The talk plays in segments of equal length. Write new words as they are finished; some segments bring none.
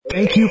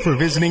Thank you for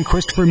visiting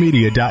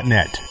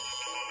ChristopherMedia.net.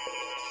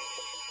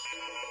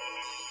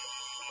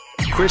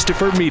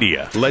 Christopher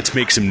Media. Let's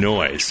make some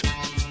noise.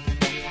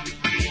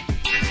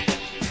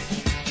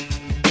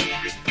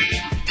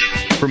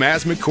 From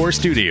Asthma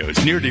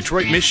Studios near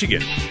Detroit,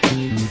 Michigan.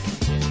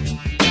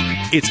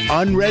 It's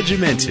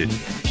unregimented.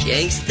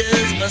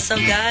 Gangsters, what's up,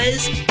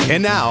 guys?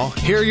 And now,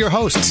 here are your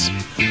hosts.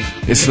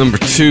 It's number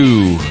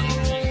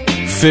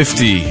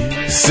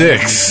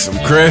 256.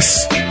 I'm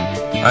Chris.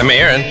 I'm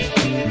Aaron.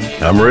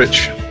 I'm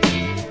Rich.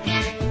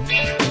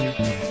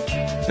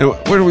 And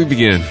where do we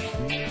begin?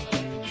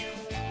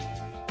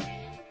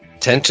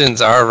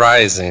 Tensions are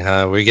rising,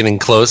 huh? We're getting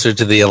closer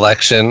to the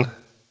election.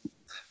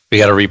 We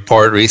got a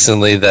report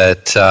recently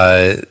that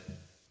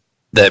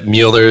that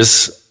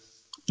Mueller's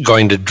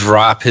going to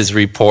drop his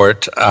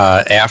report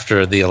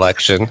after the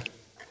election.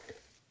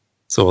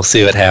 So we'll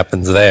see what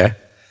happens there.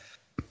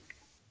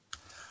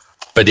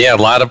 But yeah, a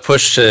lot of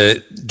push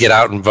to get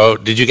out and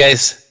vote. Did you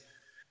guys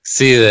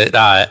see that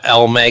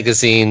Elle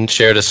Magazine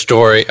shared a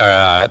story?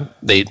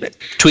 They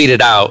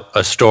tweeted out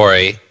a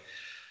story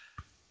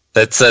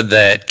that said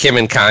that Kim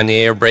and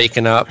Kanye are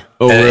breaking up.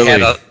 Oh, really?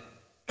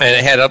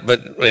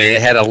 It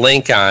had a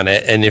link on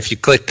it, and if you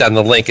clicked on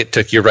the link, it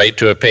took you right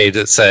to a page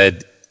that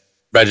said,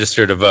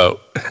 register to vote.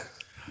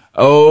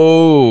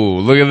 Oh,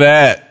 look at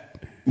that.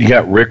 You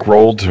got Rick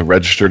rolled to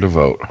register to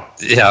vote.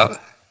 Yeah.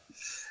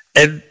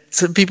 And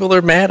some people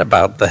are mad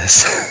about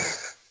this.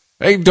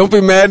 Hey, don't be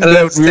mad.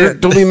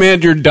 Don't be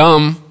mad you're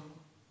dumb.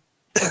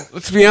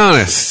 Let's be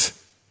honest.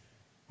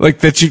 Like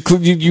that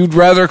you'd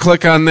rather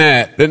click on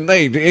that than,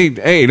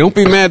 hey, don't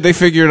be mad they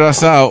figured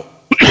us out.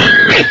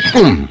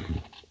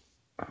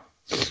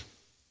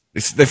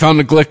 They found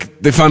a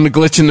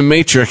glitch in the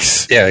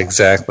matrix. Yeah,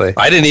 exactly.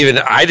 I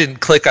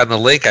didn't click on the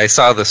link. I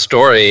saw the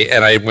story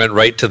and I went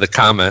right to the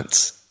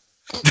comments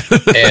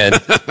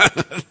and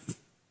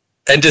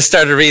just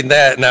started reading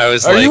that. And I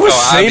was Are like, you a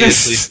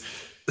sadist?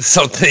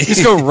 Something. You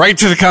just go right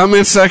to the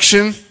comment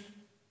section.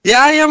 Yeah,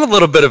 I am a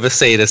little bit of a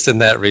sadist in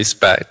that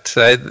respect.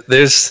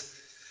 There's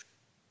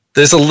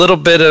a little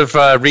bit of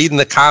reading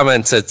the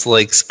comments. It's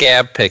like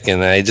scab picking.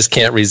 And I just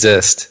can't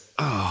resist.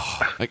 Oh,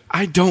 like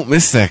I don't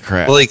miss that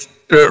crap. Like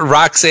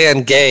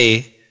Roxanne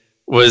Gay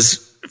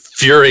was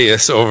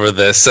furious over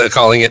this,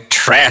 calling it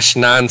trash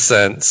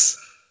nonsense.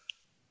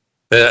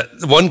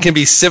 One can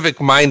be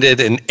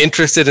civic-minded and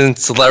interested in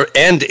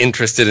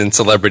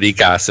celebrity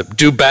gossip.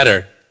 Do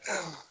better.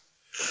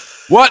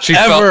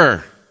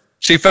 Whatever.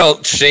 She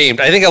felt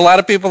shamed. I think a lot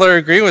of people are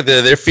agreeing with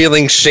her. They're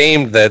feeling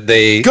shamed that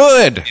they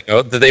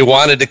that they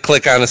wanted to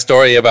click on a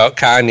story about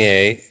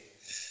Kanye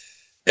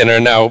and are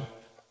now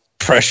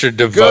pressured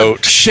to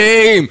vote.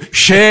 Shame.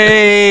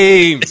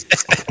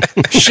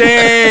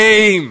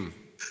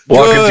 Walking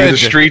through the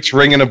streets,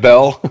 ringing a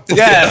bell.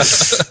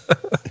 Yes.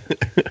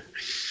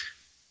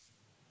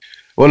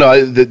 Well,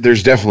 no,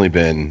 there's definitely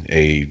been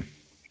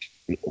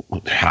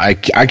I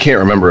can't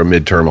remember a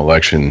midterm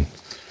election.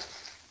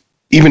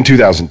 Even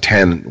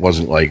 2010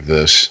 wasn't like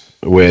this.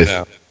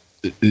 It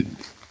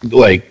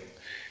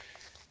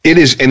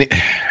is, and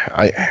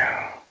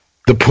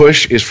the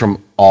push is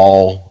from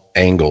all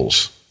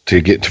angles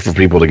for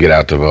people to get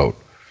out to vote.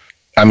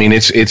 I mean,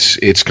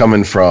 it's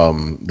coming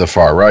from the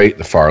far right,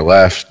 the far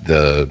left,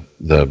 the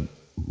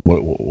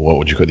what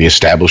would you call it? The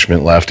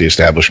establishment left, the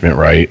establishment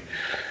right.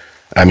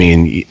 I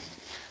mean,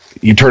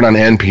 you turn on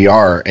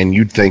NPR and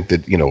you'd think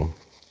that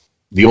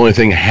the only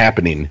thing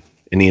happening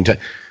in the entire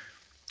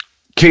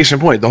case in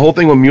point, the whole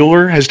thing with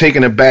Mueller has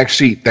taken a back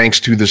seat thanks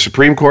to the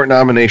Supreme Court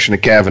nomination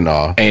of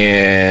Kavanaugh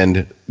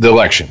and the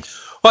election.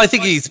 Well, I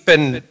think he's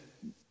been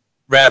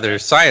rather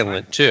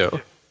silent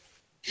too.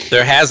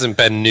 There hasn't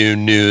been new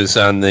news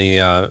on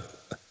the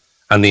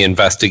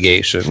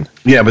investigation.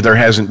 Yeah, but there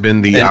hasn't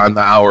been the on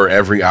the hour,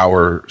 every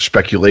hour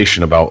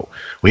speculation about.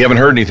 We haven't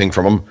heard anything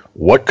from him.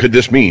 What could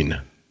this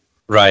mean?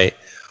 Right.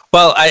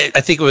 Well, I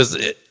think it was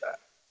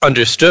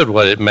understood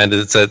what it meant.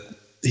 It's that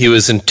he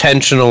was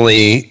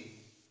intentionally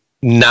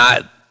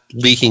not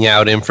leaking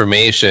out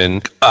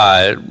information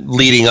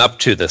leading up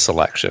to this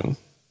election.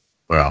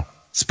 Well,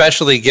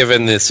 especially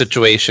given the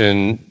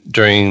situation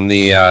during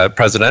the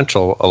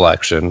presidential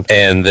election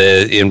and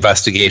the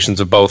investigations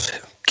of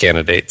both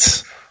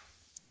candidates.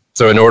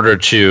 So in order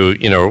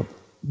to,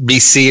 be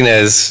seen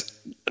as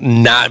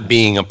not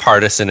being a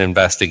partisan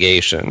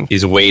investigation,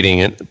 he's waiting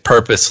it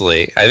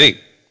purposely.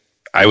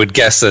 I would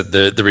guess that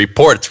the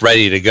report's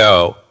ready to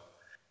go.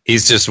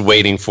 He's just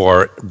waiting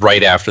for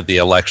right after the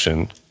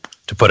election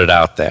to put it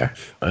out there.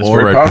 That's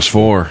or right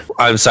possible. Before.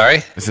 I'm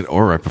sorry? I said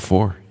or right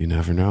before. You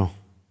never know.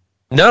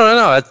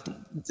 No.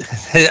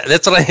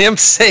 That's what I am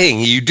saying.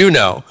 You do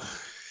know.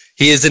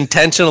 He is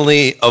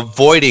intentionally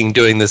avoiding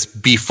doing this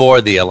before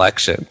the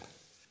election.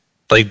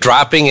 Like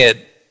dropping it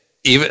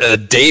even a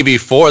day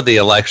before the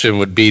election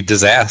would be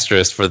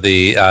disastrous for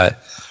the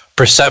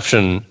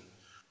perception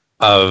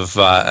of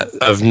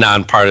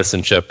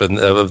nonpartisanship and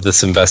of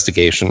this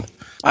investigation.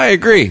 I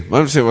agree.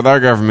 I'm saying with our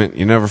government,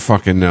 you never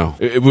fucking know.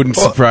 It wouldn't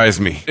surprise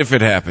me if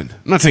it happened.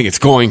 I'm not saying it's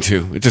going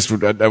to. It just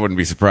I wouldn't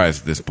be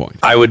surprised at this point.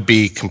 I would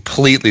be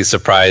completely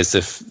surprised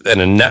if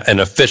an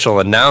official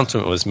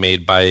announcement was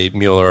made by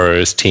Mueller or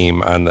his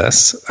team on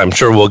this. I'm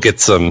sure we'll get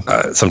some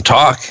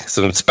talk,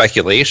 some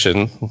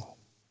speculation,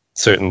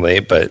 certainly,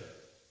 but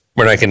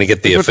we're not going to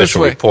get the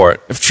official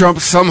report. If Trump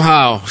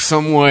somehow,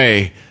 some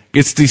way,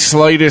 gets the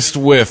slightest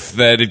whiff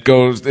that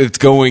it's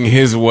going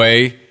his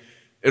way,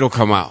 it'll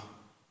come out.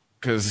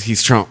 Because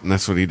he's Trump, and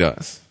that's what he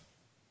does.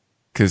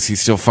 Because he's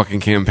still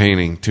fucking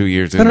campaigning 2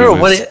 years into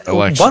his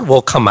election. What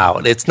will come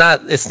out? It's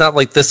not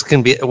like this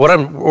can be.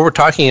 What we're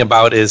talking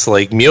about is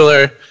like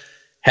Mueller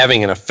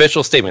having an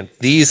official statement.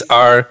 These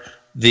are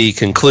the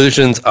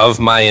conclusions of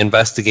my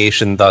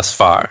investigation thus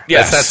far.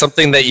 Yes. That's not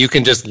something that you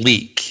can just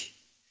leak.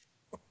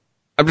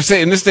 I'm just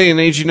saying, in this day and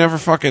age, you never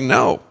fucking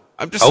know.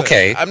 I'm just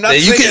okay. I'm not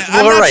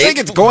saying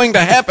it's going to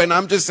happen.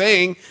 I'm just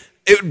saying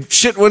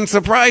shit wouldn't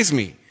surprise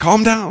me.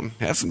 Calm down.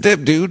 Have some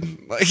dip,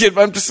 dude. Like,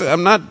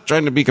 I'm not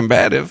trying to be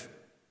combative.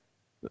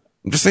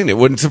 I'm just saying it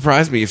wouldn't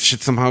surprise me if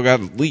shit somehow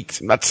got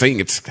leaked. I'm not saying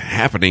it's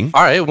happening.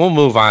 All right, we'll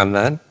move on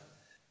then.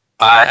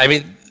 I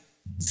mean,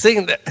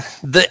 saying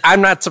that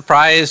I'm not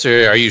surprised,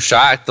 or are you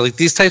shocked? Like,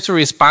 these types of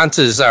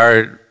responses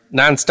are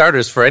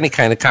non-starters for any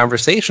kind of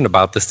conversation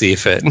about this,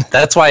 Ethan.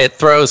 That's why it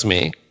throws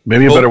me.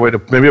 Maybe a better way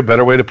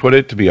to put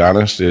it, to be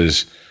honest,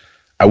 is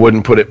I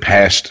wouldn't put it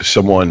past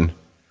someone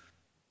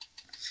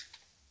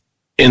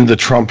in the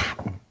Trump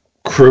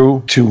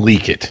crew to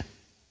leak it.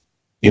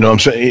 You know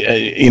what I'm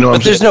saying?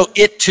 But there's no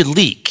it to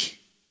leak,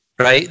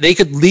 right? They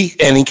could leak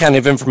any kind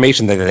of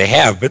information that they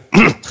have, but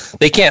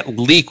they can't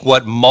leak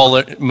what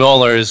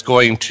Mueller is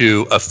going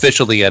to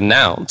officially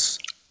announce.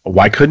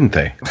 Why couldn't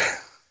they?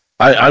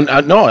 I'm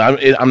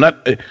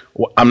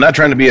not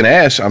trying to be an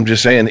ass. I'm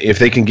just saying, if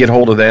they can get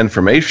hold of that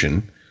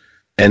information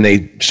and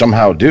they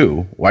somehow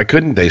do, why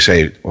couldn't they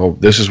say, well,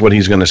 this is what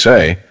he's going to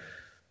say,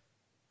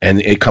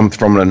 and it comes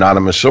from an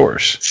anonymous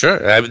source?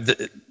 Sure.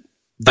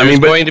 There's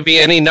going to be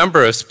any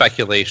number of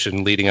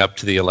speculation leading up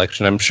to the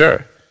election, I'm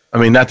sure. I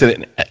mean, not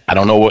that I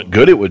don't know what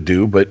good it would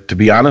do, but to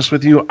be honest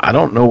with you, I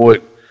don't know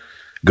what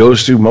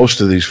goes through most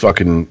of these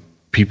fucking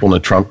people in the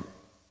Trump,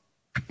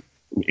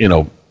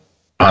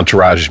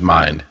 entourage's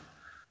mind.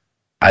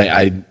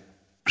 I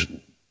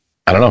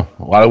don't know.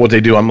 A lot of what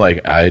they do, I'm like,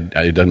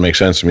 it doesn't make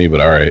sense to me,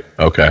 but all right,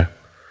 okay.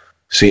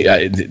 See,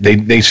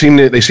 they seem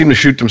to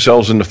shoot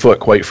themselves in the foot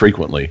quite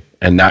frequently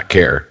and not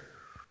care.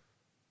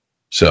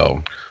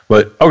 So,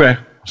 but okay.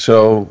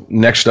 So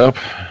next up,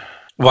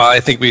 well,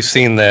 I think we've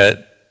seen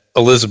that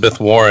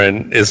Elizabeth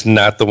Warren is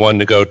not the one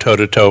to go toe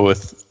to toe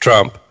with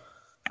Trump.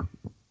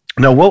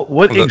 Now,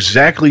 what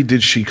exactly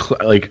did she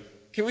like?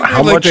 Can we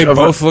how much they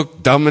both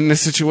look dumb in this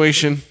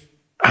situation?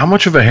 How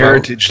much of a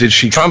heritage did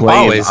she Trump claim?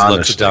 Always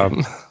looks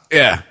dumb.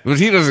 Yeah, but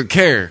he doesn't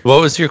care. What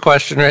was your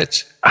question,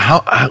 Rich?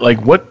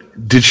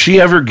 What did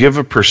she ever give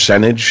a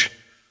percentage?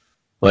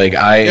 Like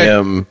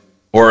am,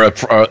 or a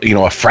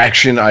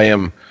fraction. I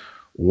am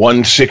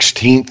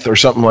 1/16 or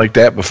something like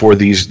that before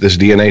this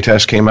DNA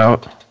test came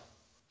out.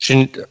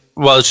 She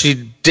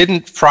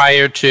didn't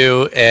prior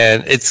to,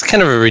 and it's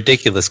kind of a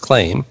ridiculous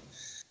claim.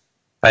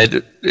 Her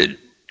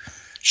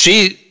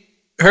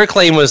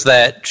claim was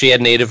that she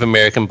had Native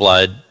American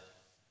blood.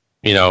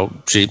 She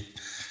got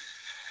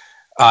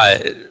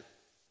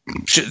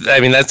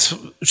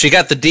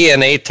the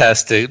DNA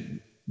test to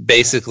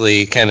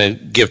basically kind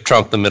of give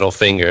Trump the middle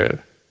finger,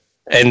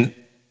 and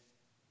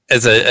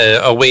as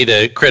a way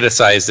to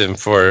criticize him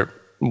for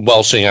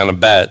welching on a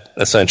bet,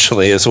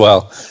 essentially, as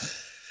well,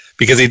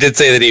 because he did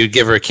say that he would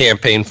give her a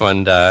campaign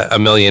fund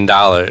 $1 million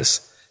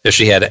if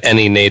she had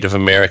any Native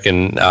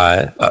American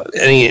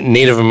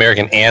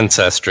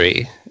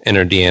ancestry in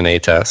her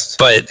DNA test.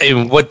 But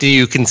what do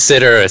you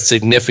consider a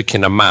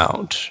significant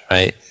amount,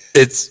 right?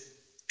 It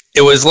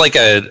was like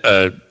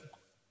a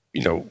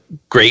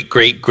great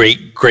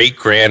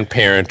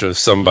grandparent of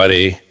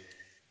somebody,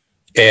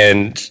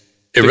 and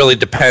it really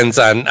depends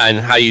on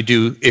how you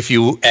do. If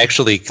you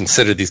actually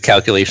consider these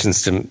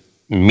calculations to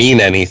mean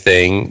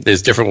anything,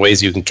 there's different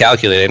ways you can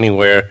calculate,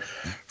 anywhere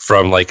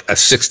from like a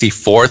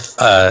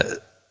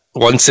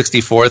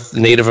 1/64th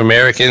Native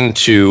American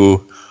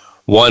to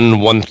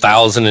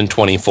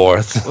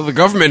 1/1024th. Well, the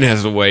government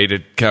has a way to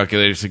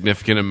calculate a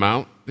significant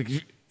amount.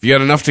 If you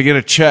got enough to get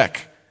a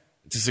check,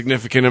 it's a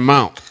significant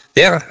amount.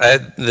 Yeah,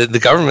 the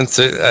government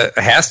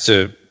has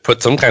to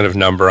put some kind of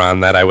number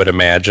on that, I would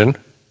imagine.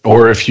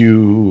 Or if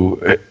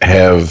you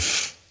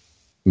have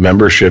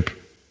membership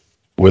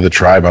with a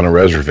tribe on a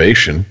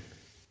reservation.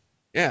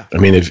 Yeah. I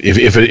mean,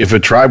 if a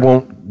tribe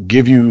won't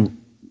give you,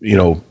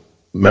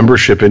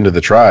 membership into the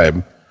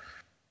tribe,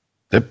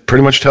 that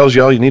pretty much tells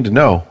you all you need to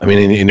know. I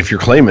mean, and if you're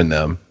claiming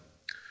them,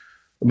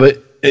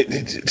 but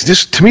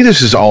to me,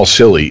 this is all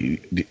silly.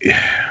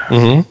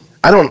 Mm-hmm.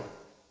 I don't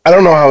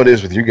know how it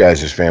is with you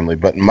guys' family,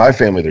 but in my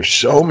family, there's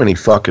so many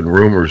fucking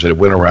rumors that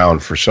went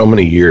around for so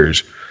many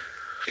years,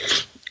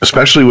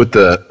 especially with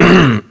the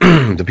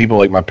the people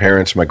like my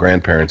parents, my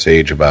grandparents'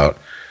 age, about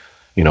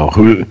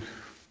who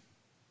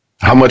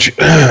how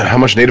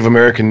much Native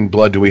American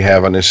blood do we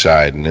have on this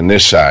side and in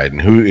this side,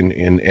 and who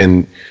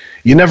and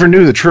you never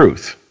knew the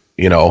truth.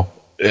 You know,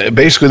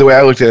 basically the way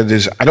I looked at it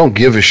is, I don't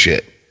give a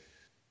shit.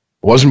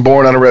 Wasn't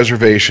born on a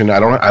reservation. I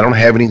don't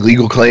have any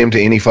legal claim to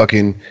any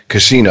fucking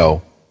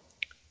casino.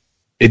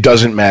 It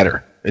doesn't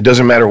matter. It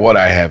doesn't matter what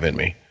I have in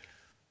me.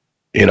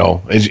 You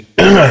know,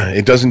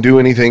 it doesn't do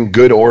anything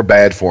good or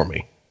bad for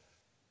me.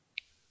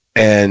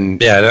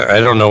 And yeah,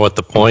 I don't know what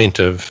the point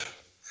of.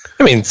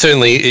 I mean,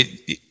 certainly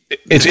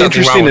it's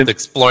interesting with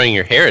exploring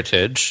your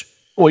heritage.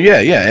 Well,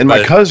 yeah, and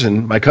my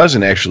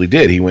cousin actually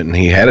did. He went and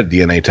he had a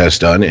DNA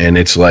test done, and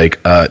it's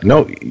like,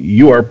 no,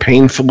 you are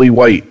painfully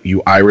white,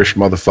 you Irish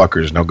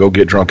motherfuckers. Now go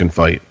get drunk and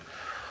fight.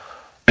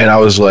 And I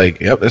was like,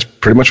 yep, that's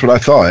pretty much what I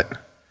thought.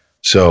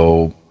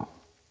 So,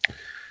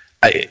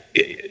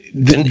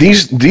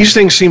 these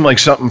things seem like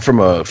something from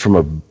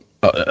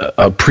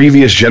a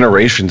previous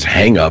generation's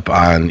hang up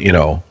on, you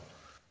know,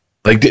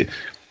 like,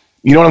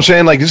 you know what I'm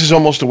saying? Like, this is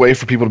almost a way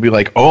for people to be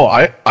like, oh,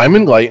 I'm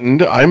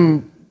enlightened.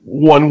 I'm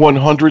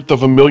 1/100th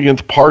of a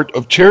millionth part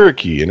of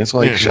Cherokee. And it's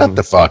like, shut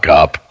the fuck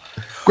up.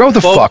 Grow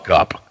the fuck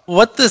up.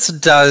 What this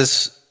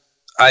does,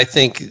 I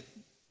think,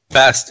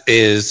 best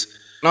is...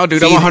 No,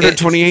 dude, I'm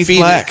 128th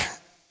black.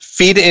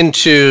 Feed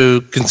into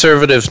the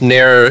conservative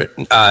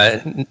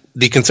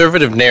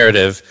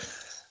narrative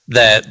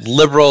that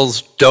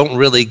liberals don't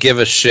really give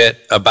a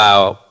shit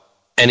about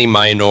any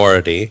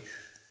minority,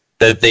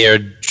 that they are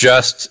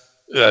just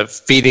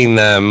feeding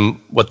them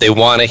what they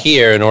want to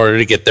hear in order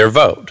to get their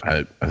vote.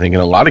 I think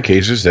in a lot of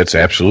cases that's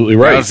absolutely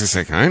right. I was just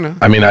saying, kind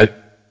of. I mean, I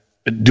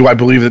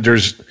believe that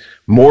there's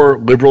more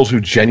liberals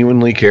who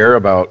genuinely care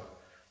about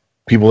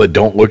people that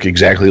don't look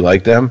exactly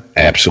like them,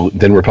 absolutely,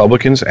 than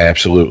Republicans,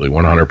 absolutely,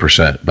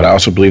 100%. But I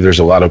also believe there's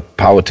a lot of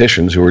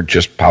politicians who are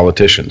just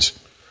politicians.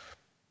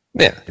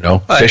 Yeah, you know,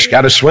 fish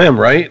got to swim,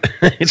 right?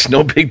 It's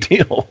no big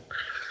deal.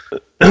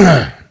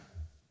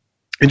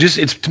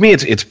 It's to me,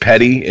 it's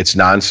petty, it's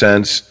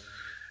nonsense.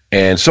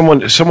 And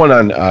someone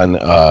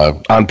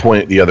on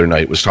Point the other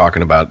night was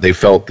talking about, they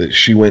felt that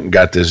she went and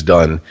got this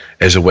done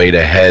as a way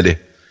to head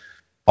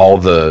all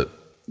the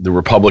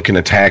Republican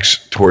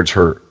attacks towards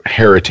her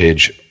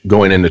heritage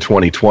going into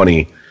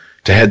 2020,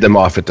 to head them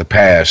off at the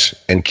pass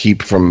and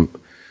keep from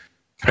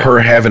her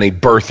having a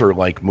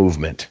birther-like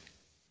movement.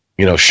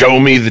 You know, show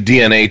me the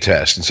DNA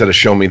test instead of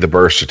show me the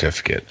birth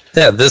certificate.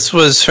 Yeah, this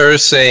was her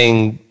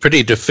saying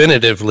pretty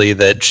definitively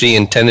that she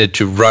intended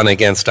to run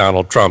against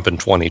Donald Trump in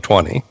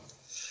 2020.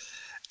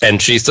 And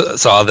she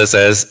saw this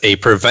as a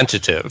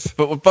preventative.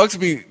 But what bugs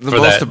me the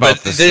most about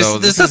this, though...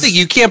 There's nothing,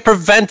 you can't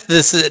prevent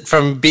this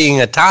from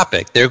being a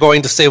topic. They're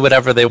going to say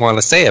whatever they want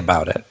to say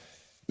about it.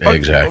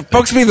 Exactly. What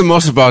bugs me the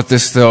most about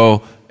this,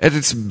 though, at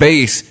its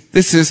base,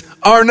 this is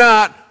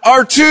R0,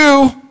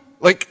 R2.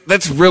 Like,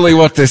 that's really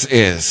what this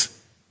is.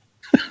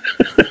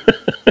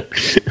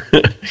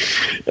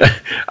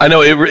 I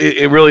know,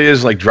 it really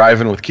is like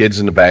driving with kids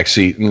in the back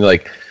seat and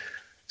like,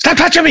 stop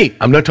touching me!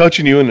 I'm not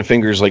touching you, and the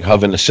finger's like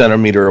hovering a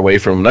centimeter away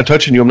from him. I'm not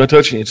touching you, I'm not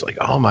touching you. It's like,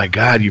 oh my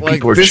God, you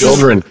people are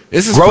children.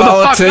 This is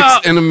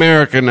politics in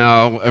America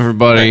now,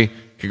 everybody. Right.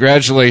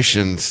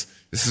 Congratulations.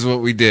 This is what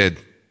we did.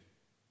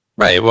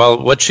 Right.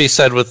 Well, what she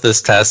said with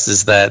this test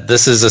is that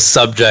this is a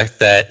subject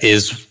that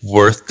is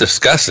worth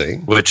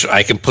discussing, which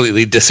I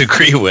completely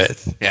disagree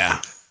with.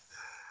 Yeah.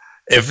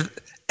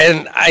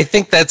 And I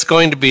think that's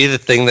going to be the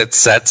thing that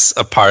sets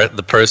apart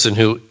the person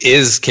who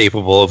is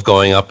capable of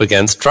going up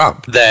against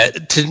Trump.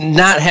 That to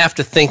not have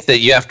to think that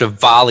you have to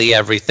volley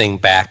everything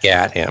back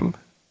at him.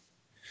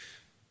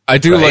 I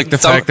do like the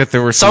fact that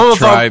there were some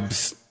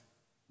tribes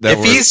that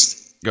were...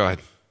 Go ahead.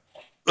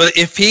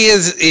 If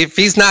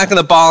he's not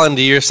going to ball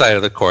into your side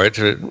of the court,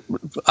 to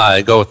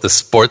go with the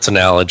sports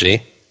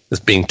analogy, this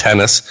being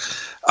tennis,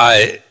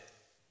 a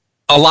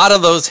lot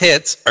of those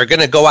hits are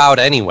going to go out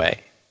anyway.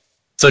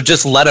 So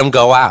just let them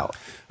go out.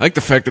 I like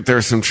the fact that there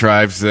are some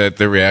tribes that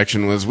their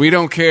reaction was, we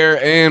don't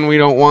care and we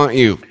don't want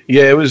you.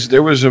 Yeah,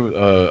 there was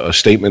a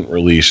statement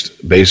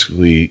released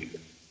basically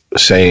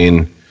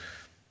saying,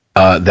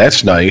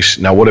 that's nice.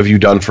 Now, what have you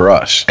done for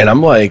us? And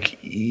I'm like,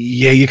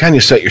 yeah, you kind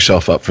of set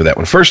yourself up for that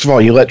one. First of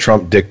all, you let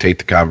Trump dictate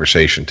the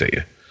conversation to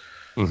you.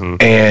 Mm-hmm.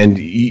 And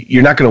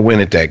you're not going to win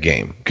at that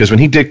game. Because when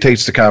he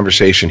dictates the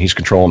conversation, he's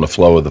controlling the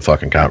flow of the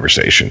fucking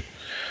conversation.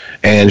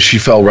 And she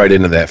fell right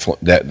into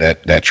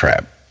that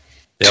trap.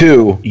 Yep.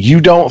 2,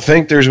 you don't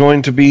think there's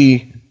going to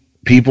be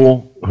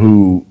people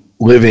who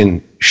live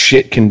in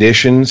shit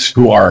conditions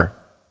who are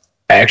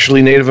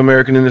actually Native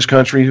American in this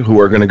country who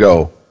are going to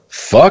go,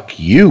 fuck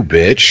you,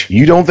 bitch.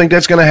 You don't think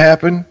that's going to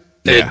happen?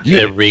 Yeah.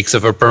 It reeks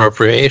of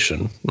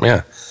appropriation.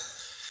 Yeah.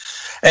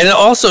 And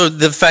also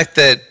the fact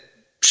that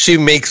she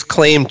makes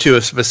claim to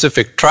a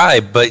specific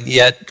tribe, but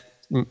yet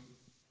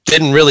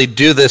didn't really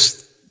do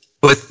this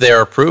with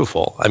their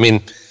approval. I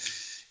mean,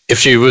 if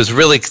she was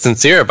really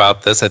sincere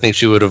about this, I think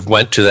she would have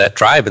went to that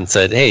tribe and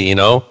said, hey, you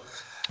know,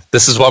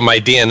 this is what my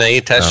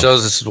DNA test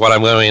shows. This is what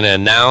I'm going to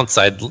announce.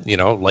 I'd,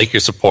 like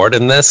your support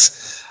in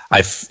this.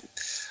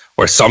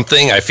 Or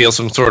something. I feel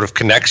some sort of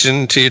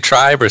connection to your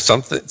tribe or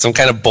something, some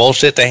kind of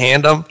bullshit to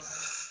hand them.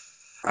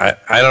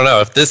 I don't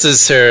know if this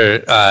is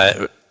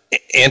her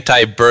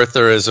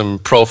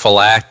anti-birtherism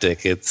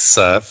prophylactic. It's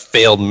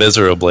failed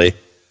miserably.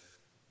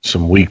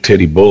 Some weak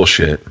titty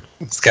bullshit.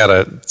 It's got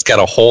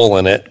a hole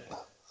in it.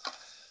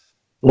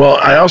 Well,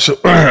 I also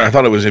I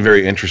thought it was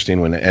very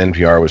interesting when the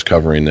NPR was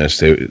covering this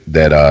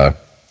that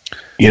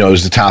it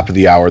was the top of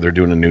the hour. They're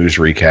doing a news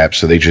recap,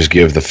 so they just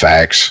give the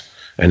facts,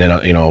 and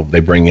then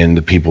they bring in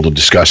the people to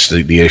discuss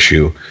the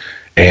issue.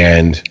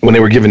 And when they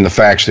were giving the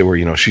facts, they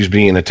were she's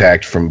being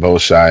attacked from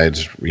both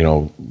sides.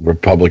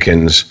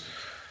 Republicans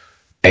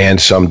and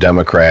some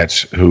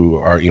Democrats who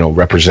are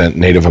represent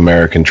Native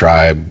American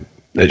tribe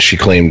that she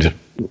claimed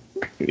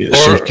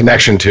some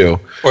connection to,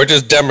 or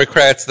just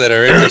Democrats that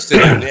are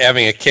interested in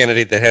having a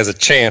candidate that has a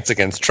chance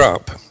against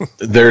Trump.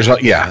 So there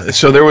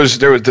was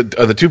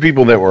the two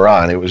people that were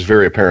on. It was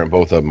very apparent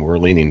both of them were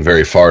leaning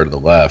very far to the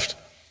left,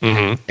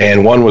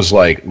 and one was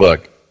like,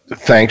 "Look,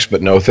 thanks,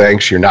 but no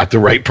thanks. You're not the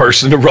right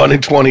person to run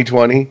in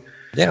 2020."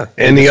 Yeah,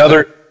 and the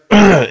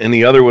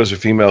other was a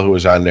female who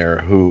was on there.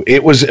 Who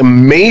it was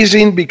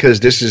amazing because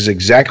this is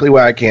exactly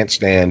why I can't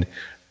stand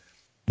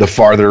the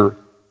farther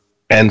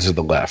ends of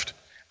the left.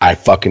 I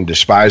fucking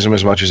despise them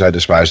as much as I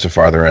despise the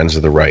farther ends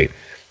of the right.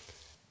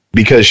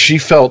 Because she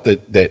felt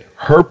that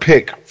her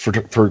pick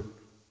for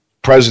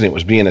president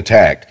was being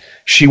attacked.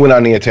 She went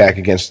on the attack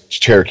against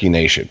Cherokee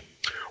Nation.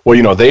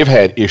 Well, they've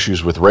had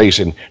issues with race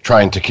and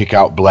trying to kick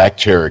out black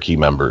Cherokee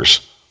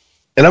members.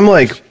 And I'm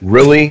like,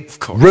 really?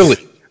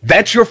 Really?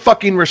 That's your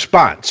fucking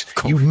response?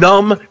 You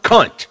numb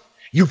cunt.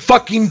 You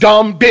fucking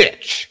dumb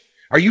bitch.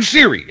 Are you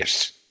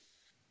serious?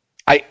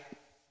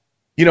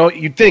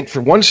 You'd think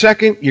for 1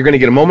 second you're going to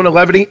get a moment of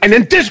levity, and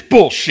then this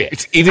bullshit.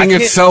 It's eating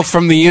itself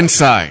from the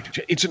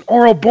inside. It's an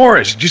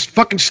Ouroboros. Just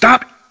fucking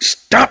stop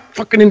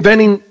fucking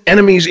inventing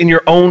enemies in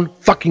your own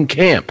fucking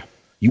camp.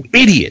 You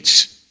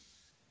idiots.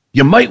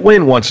 You might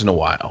win once in a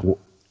while.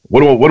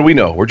 What do we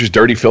know? We're just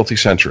dirty, filthy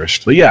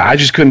centrists. But yeah, I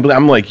just couldn't believe.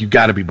 I'm like, you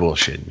got to be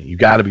bullshitting me. You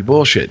got to be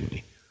bullshitting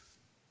me.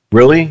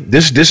 Really?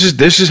 This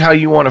is how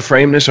you want to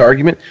frame this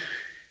argument?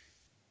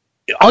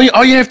 All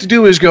you have to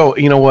do is go,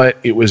 you know what?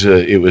 It was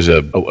a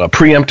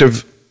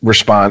preemptive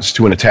response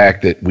to an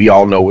attack that we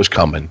all know was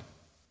coming.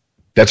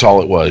 That's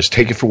all it was.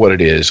 Take it for what it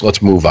is.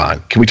 Let's move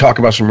on. Can we talk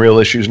about some real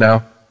issues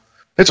now?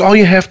 That's all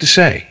you have to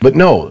say. But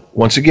no,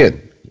 once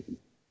again,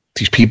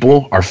 these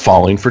people are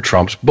falling for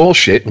Trump's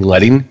bullshit and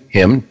letting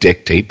him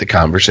dictate the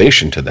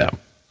conversation to them.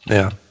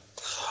 Yeah.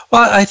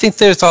 Well, I think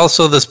there's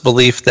also this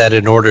belief that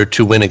in order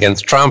to win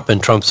against Trump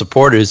and Trump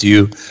supporters,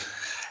 you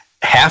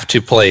have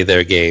to play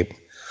their game.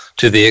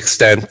 To the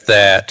extent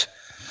that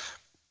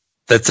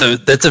that's a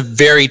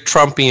very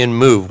Trumpian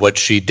move. What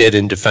she did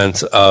in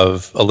defense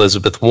of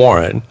Elizabeth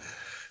Warren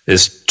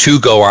is to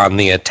go on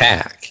the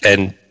attack,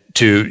 and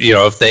to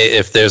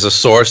if there's a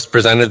source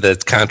presented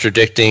that's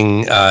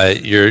contradicting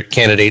your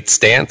candidate's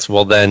stance,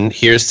 well then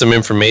here's some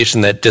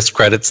information that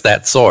discredits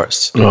that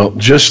source. Well,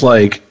 just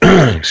like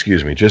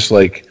just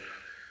like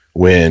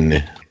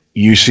when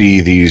you see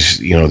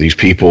these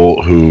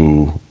people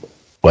who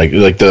like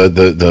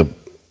the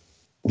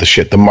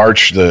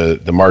march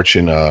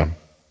in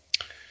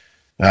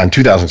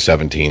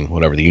 2017,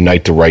 whatever, the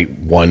Unite the Right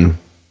version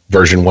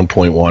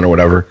 1.1 or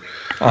whatever.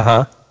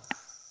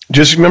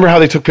 Just remember how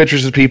they took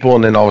pictures of people,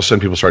 and then all of a sudden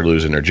people started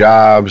losing their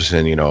jobs,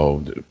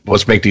 and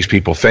let's make these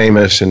people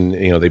famous, and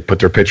they put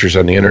their pictures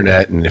on the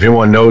internet, and if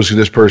anyone knows who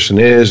this person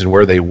is and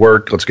where they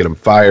work, let's get them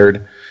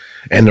fired.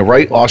 And the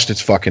right lost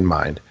its fucking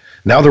mind.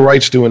 Now the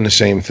right's doing the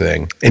same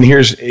thing, and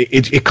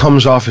it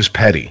comes off as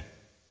petty.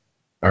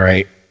 All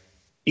right.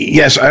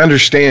 Yes, I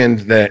understand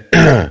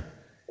that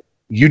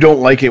you don't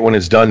like it when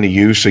it's done to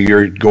you, so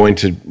you're going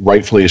to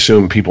rightfully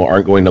assume people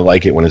aren't going to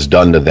like it when it's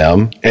done to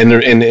them. And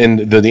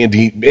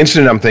the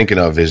incident I'm thinking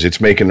of is it's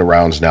making the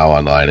rounds now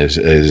online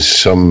is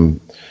some,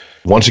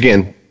 once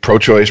again,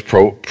 pro-choice,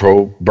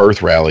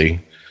 pro-birth rally,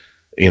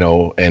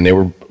 and they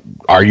were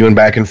arguing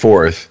back and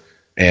forth,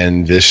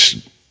 and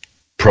this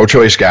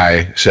pro-choice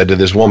guy said to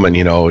this woman,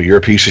 you're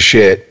a piece of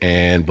shit,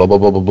 and blah, blah,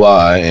 blah, blah,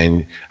 blah,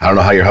 and I don't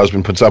know how your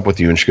husband puts up with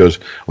you. And she goes,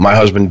 well, my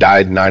husband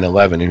died in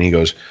 9/11, and he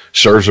goes,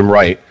 serves him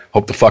right,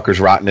 hope the fucker's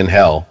rotting in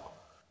hell.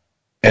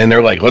 And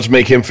they're like, let's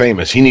make him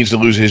famous. He needs to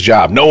lose his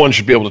job. No one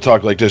should be able to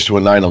talk like this to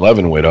a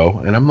 9/11 widow.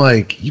 And I'm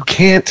like, you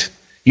can't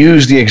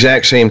use the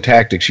exact same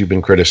tactics you've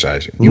been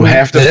criticizing. You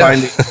have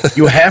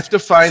to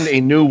find a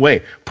new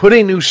way. Put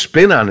a new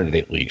spin on it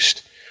at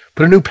least.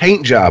 Put a new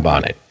paint job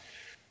on it.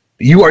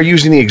 You are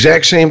using the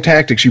exact same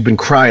tactics you've been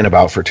crying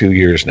about for 2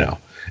 years now.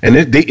 And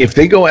if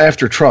they go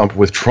after Trump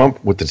with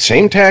the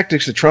same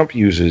tactics that Trump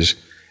uses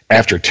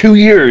after 2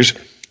 years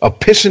of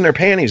pissing their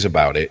panties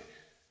about it,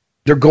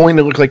 they're going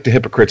to look like the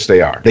hypocrites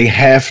they are. They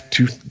have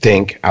to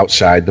think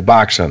outside the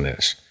box on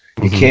this.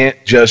 You can't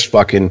just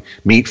fucking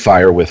meet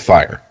fire with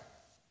fire.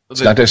 It's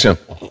not that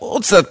simple. Well,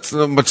 it's not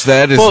so much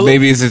that.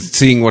 Maybe is it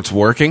seeing what's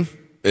working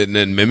and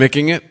then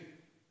mimicking it?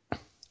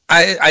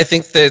 I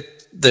think that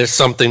there's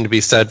something to be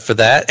said for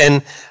that.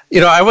 And,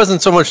 I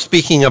wasn't so much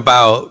speaking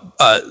about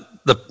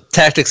the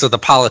tactics of the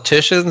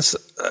politicians,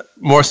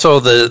 more so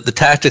the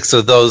tactics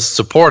of those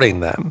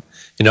supporting them.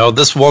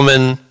 This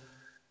woman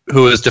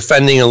who is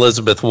defending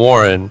Elizabeth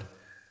Warren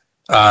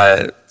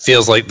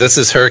feels like this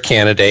is her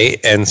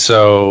candidate, and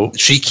so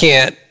she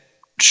can't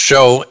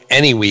show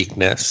any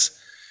weakness.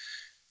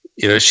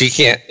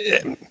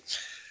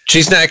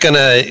 She's not going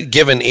to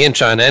give an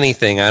inch on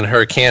anything on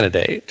her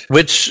candidate,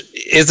 which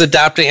is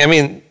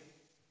adopting.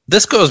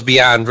 This goes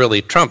beyond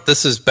really Trump.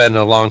 This has been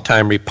a long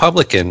time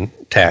Republican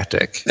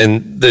tactic,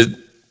 and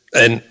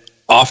an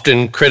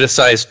often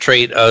criticized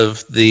trait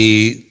of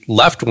the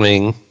left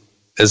wing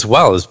as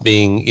well as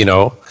being,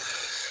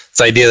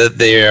 this idea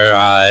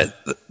that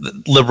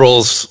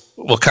liberals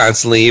will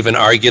constantly even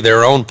argue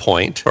their own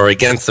point, or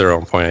against their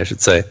own point, I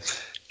should say.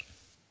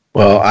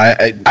 Well,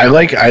 I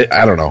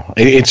don't know.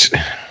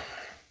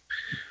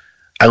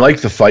 I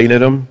like the fight at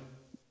them,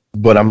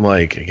 but I'm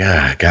like,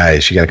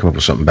 guys, you got to come up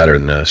with something better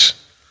than this.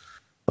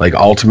 Like,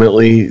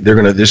 ultimately,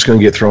 this is gonna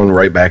get thrown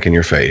right back in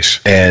your face.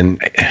 And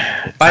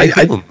by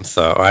whom,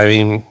 though?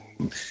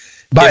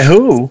 By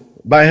who?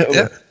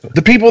 Yeah.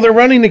 The people they're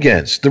running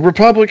against, the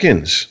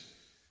Republicans.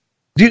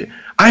 Look.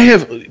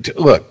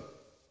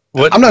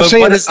 I'm not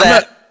saying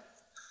that.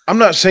 I'm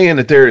not saying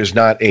that there is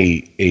not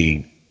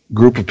a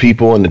group of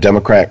people in the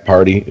Democratic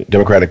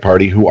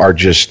Party who are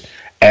just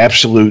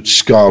absolute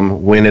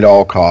scum, win at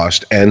all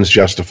cost, ends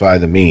justify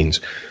the means.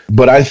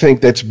 But I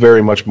think that's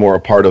very much more a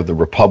part of the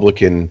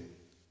Republican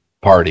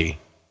Party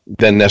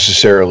than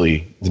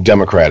necessarily the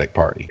Democratic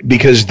Party,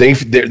 because they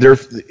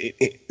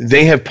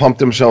have pumped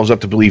themselves up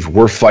to believe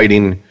we're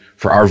fighting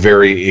for our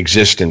very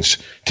existence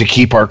to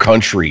keep our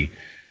country,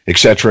 et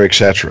cetera, et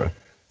cetera.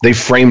 They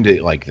framed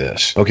it like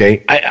this.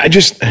 Okay, I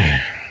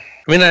understand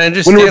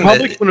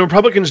when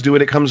Republicans do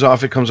it, it comes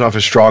off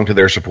as strong to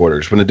their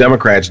supporters. When the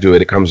Democrats do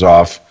it, it comes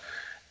off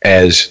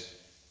as,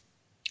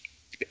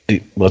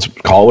 let's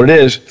call it what it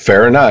is,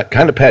 fair or not,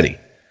 kind of petty.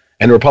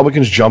 And the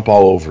Republicans jump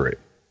all over it.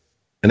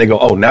 And they go,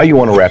 oh, now you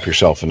want to wrap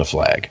yourself in a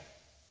flag.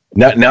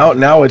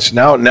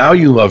 Now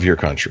you love your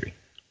country.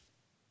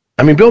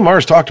 I mean, Bill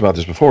Maher's talked about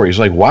this before. He's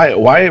like,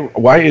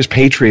 why is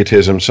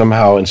patriotism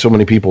somehow in so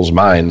many people's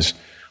minds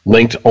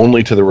linked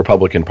only to the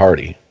Republican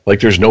Party?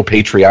 Like, there's no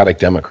patriotic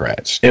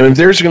Democrats. And if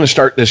there's going to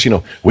start this,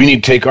 we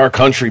need to take our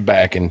country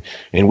back and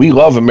we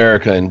love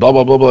America and blah,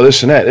 blah, blah, blah,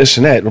 this and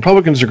that.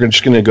 Republicans are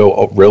just going to go,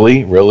 oh,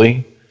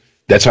 really?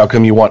 That's how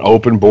come you want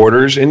open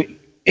borders? And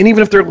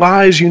even if they're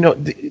lies,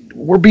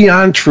 we're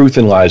beyond truth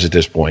and lies at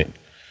this point.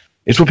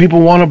 It's what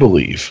people want to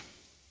believe.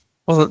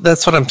 Well,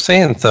 that's what I'm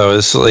saying, though.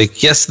 Is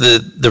like, yes,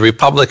 the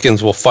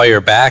Republicans will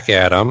fire back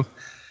at them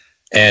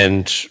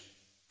and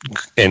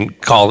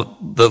call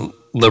the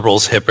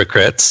liberals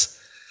hypocrites.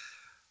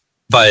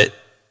 But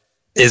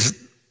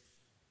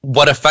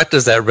what effect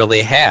does that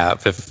really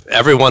have if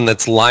everyone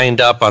that's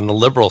lined up on the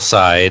liberal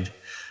side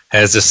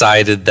has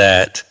decided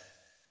that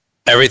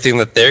everything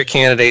that their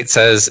candidate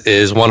says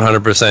is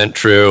 100%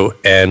 true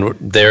and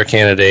their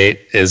candidate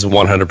is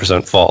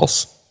 100%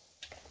 false?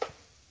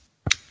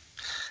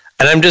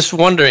 And I'm just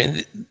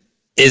wondering,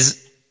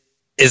 is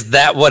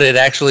that what it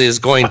actually is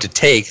going to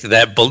take,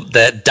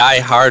 that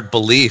die-hard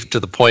belief to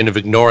the point of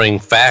ignoring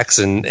facts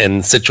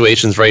and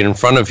situations right in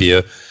front of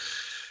you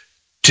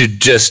to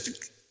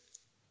just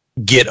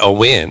get a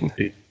win?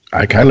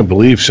 I kind of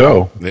believe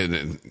so.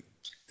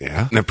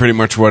 Yeah. Isn't that pretty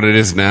much what it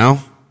is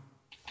now?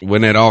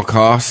 Win at all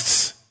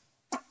costs?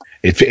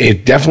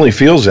 It definitely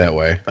feels that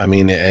way. I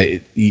mean,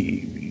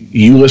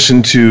 you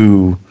listen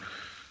to,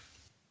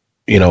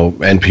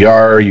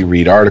 NPR, you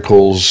read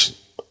articles.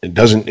 It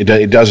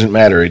doesn't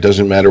matter. It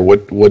doesn't matter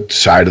what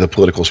side of the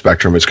political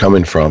spectrum it's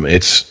coming from.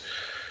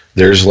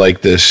 There's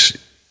like this,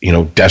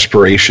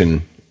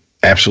 desperation,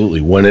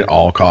 absolutely win at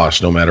all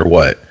costs, no matter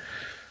what,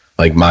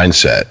 like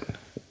mindset.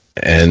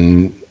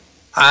 And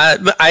I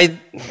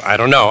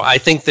don't know. I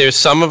think there's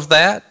some of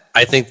that.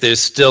 I think there's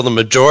still the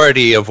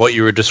majority of what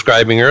you were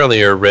describing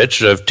earlier,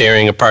 Rich, of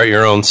tearing apart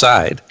your own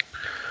side.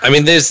 I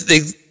mean,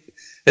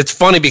 it's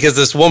funny because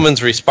this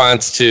woman's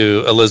response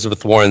to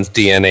Elizabeth Warren's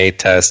DNA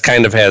test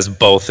kind of has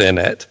both in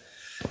it.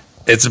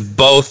 It's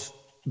both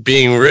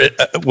being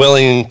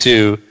willing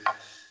to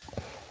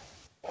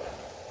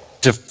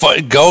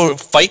go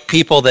fight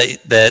people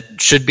that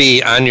should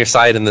be on your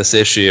side in this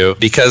issue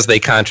because they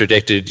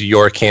contradicted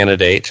your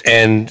candidate,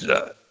 and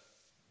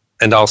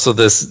also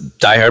this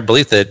diehard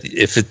belief that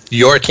if it's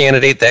your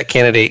candidate, that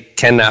candidate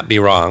cannot be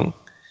wrong.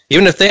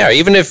 Even if they are.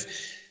 Even if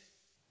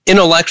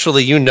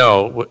intellectually even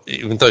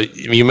though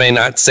you may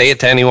not say it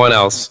to anyone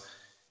else,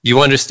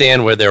 you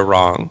understand where they're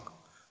wrong.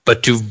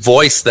 But to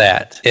voice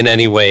that in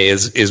any way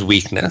is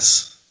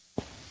weakness.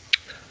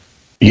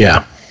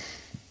 Yeah.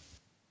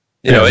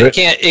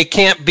 It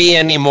can't be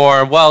any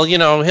more, well,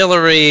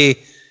 Hillary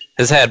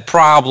has had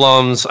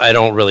problems. I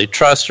don't really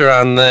trust her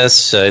on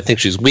this. I think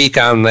she's weak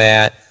on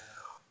that.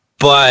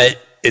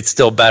 But it's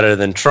still better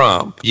than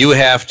Trump. You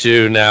have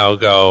to now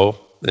go,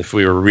 if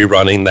we were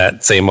rerunning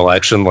that same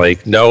election,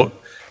 like, no,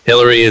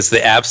 Hillary is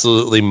the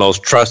absolutely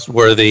most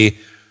trustworthy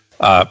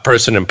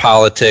person in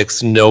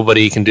politics.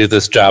 Nobody can do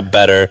this job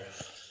better.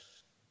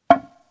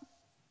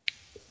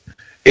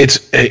 It's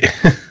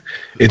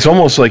it's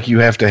almost like you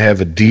have to have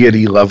a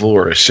deity level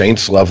or a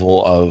saint's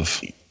level of,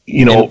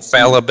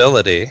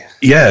 infallibility.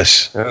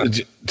 Yes,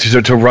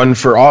 to run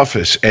for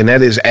office, and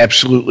that is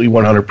absolutely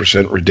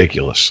 100%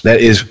 ridiculous. That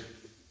is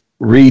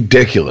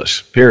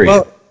ridiculous. Period.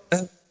 Well,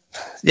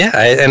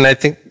 and I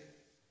think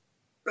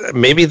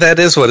maybe that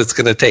is what it's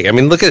going to take. I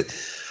mean, look at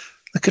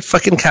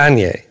fucking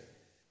Kanye.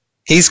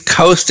 He's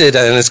coasted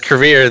in his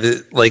career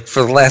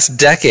for the last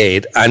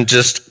decade on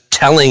just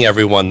telling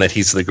everyone that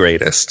he's the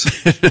greatest.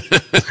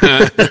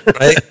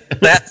 Right?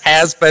 That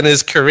has been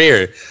his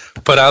career.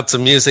 Put out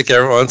some music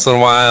every once in a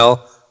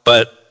while,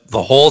 but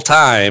the whole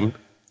time,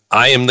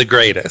 I am the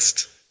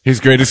greatest. His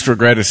greatest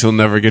regret is he'll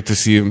never get to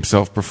see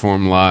himself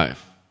perform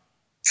live.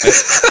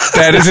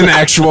 That is an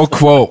actual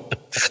quote.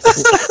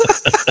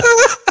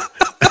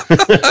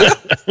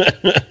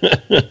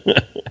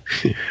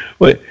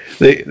 Wait,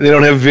 they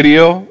don't have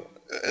video?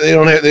 They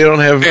don't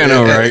have. I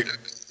know, right?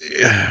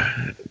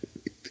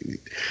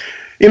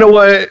 You know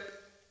what?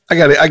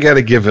 I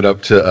gotta give it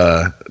up to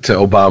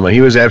Obama.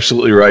 He was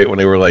absolutely right when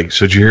they were like,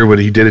 "So did you hear what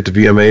he did at the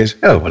VMAs?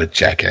 Oh, what a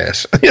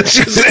jackass!" It's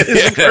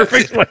the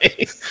perfect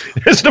way.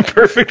 It's the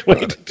perfect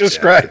way to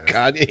describe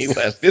Kanye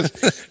West.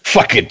 It's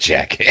fucking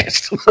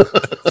jackass.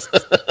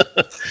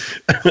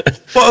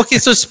 Well, okay.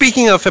 So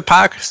speaking of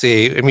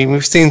hypocrisy, I mean,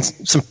 we've seen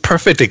some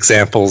perfect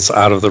examples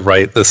out of the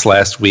right this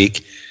last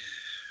week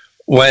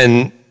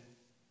when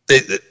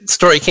the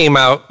story came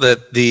out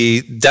that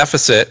the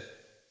deficit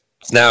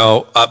is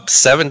now up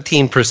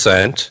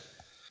 17%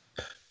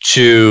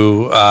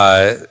 to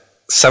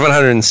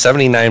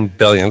 $779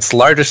 billion. It's the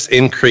largest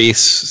increase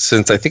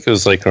since I think it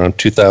was like around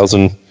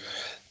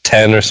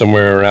 2010 or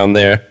somewhere around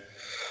there.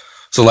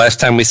 So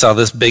last time we saw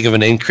this big of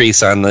an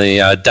increase on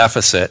the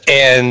deficit.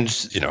 And,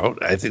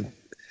 I think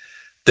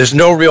there's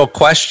no real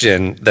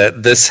question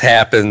that this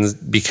happens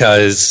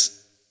because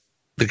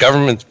the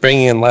government's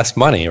bringing in less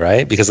money,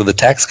 right? Because of the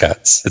tax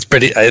cuts. I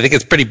think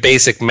it's pretty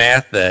basic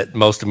math that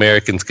most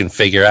Americans can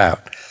figure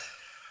out.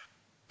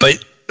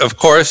 But of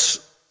course,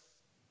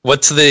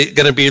 what's going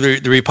to be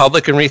the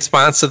Republican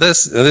response to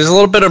this? There's a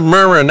little bit of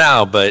murmur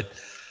now, but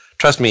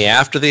trust me,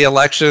 after the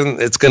election,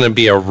 it's going to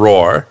be a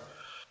roar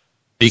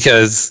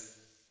because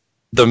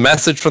the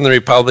message from the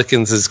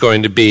Republicans is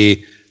going to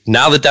be,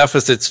 now the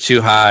deficit's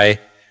too high,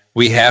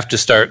 we have to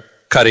start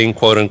cutting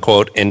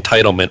quote-unquote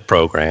entitlement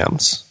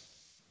programs.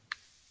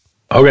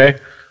 Okay,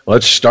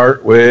 let's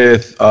start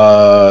with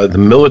the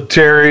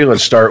military.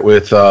 Let's start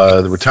with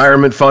the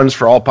retirement funds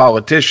for all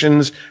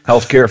politicians,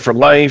 healthcare for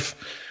life,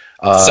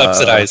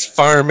 subsidized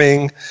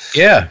farming.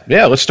 Yeah.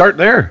 Let's start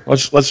there.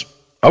 Let's.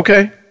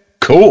 Okay,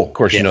 cool. Of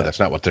course, that's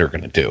not what they're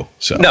going to do.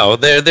 So no,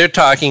 they're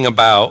talking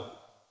about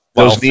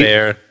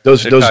welfare.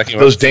 Those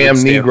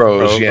damn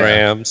Negroes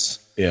programs.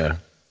 Yeah.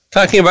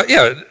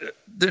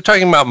 They're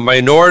talking about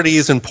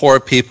minorities and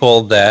poor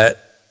people that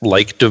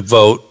like to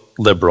vote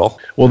liberal.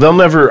 Well, they'll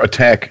never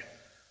attack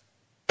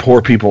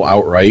poor people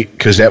outright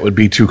because that would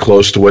be too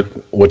close to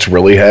what's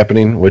really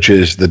happening, which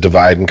is the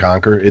divide and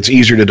conquer. It's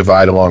easier to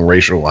divide along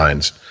racial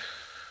lines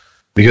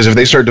because if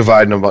they start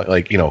dividing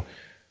them,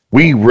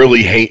 we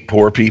really hate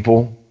poor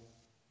people,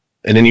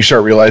 and then you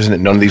start realizing that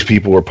none of these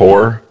people are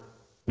poor,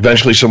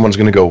 eventually someone's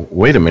going to go,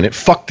 wait a minute,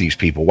 fuck these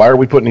people. Why are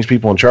we putting these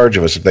people in charge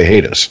of us if they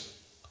hate us?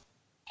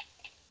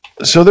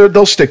 So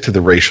they'll stick to the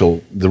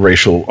racial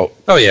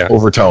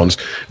overtones.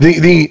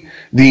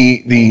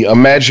 The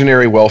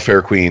imaginary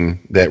welfare queen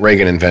that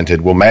Reagan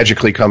invented will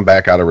magically come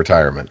back out of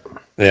retirement.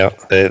 Yeah,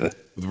 with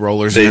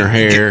rollers in her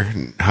hair,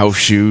 house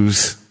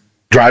shoes,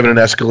 driving an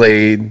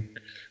Escalade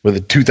with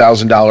a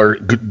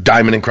 $2,000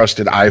 diamond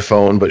encrusted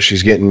iPhone, but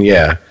she's getting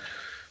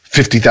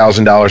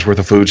 $50,000 worth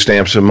of food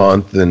stamps a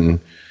month and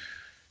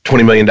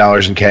 $20 million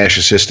in cash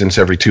assistance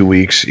every 2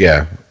 weeks.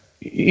 Yeah,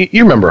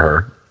 you remember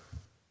her.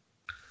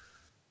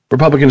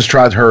 Republicans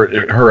tried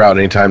her out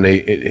anytime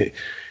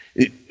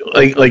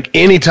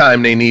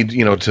anytime they need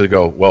to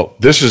go, well,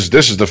 this is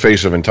the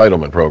face of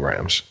entitlement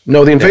programs.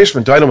 No, the face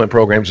of entitlement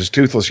programs is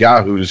toothless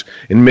yahoos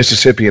in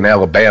Mississippi and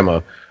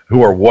Alabama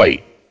who are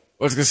white.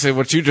 I was going to say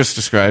what you just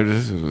described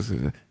is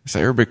an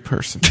Arabic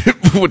person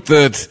with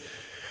the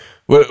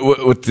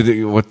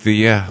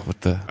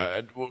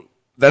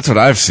that's what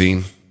I've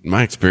seen in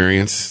my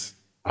experience.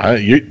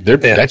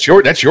 That's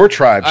your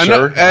tribe, sir. I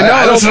know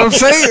that's what I'm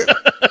saying.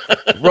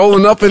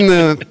 Rolling up in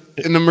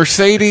the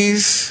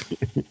Mercedes,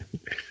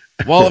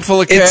 wallet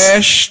full of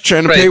cash,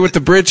 trying to pay with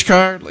the bridge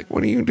card. Like,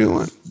 what are you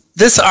doing?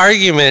 This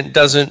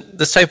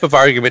type of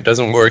argument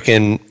doesn't work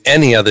in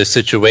any other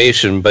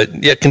situation,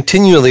 but yet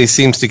continually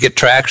seems to get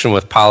traction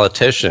with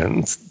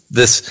politicians.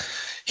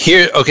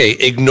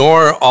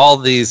 Ignore all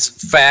these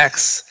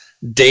facts,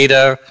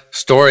 data,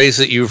 stories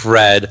that you've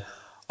read.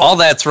 All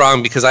that's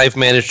wrong because I've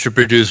managed to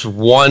produce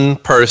one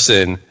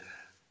person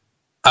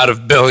out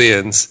of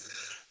billions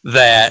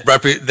that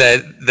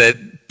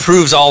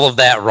proves all of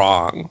that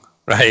wrong,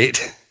 right?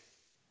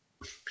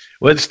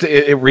 Well,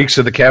 it reeks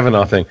of the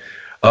Kavanaugh thing.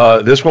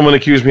 This woman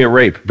accused me of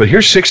rape, but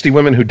here's 60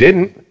 women who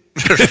didn't.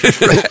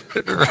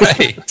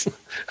 Right.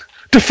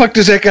 The fuck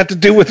does that got to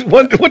do with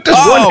one? What does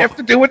one have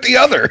to do with the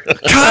other?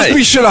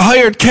 Cosby should have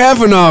hired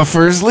Kavanaugh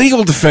for his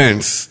legal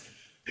defense.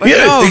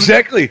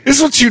 Exactly. This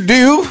is what you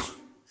do.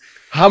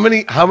 How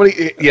many,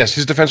 yes,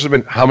 his defense would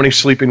have been, how many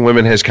sleeping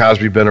women has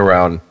Cosby been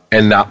around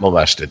and not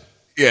molested?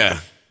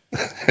 Yeah.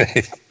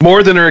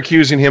 More than are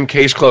accusing him,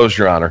 case closed,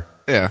 Your Honor.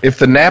 Yeah. If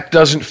the nap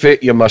doesn't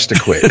fit, you must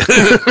acquit.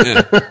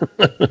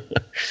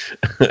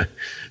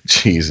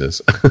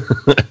 Jesus.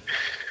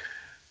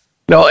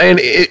 No,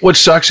 and what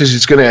sucks is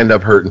it's going to end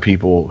up hurting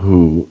people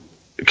who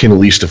can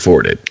least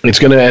afford it. They're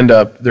going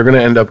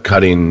to end up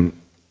cutting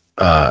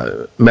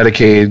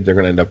Medicaid. They're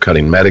going to end up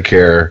cutting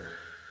Medicare.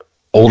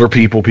 Older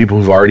people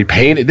who've already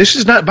paid it. This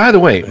is not, by the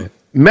way,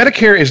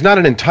 Medicare is not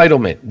an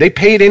entitlement. They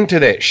paid into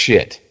that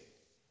shit.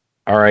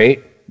 All right?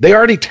 They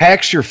already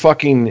taxed your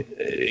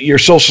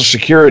Social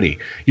Security.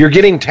 You're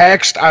getting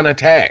taxed on a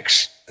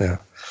tax. Yeah.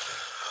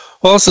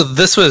 Well, also,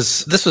 this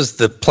was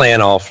the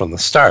plan all from the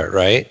start,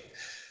 right?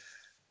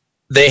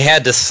 They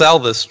had to sell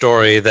the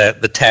story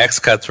that the tax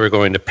cuts were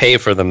going to pay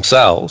for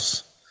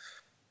themselves,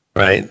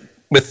 right?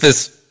 With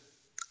this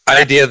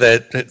idea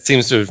that it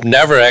seems to have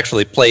never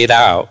actually played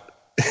out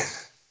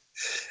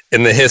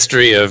in the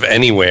history of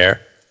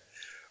anywhere,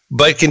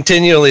 but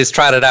continually is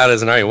trotted out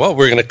as an argument. Well,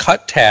 we're going to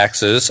cut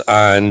taxes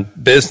on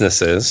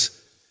businesses,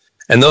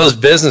 and those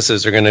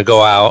businesses are going to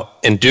go out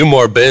and do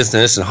more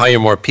business and hire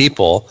more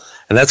people,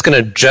 and that's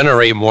going to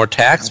generate more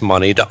tax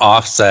money to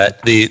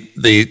offset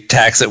the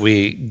tax that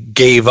we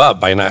gave up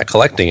by not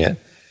collecting it.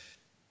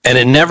 And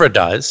it never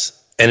does,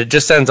 and it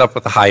just ends up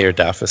with a higher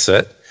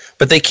deficit.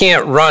 But they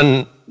can't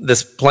run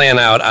this plan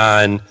out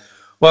on,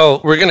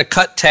 well, we're going to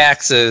cut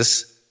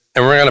taxes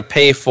and we're going to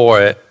pay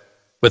for it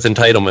with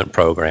entitlement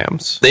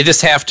programs. They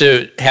just have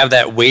to have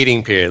that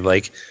waiting period.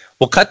 Like,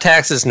 we'll cut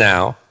taxes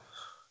now.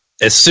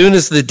 As soon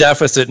as the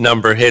deficit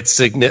number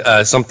hits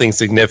something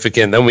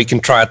significant, then we can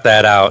trot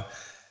that out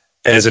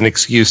as an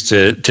excuse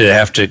to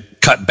have to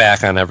cut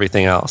back on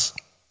everything else.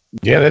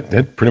 Yeah,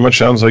 that pretty much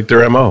sounds like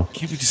their MO.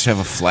 Can't we just have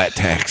a flat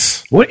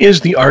tax? What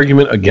is the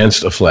argument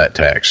against a flat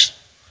tax?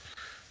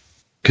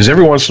 Because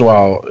every once in a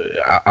while,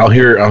 I'll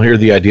hear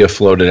the idea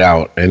floated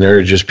out, and there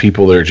are just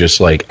people that are just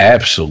like,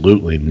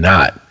 absolutely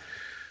not.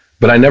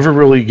 But I never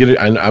really get it.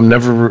 I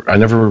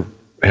never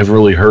have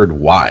really heard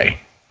why.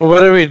 Well,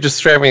 what are we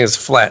describing as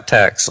flat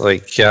tax?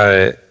 Like,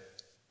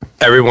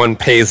 everyone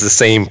pays the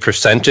same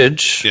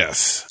percentage?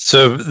 Yes.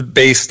 So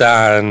based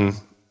on...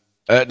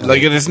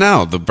 like it is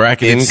now, the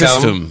bracketed income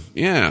system.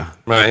 Yeah.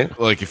 Right.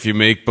 Like if you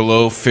make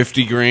below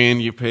 50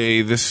 grand, you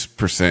pay this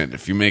percent.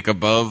 If you make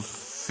above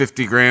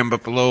 50 grand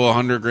but below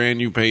 100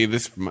 grand, you pay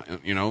this,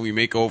 you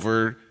make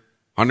over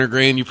 100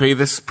 grand, you pay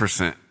this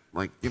percent.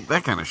 Like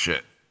that kind of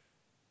shit.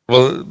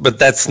 Well, but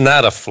that's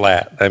not a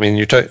flat. I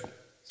mean,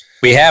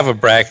 we have a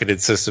bracketed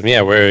system,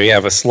 where we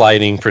have a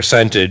sliding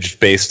percentage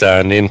based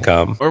on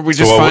income. Or we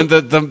just find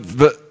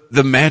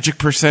the magic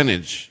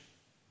percentage,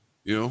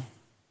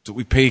 that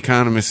we pay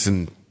economists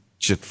and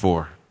shit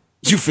for.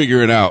 You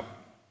figure it out.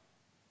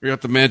 Figure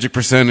out the magic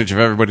percentage of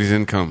everybody's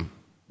income.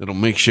 It'll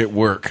make shit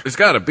work. There's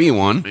got to be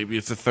one. Maybe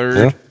it's a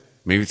third.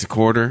 Maybe it's a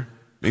quarter.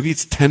 Maybe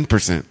it's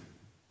 10%.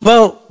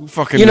 Well, who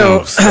fucking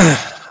knows?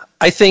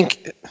 I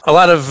think a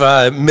lot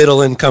of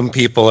middle-income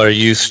people are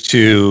used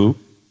to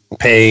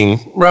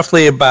paying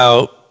roughly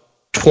about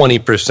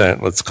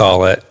 20%, let's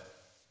call it,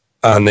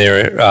 on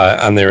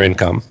their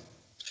income.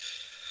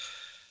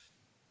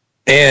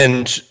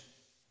 And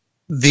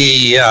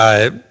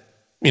the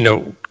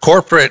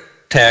corporate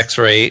tax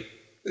rate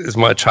is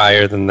much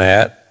higher than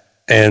that,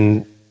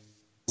 and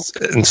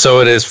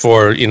so it is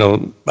for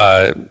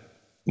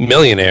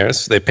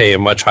millionaires. They pay a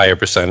much higher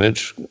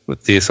percentage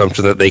with the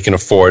assumption that they can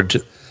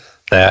afford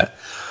that.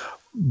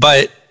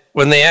 But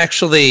when they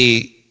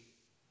actually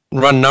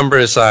run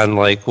numbers on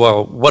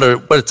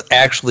what's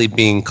actually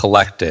being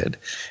collected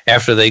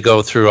after they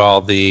go through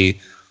all the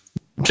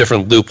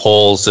different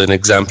loopholes and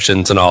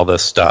exemptions and all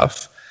this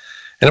stuff,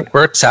 and it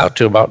works out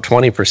to about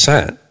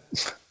 20%.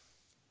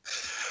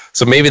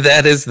 So maybe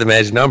that is the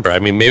magic number. I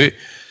mean, maybe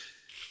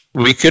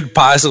we could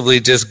possibly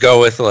just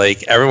go with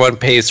everyone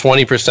pays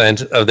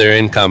 20% of their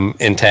income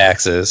in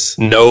taxes.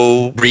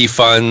 No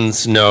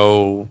refunds,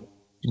 no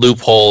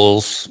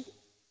loopholes.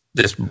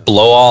 Just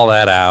blow all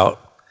that out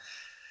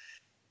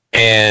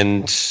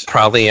and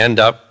probably end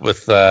up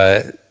with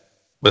no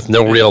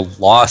real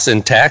loss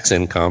in tax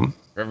income.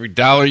 For every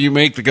dollar you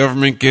make, the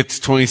government gets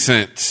 20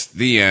 cents.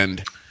 The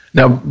end.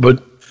 Now,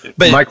 but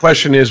my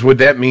question is, would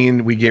that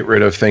mean we get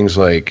rid of things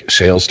like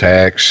sales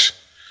tax?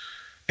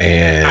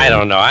 And I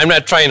don't know. I'm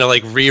not trying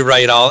to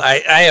rewrite all.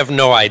 I have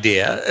no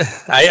idea.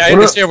 I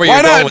understand where you're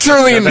going. Why not? It's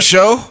early in the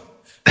show.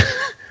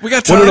 We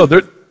got time. No.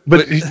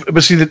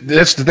 But see,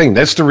 that's the thing.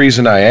 That's the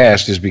reason I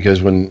asked, is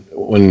because when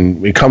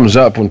it comes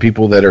up, when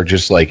people that are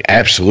just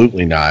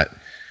absolutely not,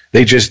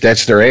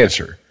 that's their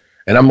answer.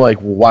 And I'm like,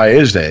 well, why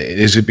is that?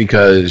 Is it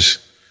because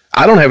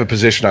I don't have a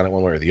position on it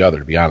one way or the other,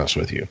 to be honest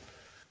with you.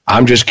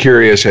 I'm just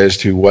curious as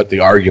to what the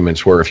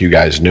arguments were, if you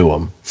guys knew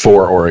them,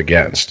 for or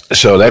against.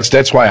 So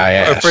that's why I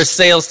asked. For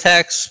sales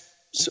tax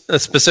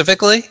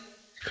specifically?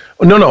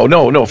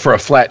 No, for a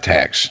flat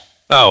tax.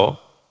 Oh.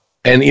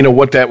 And you know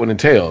what that would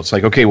entail? It's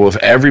like, okay, well, if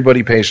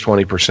everybody pays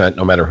 20%,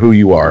 no matter who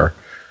you are,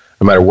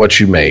 no matter what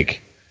you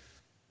make,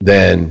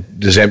 then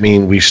does that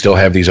mean we still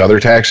have these other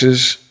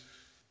taxes,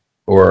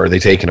 or are they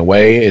taken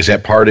away? Is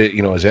that part of it?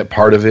 Is that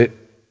part of it?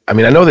 I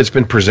mean, I know that's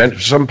been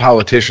presented. Some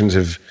politicians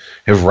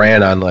have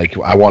ran on like,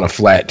 I want a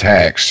flat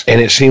tax, and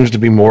it seems to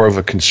be more of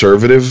a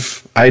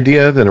conservative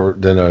idea than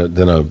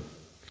a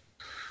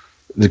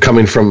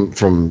coming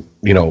from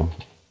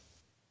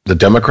the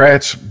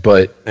Democrats,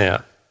 but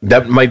yeah.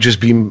 That might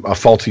just be a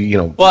faulty,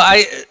 Well,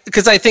 I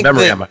think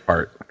memory on my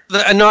part.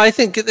 I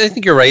think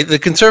you're right. The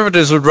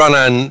conservatives would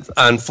run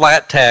on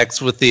flat tax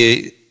with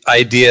the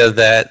idea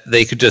that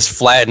they could just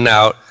flatten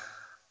out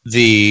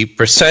the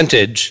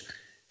percentage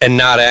and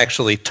not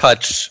actually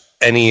touch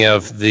any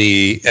of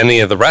the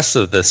rest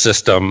of the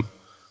system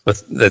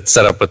that's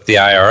set up with the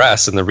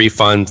IRS and the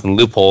refunds and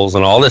loopholes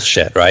and all this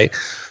shit, right?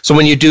 So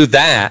when you do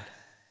that,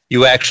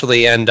 you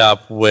actually end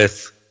up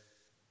with,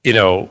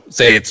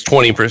 say it's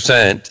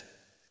 20%.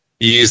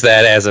 You use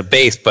that as a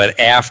base, but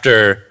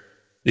after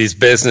these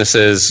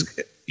businesses,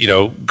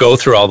 go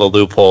through all the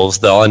loopholes,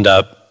 they'll end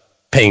up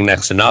paying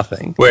next to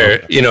nothing.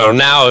 Where,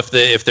 now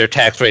if their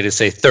tax rate is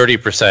say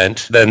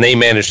 30%, then they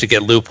manage to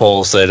get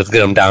loopholes that get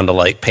them down to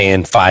like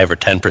paying 5 or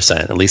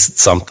 10%. At least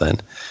it's something.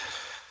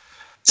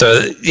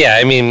 So yeah,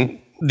 I mean,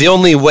 the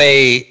only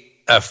way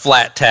a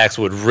flat tax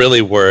would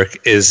really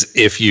work is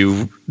if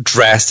you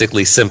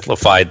drastically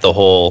simplified the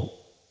whole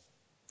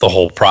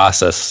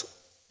process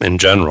in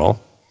general.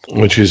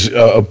 Which is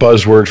a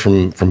buzzword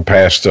from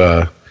past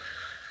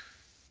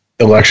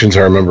elections.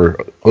 I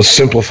remember. Let's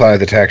simplify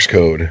the tax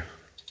code.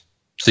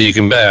 So you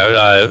can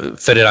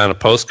fit it on a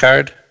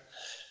postcard?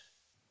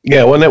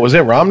 Yeah, was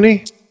that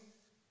Romney?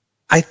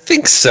 I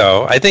think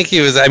so. I think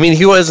he was. I mean,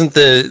 he wasn't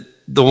the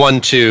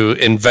one to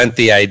invent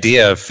the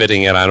idea of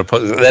fitting it on a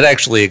postcard. That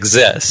actually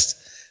exists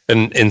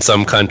in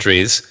some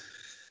countries.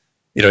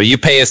 You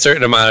pay a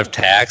certain amount of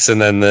tax,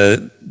 and then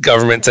the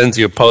government sends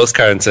you a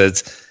postcard and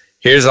says,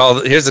 here's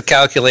the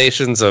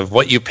calculations of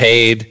what you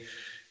paid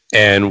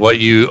and what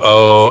you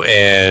owe,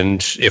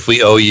 and if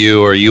we owe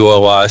you or you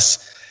owe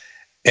us,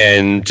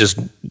 and just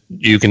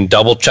you can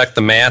double check the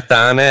math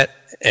on it,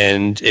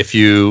 and if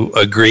you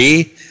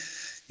agree,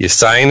 you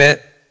sign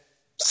it,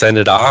 send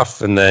it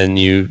off, and then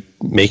you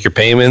make your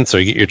payments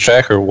or get your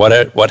check or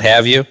what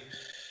have you.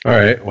 All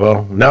right.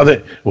 Well, now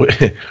that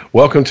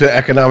welcome to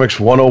Economics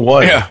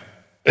 101. Yeah.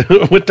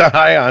 With the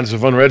ions of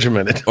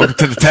unregimented. Welcome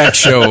to the tax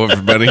show,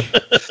 everybody.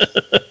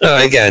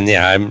 Again,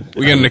 yeah,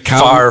 we got an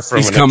accountant. Far from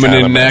He's an coming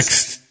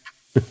economist.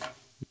 in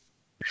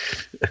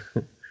next.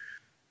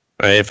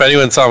 Right, if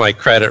anyone saw my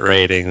credit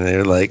rating,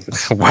 they're like,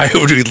 "Why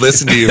would we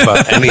listen to you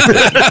about anything?"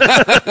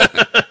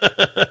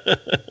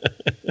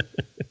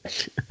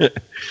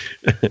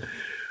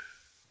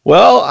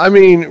 Well, I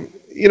mean,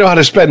 you know how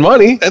to spend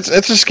money. That's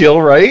a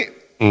skill, right?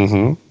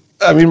 Mm-hmm.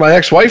 I mean, my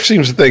ex-wife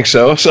seems to think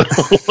so. So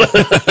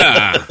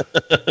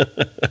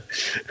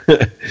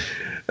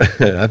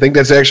I think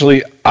that's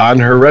actually on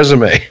her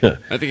resume.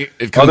 I think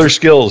it comes other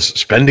skills,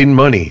 spending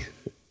money.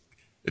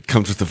 It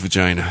comes with the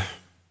vagina.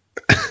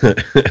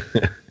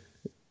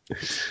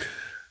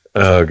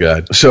 Oh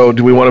God! So,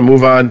 do we want to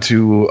move on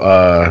to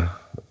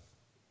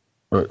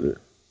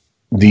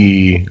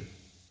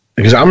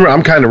because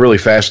I'm kind of really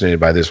fascinated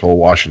by this whole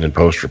Washington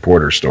Post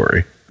reporter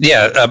story.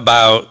 Yeah,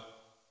 about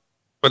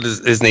what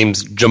is his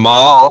name's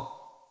Jamal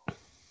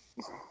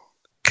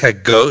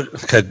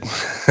Khashoggi.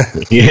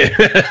 Yeah,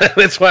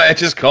 that's why I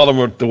just called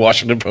him the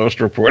Washington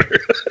Post reporter.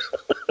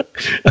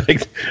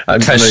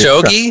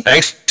 Khashoggi.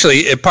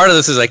 Actually, part of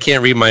this is I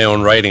can't read my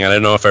own writing. I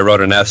don't know if I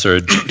wrote an S or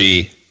a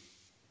G.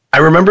 I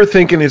remember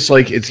thinking he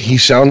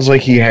sounds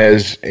like he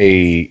has I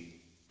think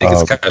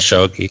it's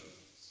Khashoggi.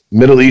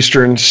 Middle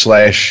Eastern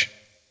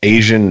 /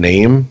 Asian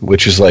name,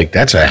 which is like,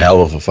 that's a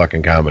hell of a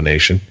fucking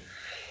combination.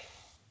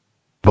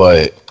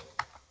 But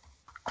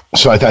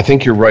so I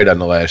think you're right on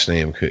the last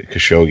name,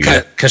 Khashoggi.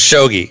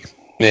 Khashoggi.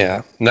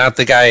 Yeah, not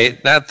the guy,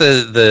 not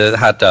the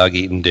hot dog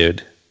eating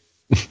dude.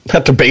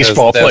 Not the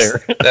baseball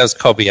player. That was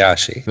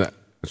Kobayashi. I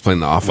was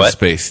playing the Office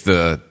Space.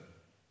 The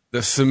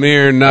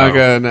Samir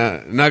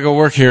Naga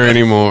work here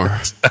anymore.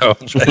 Oh,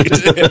 right.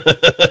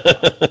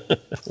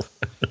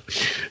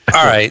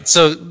 All right,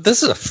 so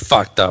this is a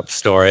fucked up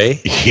story.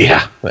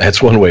 Yeah,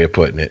 that's one way of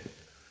putting it.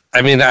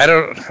 I mean, I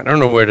don't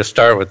know where to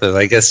start with it.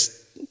 I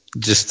guess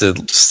just to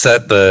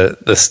set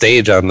the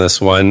stage on this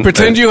one.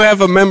 Pretend you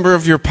have a member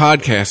of your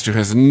podcast who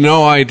has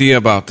no idea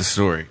about the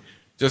story.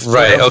 Just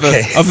right, of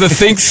the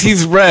things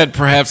he's read,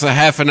 perhaps a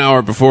half an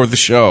hour before the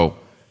show.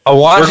 A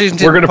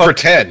Washington we're going to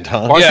pretend,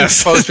 huh? Washington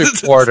Post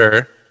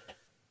reporter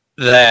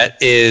that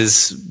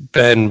is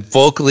been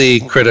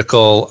vocally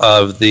critical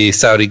of the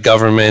Saudi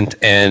government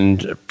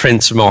and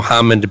Prince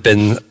Mohammed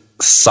bin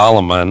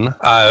Salman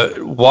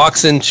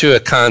walks into a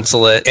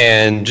consulate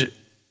and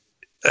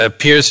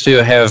appears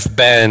to have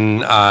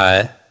been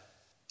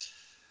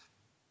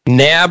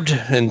nabbed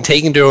and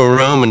taken to a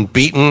room and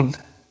beaten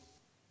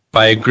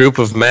by a group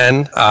of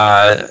men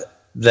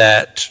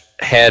that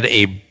had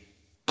a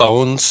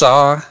bone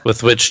saw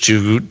with which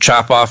to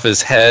chop off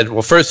his head.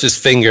 Well, first his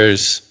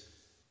fingers,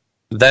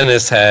 then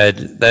his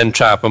head, then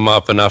chop him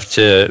up enough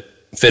to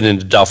fit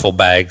into duffel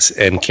bags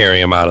and carry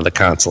him out of the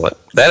consulate.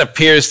 That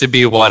appears to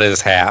be what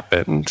has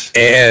happened.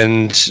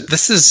 And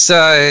this is,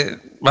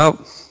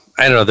 well,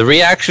 I don't know. The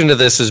reaction to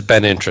this has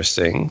been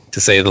interesting, to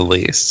say the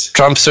least.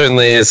 Trump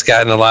certainly has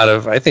gotten a lot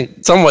of, I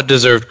think, somewhat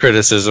deserved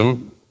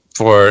criticism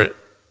for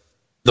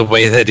the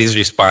way that he's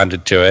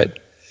responded to it.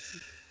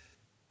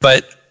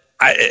 But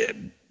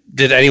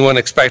did anyone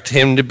expect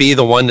him to be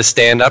the one to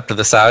stand up to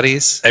the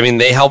Saudis? I mean,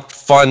 they helped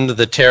fund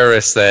the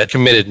terrorists that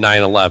committed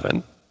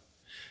 9/11.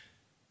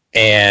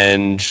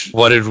 And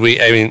what did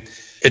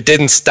it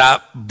didn't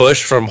stop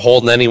Bush from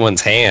holding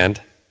anyone's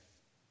hand.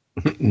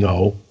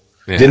 No.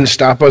 Yeah. Didn't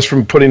stop us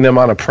from putting them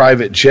on a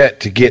private jet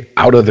to get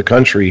out of the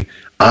country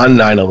on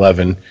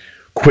 9/11,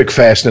 quick,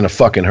 fast, in a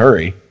fucking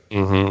hurry.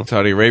 Mm-hmm.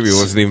 Saudi Arabia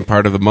wasn't even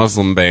part of the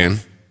Muslim ban.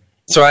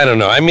 So I don't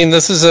know. I mean,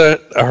 this is a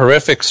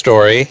horrific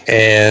story,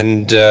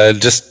 and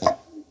just part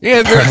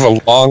of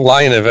a long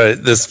line of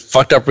this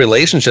fucked up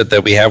relationship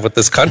that we have with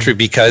this country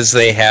because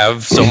they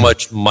have so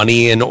much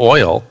money and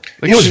oil.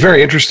 It was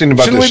very interesting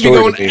about this story.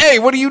 Shouldn't we be going, hey,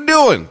 what are you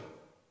doing?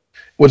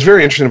 What's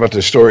very interesting about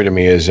this story to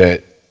me is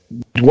that,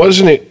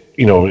 wasn't it,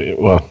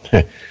 well,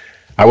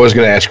 I was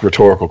going to ask a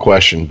rhetorical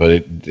question,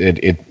 but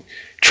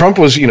Trump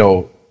was,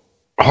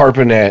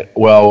 harping at,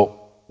 well,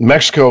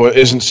 Mexico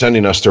isn't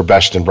sending us their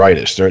best and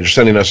brightest. They're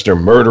sending us their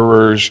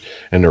murderers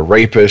and their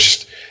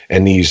rapists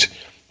and these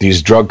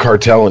drug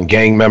cartel and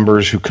gang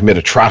members who commit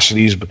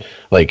atrocities,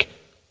 like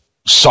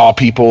saw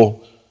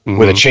people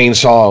with a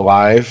chainsaw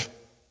alive.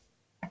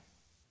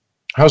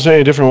 How's that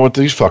any different from what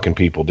these fucking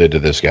people did to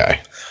this guy?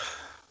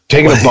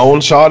 Taking a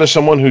bone saw to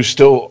someone who's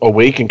still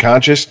awake and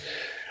conscious.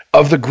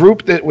 Of the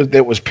group that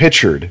was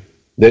pictured,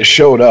 that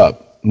showed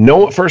up,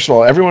 first of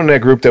all, everyone in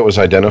that group that was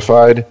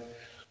identified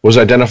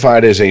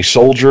as a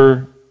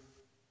soldier,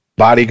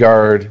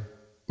 bodyguard,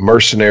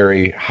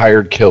 mercenary,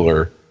 hired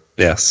killer.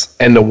 Yes.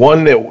 And the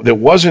one that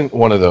wasn't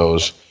one of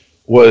those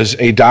was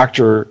a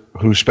doctor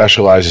who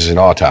specializes in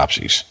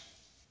autopsies.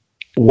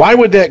 Why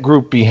would that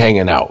group be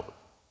hanging out?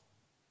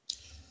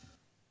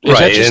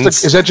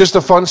 Is that just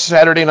a fun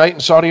Saturday night in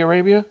Saudi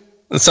Arabia?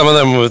 Some of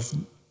them with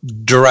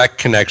direct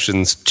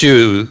connections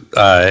to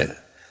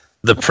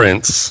the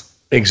prince.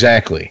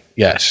 Exactly.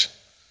 Yes.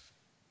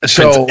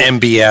 So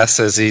Prince MBS,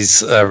 as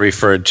he's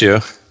referred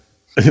to.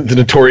 The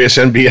notorious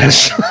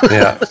MBS.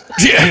 Yeah.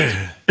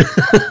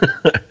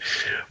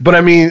 But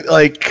I mean,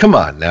 like, come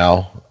on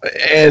now.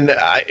 And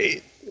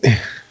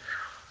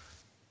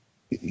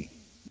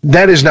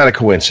that is not a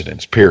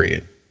coincidence,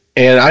 period.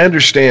 And I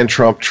understand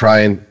Trump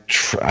trying.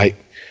 I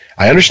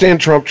understand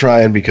Trump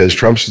trying because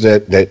Trump's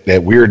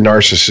that weird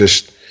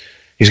narcissist.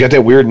 He's got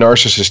that weird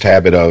narcissist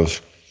habit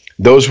of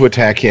those who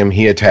attack him,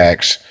 he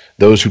attacks.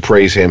 Those who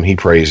praise him, he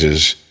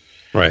praises.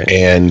 Right.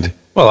 And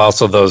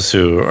also those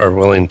who are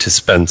willing to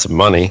spend some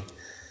money.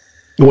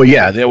 Well,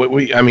 yeah,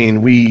 we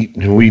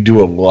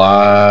do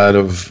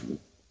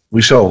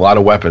we sell a lot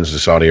of weapons to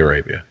Saudi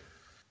Arabia.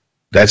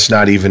 That's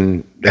not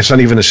even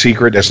a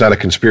secret. That's not a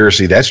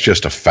conspiracy. That's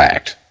just a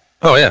fact.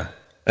 Oh yeah,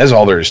 that's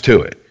all there is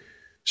to it.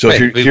 So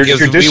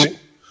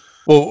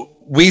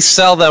we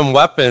sell them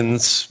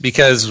weapons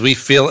because we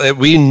feel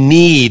we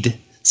need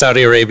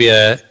Saudi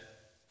Arabia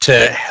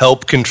to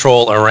help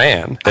control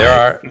Iran.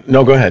 Go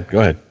ahead.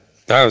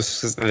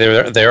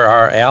 They're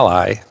our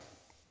ally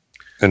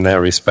in that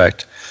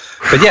respect.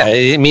 But yeah,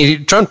 I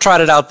mean, Trump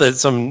trotted out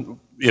some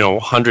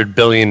 $100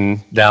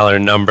 billion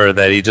number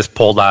that he just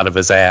pulled out of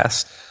his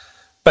ass.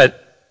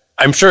 But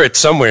I'm sure it's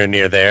somewhere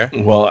near there.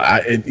 Well,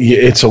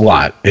 it's a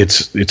lot.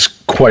 It's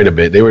quite a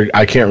bit.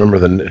 I can't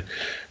remember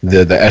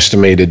the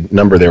estimated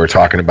number they were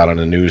talking about on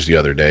the news the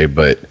other day,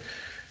 but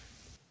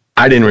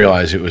I didn't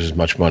realize it was as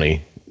much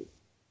money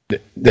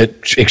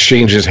that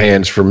exchanges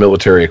hands for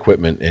military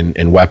equipment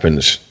and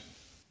weapons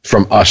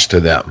from us to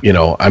them.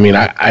 I mean,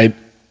 I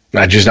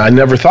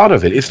never thought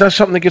of it. It's not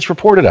something that gets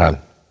reported on.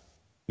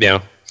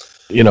 Yeah.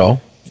 You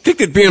think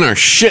they'd be on our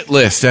shit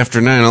list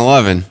after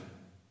 9/11.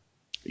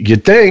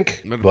 You'd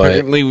think, but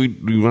apparently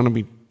we want to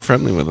be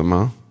friendly with them,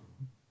 huh?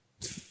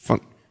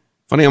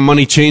 Funny how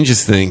money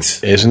changes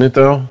things, isn't it?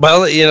 Though.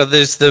 Well,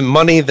 there's the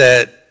money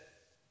that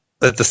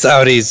the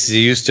Saudis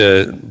used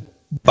to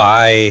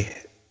buy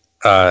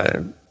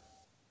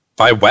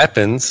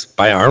weapons,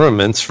 buy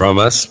armaments from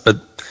us, but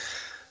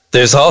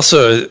there's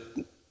also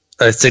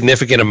a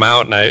significant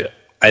amount, and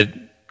I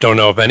don't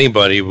know if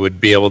anybody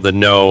would be able to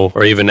know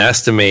or even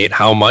estimate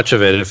how much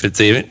of it, if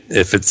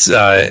it's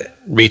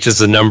reaches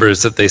the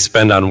numbers that they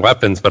spend on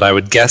weapons, but I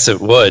would guess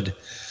it would.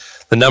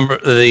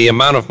 The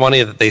amount of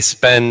money that they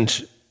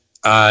spend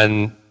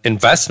on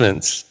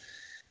investments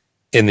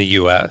in the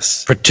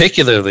U.S.,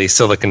 particularly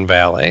Silicon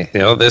Valley.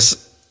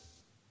 There's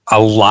a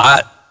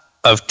lot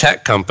of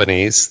tech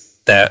companies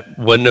that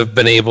wouldn't have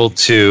been able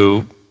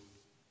to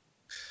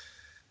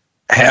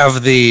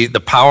have the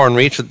power and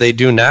reach that they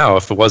do now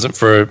if it wasn't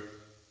for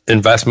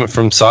investment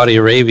from Saudi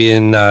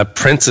Arabian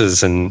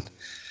princes and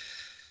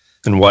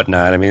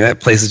whatnot. I mean, that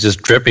place is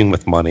just dripping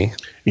with money.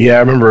 Yeah, I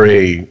remember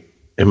it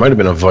might have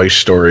been a Vice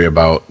story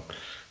about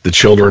the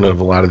children of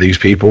a lot of these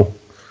people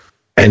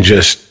and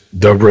just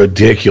the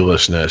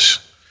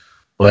ridiculousness.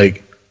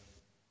 Like,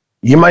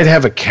 you might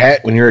have a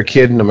cat when you're a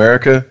kid in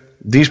America.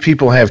 These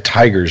people have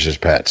tigers as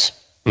pets.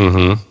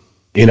 Mm-hmm.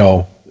 You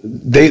know,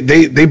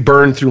 they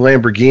burn through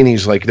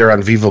Lamborghinis like they're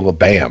on Viva La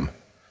Bam.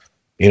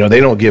 You know, they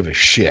don't give a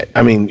shit.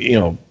 I mean, you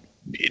know,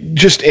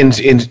 just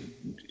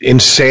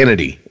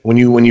insanity when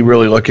you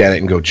really look at it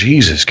and go,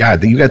 Jesus,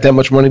 God, you got that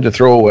much money to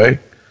throw away?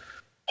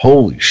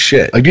 Holy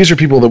shit. Like, these are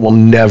people that will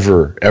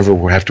never,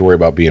 ever have to worry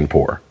about being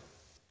poor.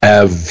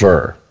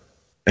 Ever.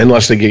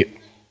 Unless they get,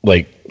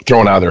 like,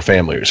 thrown out of their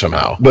family or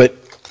somehow. But...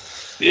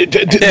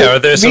 or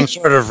there's some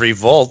sort of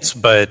revolt,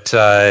 but,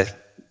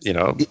 you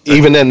know...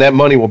 Even then, that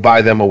money will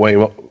buy them away.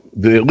 Well,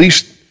 at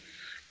least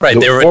right,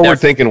 the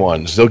forward-thinking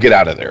ones, they'll get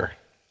out of there.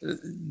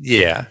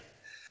 Yeah.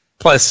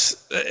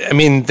 Plus, I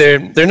mean,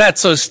 they're not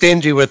so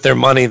stingy with their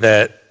money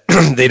that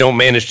they don't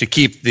manage to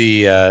keep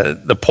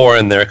the poor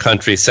in their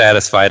country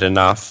satisfied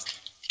enough.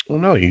 Well,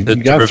 no, you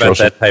got to prevent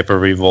that type of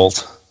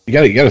revolt. You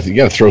got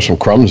to throw some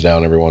crumbs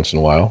down every once in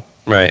a while,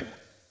 right?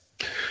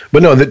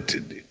 But no,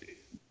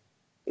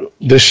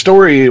 the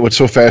story. What's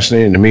so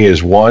fascinating to me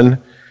is,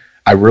 one,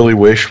 I really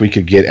wish we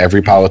could get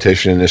every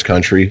politician in this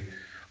country,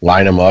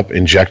 line them up,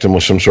 inject them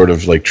with some sort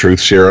of like truth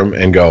serum,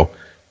 and go,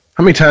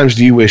 how many times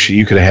do you wish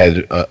you could have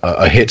had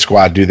a hit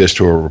squad do this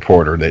to a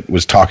reporter that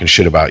was talking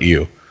shit about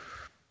you?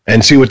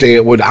 And see what they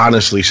would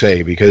honestly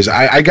say, because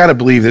I got to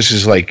believe this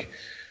is like,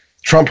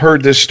 Trump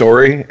heard this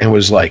story and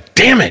was like,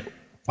 damn it,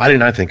 why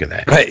didn't I think of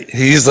that? Right.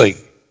 He's like,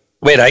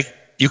 wait,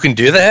 you can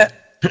do that?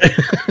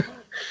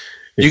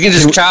 You can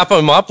just chop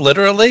them up,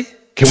 literally?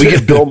 Can we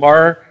get Bill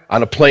Maher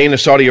on a plane to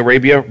Saudi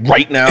Arabia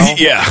right now?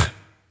 Yeah.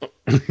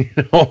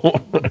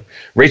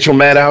 Rachel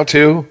Maddow,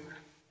 too.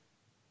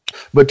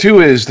 But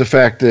two is the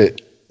fact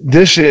that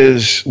this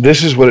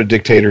is what a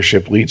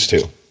dictatorship leads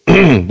to.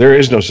 There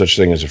is no such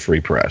thing as a free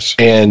press.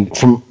 And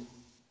from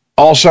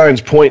all signs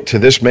point to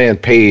this man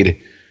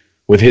paid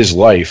with his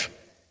life,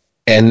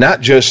 and not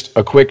just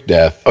a quick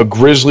death, a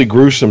grisly,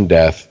 gruesome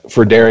death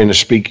for daring to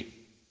speak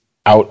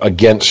out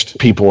against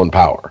people in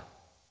power.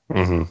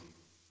 Mm-hmm.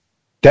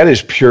 That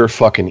is pure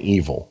fucking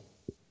evil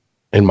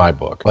in my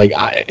book. Like,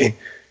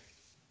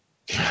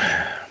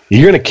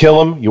 you're going to kill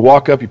him, you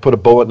walk up, you put a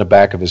bullet in the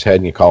back of his head,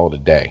 and you call it a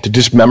day. To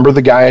dismember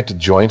the guy at the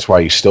joints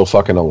while he's still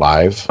fucking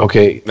alive,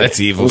 okay.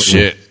 That's evil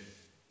shit.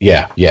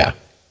 Yeah.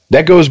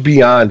 That goes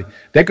beyond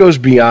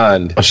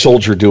a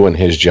soldier doing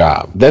his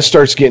job. That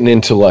starts getting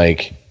into,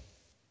 like,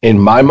 in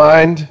my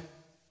mind,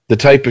 the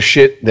type of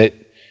shit that,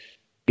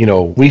 you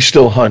know, we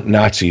still hunt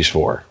Nazis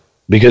for,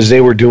 because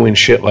they were doing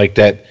shit like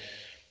that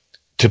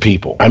to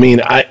people. I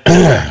mean,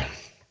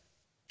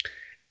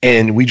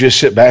 and we just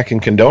sit back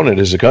and condone it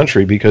as a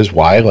country because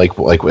why?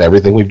 Like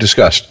everything we've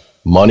discussed,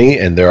 money,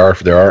 and there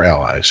are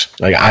allies.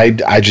 Like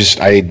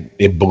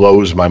it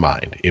blows my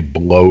mind. It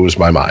blows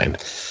my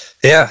mind.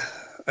 Yeah,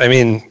 I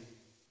mean,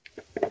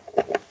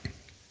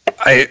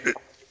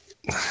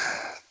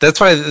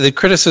 that's why the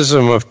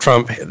criticism of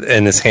Trump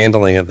and his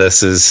handling of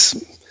this is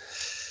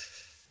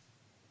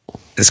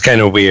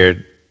kind of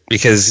weird.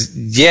 Because,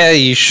 yeah,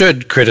 you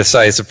should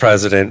criticize the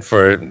president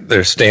for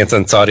their stance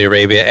on Saudi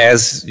Arabia,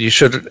 as you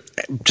should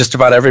just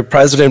about every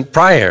president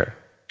prior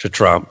to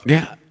Trump.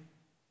 Yeah.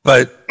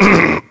 But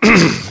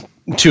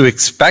to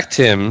expect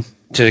him,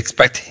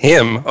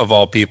 of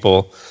all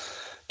people,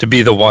 to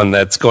be the one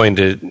that's going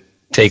to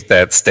take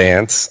that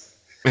stance.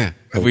 Yeah.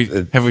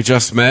 Have we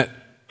just met?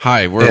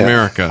 Hi, we're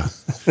America.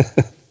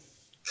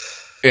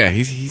 Yeah,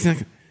 he's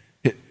not.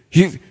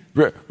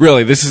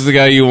 Really, this is the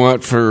guy you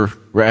want for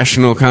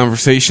rational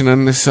conversation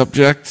on this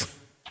subject?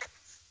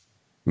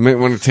 You might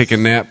want to take a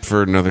nap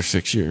for another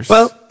 6 years.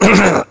 Well,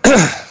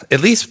 at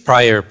least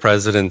prior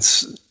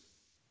presidents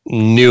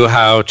knew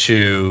how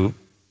to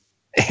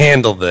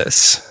handle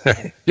this.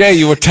 Yeah,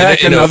 you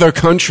attack another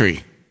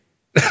country.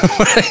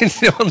 I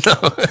don't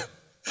know.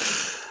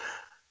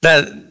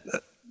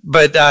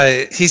 But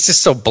he's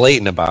just so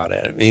blatant about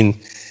it. I mean,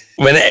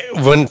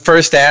 when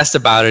first asked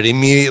about it, he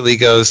immediately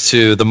goes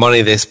to the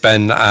money they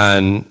spend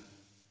on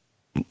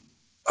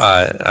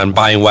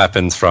buying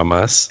weapons from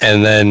us,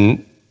 and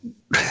then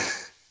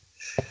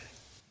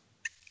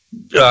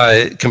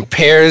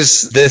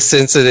compares this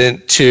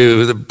incident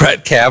to the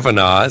Brett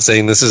Kavanaugh,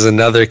 saying this is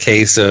another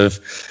case of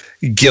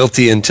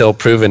guilty until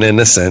proven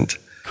innocent.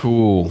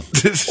 Cool.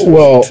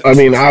 Well, I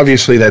mean,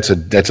 obviously that's a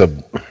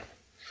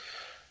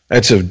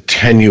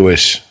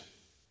tenuous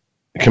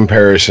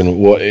comparison.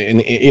 Well,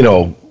 you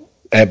know,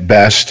 at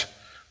best,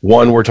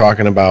 one, we're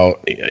talking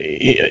about,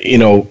 you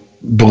know,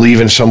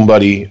 believing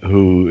somebody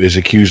who is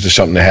accused of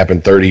something that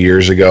happened 30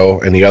 years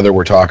ago, and the other,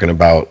 we're talking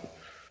about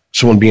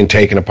someone being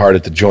taken apart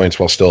at the joints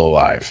while still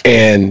alive.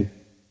 And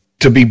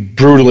to be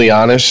brutally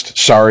honest,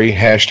 sorry,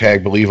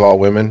 hashtag believe all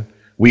women,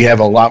 we have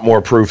a lot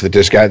more proof that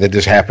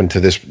this happened to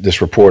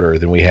this reporter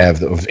than we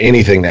have of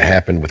anything that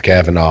happened with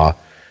Kavanaugh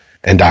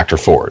and Dr.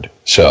 Ford.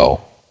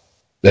 So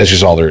that's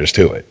just all there is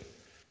to it.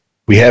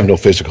 We have no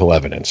physical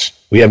evidence.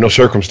 We have no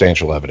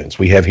circumstantial evidence.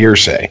 We have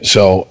hearsay.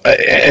 So,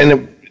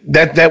 and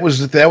that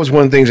was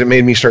one of the things that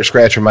made me start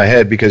scratching my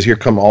head, because here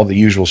come all the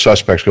usual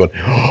suspects going,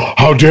 oh,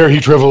 how dare he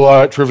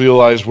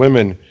trivialize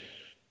women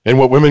and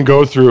what women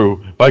go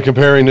through by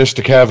comparing this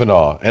to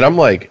Kavanaugh. And I'm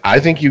like, I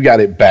think you got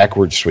it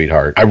backwards,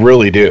 sweetheart. I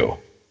really do.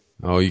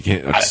 Oh, you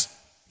can't.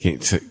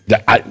 Can't say.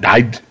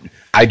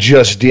 I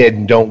just did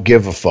and don't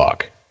give a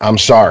fuck. I'm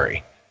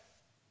sorry.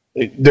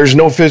 There's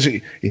no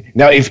physical.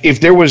 Now, if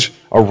there was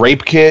a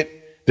rape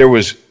kit, there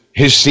was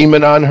his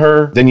semen on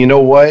her, then you know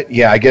what?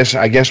 Yeah, I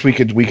guess we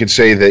could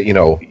say that, you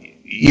know,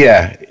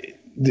 yeah,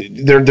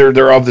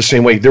 they're of the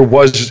same weight. There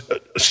was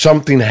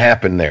something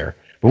happened there,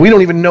 but we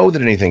don't even know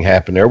that anything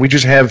happened there. We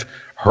just have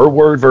her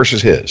word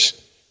versus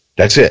his.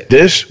 That's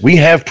it. We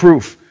have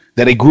proof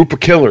that a group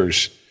of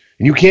killers,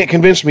 and you can't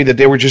convince me that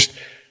they were just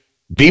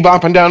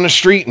bebopping down the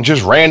street and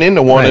just ran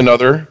into one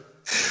another.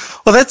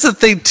 Well, that's the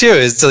thing too.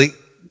 Is like,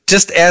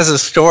 just as a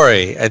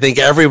story, I think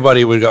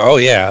everybody would go, "Oh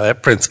yeah,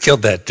 that prince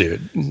killed that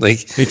dude."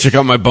 Like, hey, check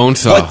out my bone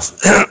saw.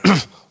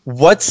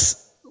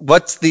 What's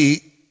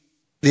the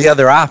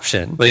other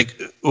option? Like,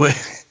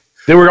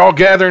 they were all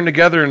gathering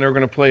together and they were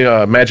going to play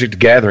Magic the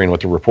Gathering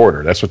with the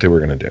reporter. That's what they were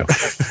going to do.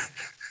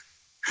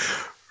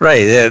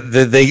 Right?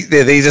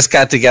 They just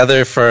got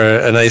together for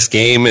a nice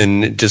game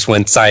and it just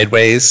went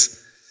sideways.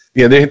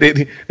 Yeah,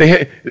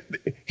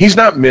 he's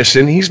not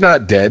missing. He's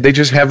not dead. They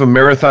just have a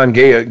marathon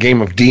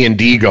game of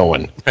D&D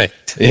going. Right.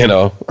 You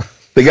know,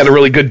 they got a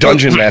really good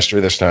dungeon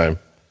master this time.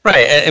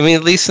 Right. I mean,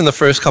 at least in the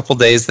first couple of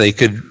days, they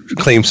could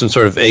claim some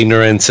sort of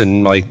ignorance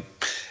and like,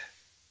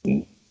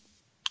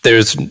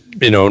 there's,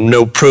 you know,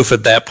 no proof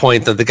at that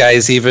point that the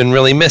guy's even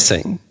really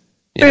missing.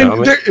 You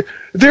know,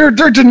 their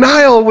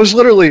denial was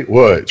literally,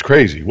 what? It's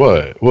crazy.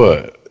 What?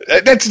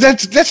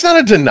 That's not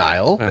a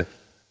denial. Right.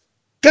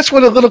 That's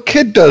what a little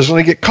kid does when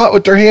they get caught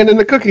with their hand in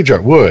the cookie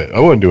jar. What? I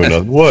wasn't doing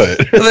nothing. What?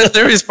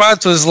 Their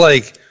response was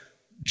like,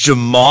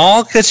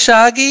 Jamal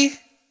Khashoggi?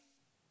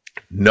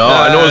 No,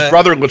 I know his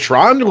brother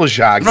Latron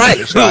Khashoggi.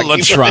 Right,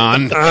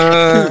 Latron.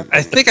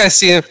 I think I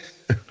see him.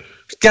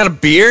 He's got a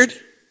beard.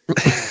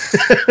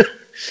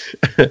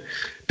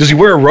 Does he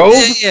wear a robe?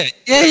 Yeah.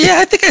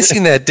 I think I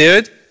seen that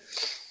dude.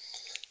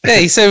 Yeah,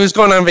 he said he was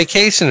going on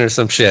vacation or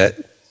some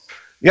shit.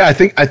 Yeah, I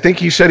think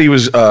he said he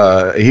was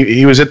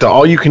he was at the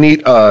all you can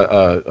eat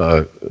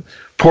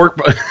pork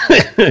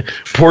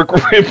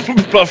rib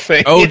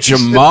buffet. Oh,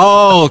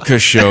 Jamal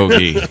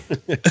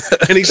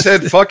Khashoggi. And he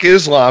said fuck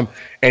Islam,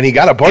 and he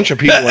got a bunch of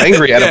people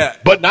angry at him,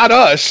 but not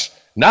us.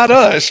 Not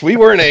us. We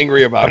weren't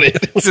angry about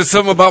it. He said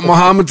something about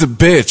Muhammad's a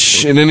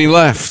bitch, and then he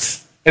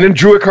left. And then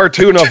drew a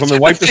cartoon of him and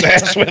wiped his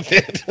ass with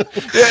it.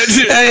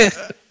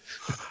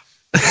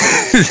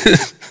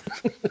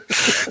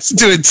 It's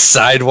doing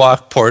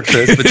sidewalk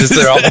portraits, but just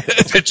they're all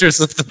pictures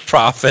of the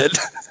prophet.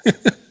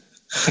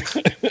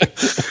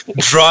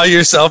 Draw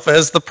yourself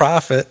as the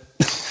prophet.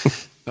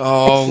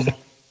 Oh,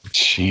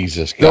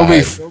 Jesus God.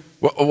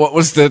 What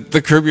was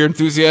the Curb Your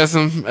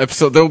Enthusiasm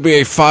episode? There'll be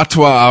a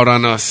fatwa out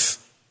on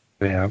us.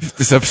 Yeah. If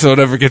this episode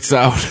ever gets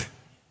out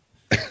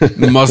in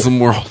the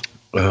Muslim world.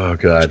 Oh,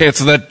 God.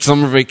 Cancel that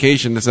summer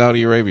vacation to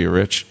Saudi Arabia,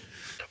 Rich.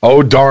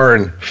 Oh,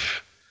 darn.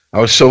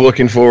 I was so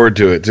looking forward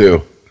to it,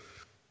 too.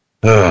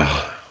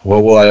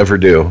 What will I ever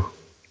do?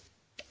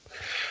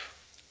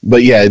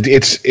 But yeah,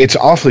 it's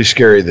awfully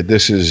scary that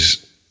this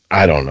is,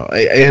 I don't know.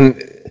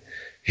 And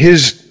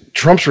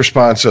Trump's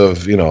response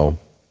of, you know,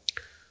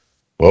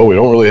 well, we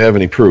don't really have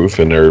any proof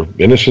and they're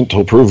innocent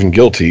till proven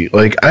guilty.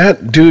 Like,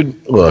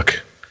 dude,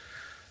 look,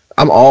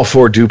 I'm all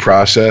for due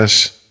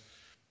process,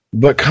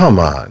 but come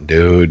on,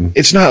 dude.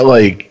 It's not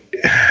like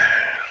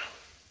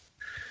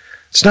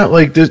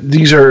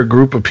these are a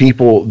group of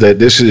people that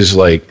this is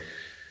like,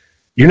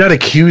 you're not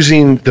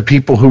accusing the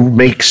people who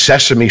make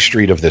Sesame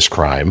Street of this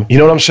crime. You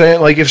know what I'm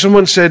saying? Like, if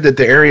someone said that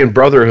the Aryan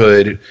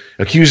Brotherhood,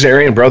 accused the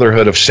Aryan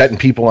Brotherhood of setting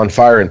people on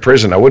fire in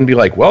prison, I wouldn't be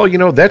like, well, you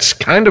know, that's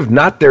kind of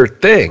not their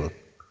thing.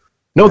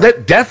 No,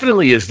 that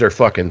definitely is their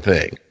fucking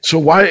thing. So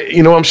why,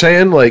 you know what I'm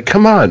saying? Like,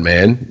 come on,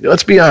 man.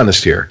 Let's be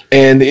honest here.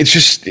 And it's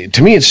just,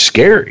 to me, it's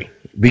scary.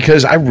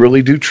 Because I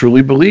really do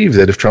truly believe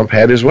that if Trump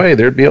had his way,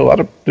 there'd be a lot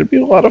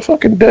of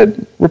fucking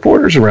dead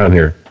reporters around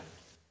here.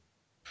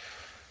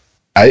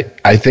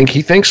 I think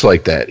he thinks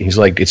like that. He's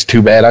like, it's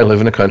too bad I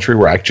live in a country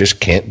where I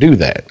just can't do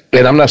that.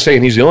 And I'm not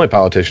saying he's the only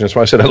politician. That's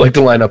why I said I'd like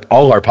to line up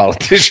all our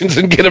politicians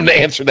and get them to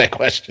answer that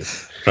question.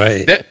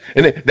 Right.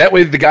 That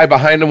way, the guy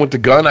behind them with the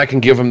gun, I can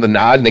give him the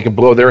nod and they can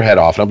blow their head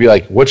off. And I'll be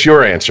like, what's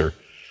your answer?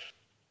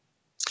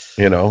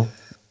 You know?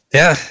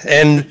 Yeah.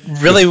 And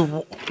really,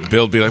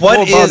 Bill'd be like,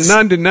 what about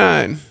 9 to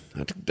 9?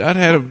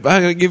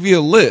 I'd give you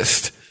a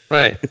list.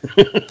 Right.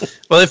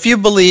 Well, if you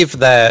believe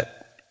that,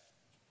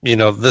 you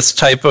know, this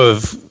type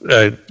of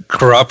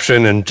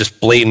corruption and just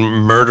blatant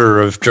murder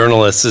of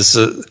journalists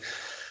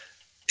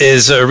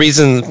is a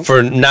reason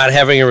for not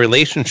having a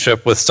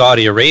relationship with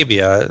Saudi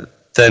Arabia,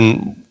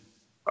 then,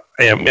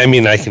 I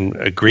mean, I can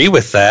agree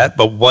with that,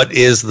 but what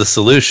is the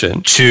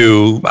solution?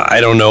 To,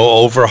 I don't know,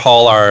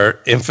 overhaul our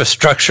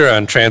infrastructure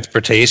on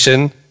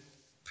transportation?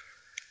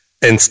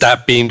 and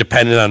stop being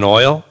dependent on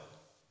oil.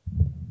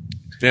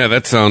 Yeah,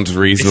 that sounds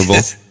reasonable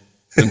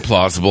and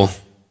plausible.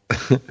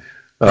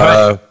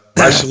 My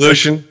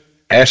solution,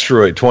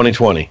 asteroid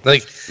 2020.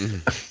 Like,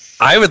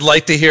 I would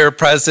like to hear a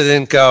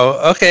president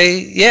go, okay,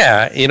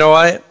 yeah, you know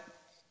what?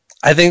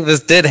 I think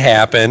this did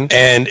happen,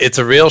 and it's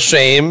a real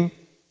shame,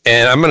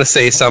 and I'm going to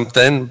say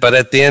something, but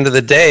at the end of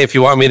the day, if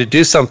you want me to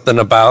do something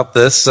about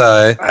this,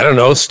 I don't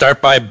know, start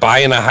by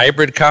buying a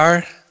hybrid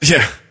car.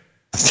 Yeah.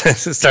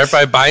 Start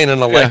by buying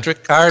an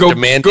electric car,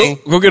 demanding...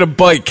 Go get a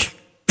bike.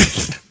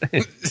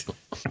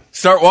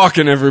 Start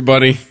walking,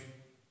 everybody,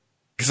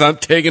 because I'm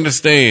taking a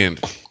stand.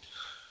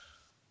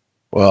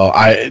 Well,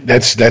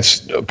 that's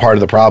part of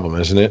the problem,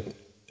 isn't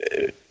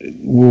it?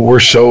 We're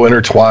so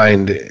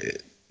intertwined.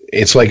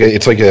 It's like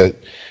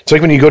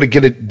when you go to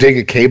dig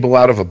a cable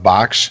out of a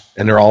box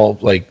and they're all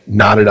like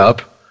knotted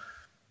up.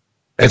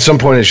 At some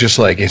point, it's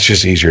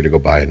just easier to go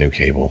buy a new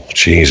cable.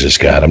 Jesus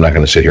God, I'm not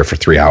going to sit here for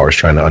 3 hours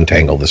trying to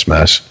untangle this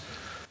mess.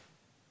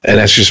 And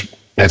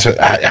that's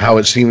how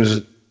it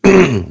seems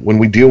when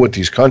we deal with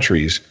these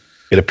countries.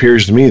 It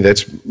appears to me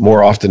that's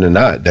more often than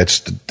not, that's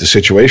the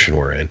situation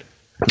we're in.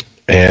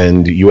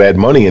 And you add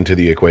money into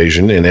the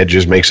equation, and that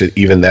just makes it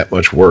even that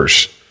much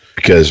worse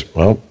because,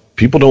 well,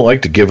 people don't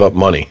like to give up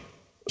money.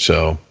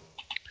 So,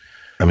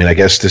 I mean, I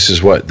guess this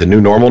is what, the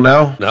new normal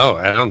now? No,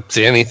 I don't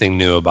see anything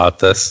new about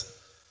this.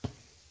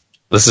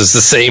 This is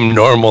the same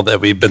normal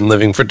that we've been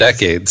living for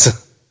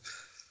decades.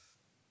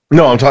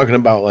 No, I'm talking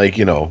about, like,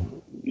 you know,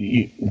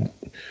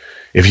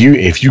 if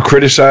you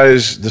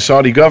criticize the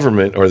Saudi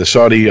government or the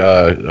Saudi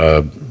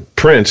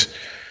prince,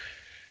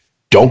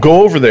 don't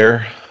go over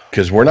there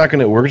because we're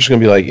just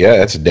gonna be like, yeah,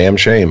 that's a damn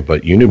shame,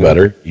 but you knew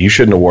better. You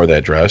shouldn't have wore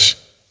that dress.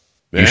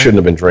 You shouldn't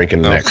have been drinking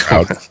in that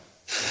crowd.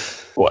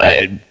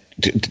 Well,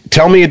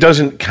 tell me it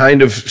doesn't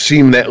kind of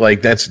seem that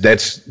like that's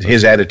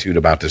his attitude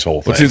about this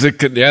whole thing.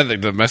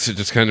 The message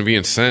is kind of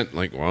being sent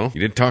like, well, you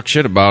did talk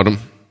shit about him.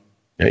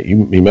 Yeah,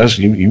 you mess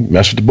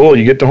with the bull,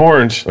 you get the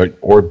horns,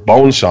 or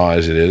bone saw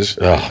as it is.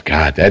 Oh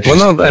God, that's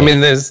I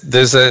mean,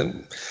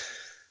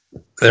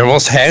 there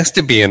almost has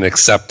to be an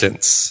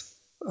acceptance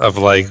of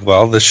like,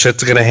 well, this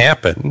shit's gonna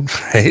happen,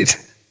 right?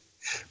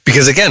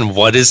 Because again,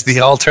 what is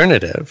the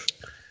alternative?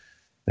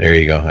 There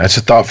you go. That's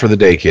a thought for the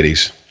day,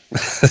 kiddies.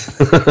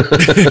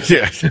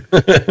 Yeah.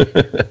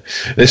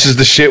 This is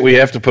the shit we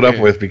have to put up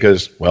with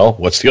because, well,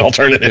 what's the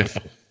alternative?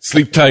 Yeah.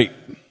 Sleep tight.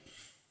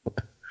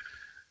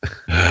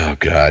 Oh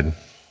God.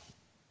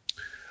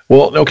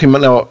 Well, okay.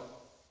 Now,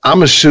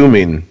 I'm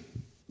assuming,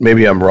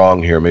 maybe I'm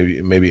wrong here.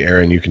 Maybe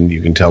Aaron, you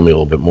can tell me a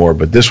little bit more.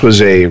 But this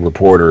was a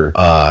reporter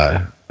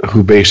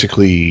who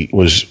basically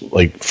was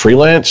like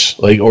freelance,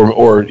 like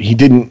or he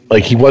didn't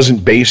like he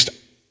wasn't based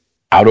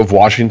out of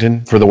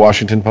Washington for the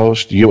Washington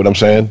Post. Do you get what I'm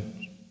saying?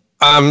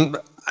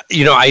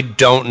 I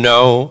don't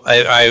know.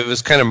 I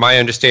was kind of my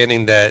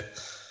understanding that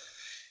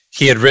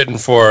he had written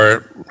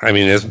for, I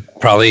mean, as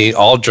probably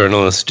all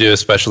journalists do,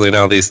 especially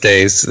now these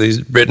days,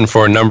 he's written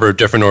for a number of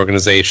different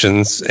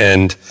organizations,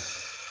 and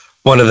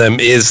one of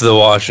them is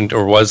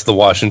was the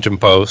Washington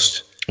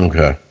Post.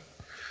 Okay.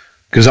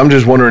 Because I'm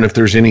just wondering if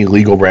there's any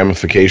legal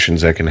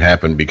ramifications that can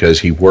happen because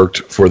he worked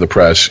for the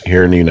press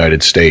here in the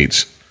United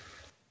States,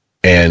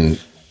 and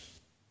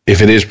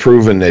if it is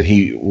proven that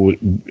he,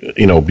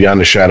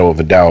 beyond a shadow of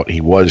a doubt,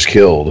 he was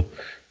killed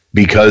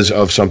because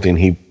of something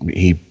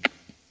he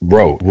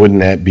wrote,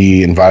 wouldn't that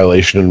be in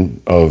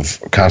violation of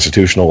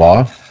constitutional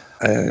law?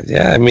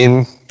 Yeah, I mean,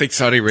 I think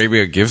Saudi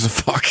Arabia gives a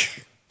fuck.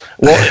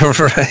 Well,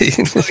 right.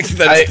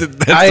 that's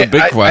the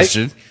big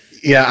question.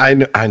 I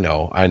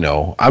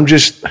know. I'm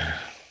just.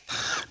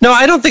 No,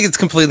 I don't think it's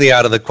completely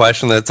out of the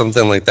question that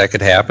something like that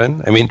could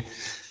happen. I mean,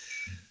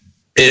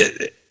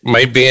 it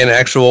might be an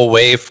actual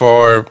way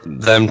for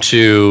them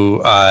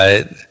to,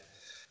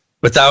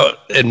 without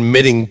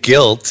admitting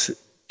guilt,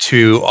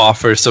 to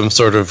offer some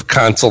sort of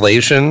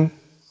consolation,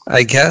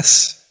 I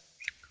guess.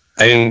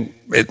 I mean,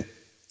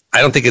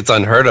 I don't think it's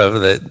unheard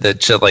of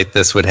that shit like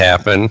this would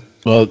happen.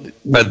 Well,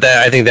 but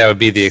I think that would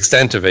be the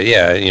extent of it.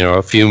 Yeah,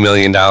 a few $1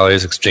 million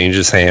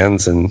exchanges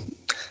hands, and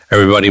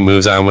everybody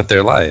moves on with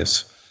their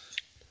lives.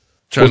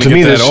 Trying to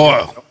get that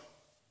oil.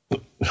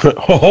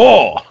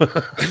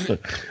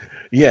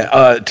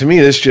 Yeah, to me,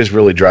 this just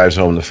really drives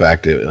home the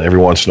fact that every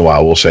once in a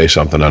while we'll say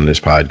something on this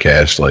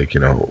podcast like,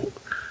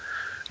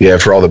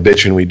 for all the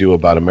bitching we do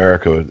about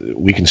America,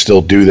 we can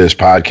still do this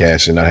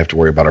podcast and not have to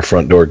worry about our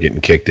front door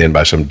getting kicked in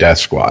by some death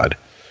squad.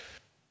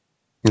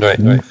 Right.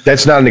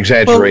 That's not an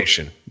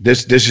exaggeration. Well,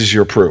 this is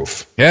your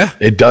proof. Yeah.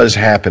 It does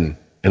happen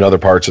in other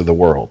parts of the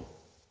world.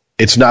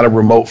 It's not a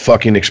remote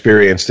fucking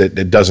experience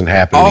that doesn't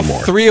happen anymore.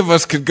 All three of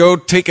us could go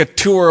take a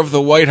tour of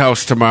the White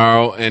House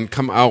tomorrow and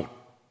come out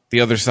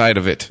the other side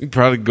of it. You'd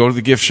probably go to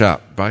the gift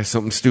shop, buy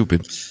something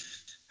stupid.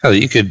 Hell,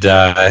 you could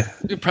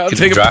probably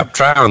take drop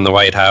trial in the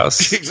White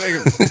House.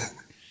 Exactly.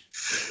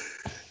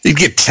 You'd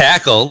get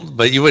tackled,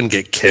 but you wouldn't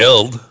get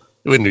killed.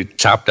 You wouldn't be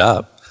chopped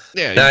up.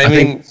 Yeah, I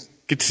mean,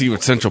 get to see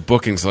what central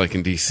booking's like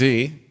in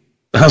D.C.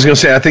 I was going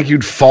to say, I think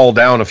you'd fall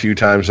down a few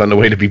times on the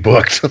way to be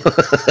booked.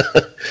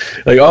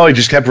 Like, oh, he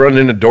just kept running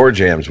into door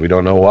jams. We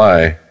don't know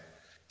why.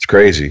 It's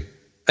crazy.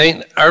 I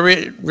mean, our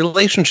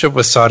relationship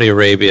with Saudi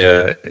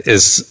Arabia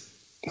is,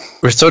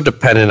 we're so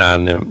dependent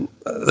on them.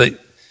 Like,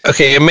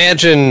 okay,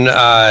 imagine,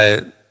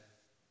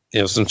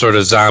 some sort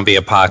of zombie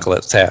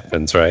apocalypse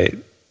happens, right?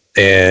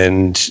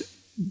 And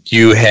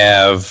you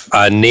have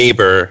a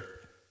neighbor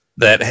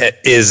that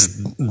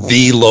is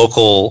the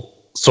local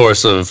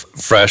source of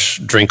fresh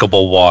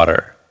drinkable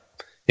water.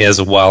 He has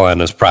a well on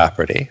his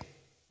property,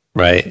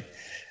 right?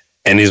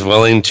 And he's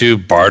willing to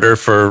barter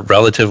for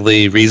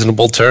relatively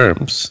reasonable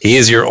terms. He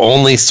is your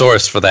only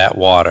source for that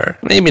water.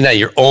 Maybe not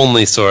your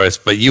only source,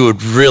 but you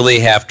would really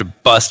have to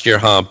bust your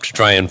hump to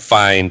try and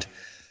find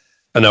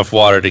enough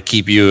water to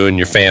keep you and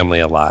your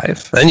family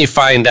alive. Then you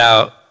find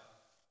out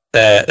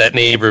that that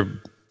neighbor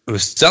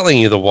who's selling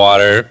you the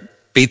water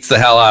beats the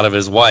hell out of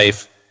his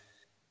wife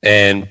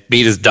and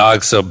beat his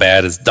dog so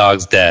bad his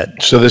dog's dead.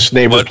 So this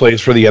neighbor plays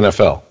for the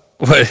NFL.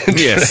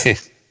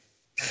 Yes.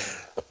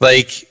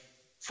 Like,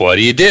 what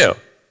do you do?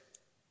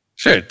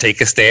 Sure,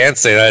 take a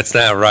stance, say that's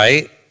not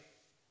right.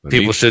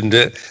 People shouldn't do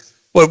it.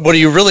 What are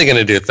you really going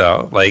to do,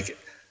 though? Like,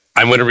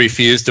 I'm going to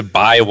refuse to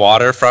buy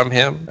water from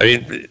him? I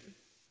mean,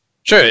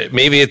 sure,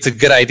 maybe it's a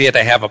good idea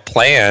to have a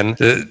plan.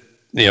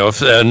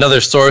 If another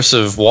source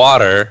of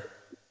water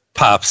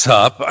pops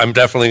up, I'm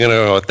definitely going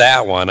to go with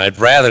that one. I'd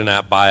rather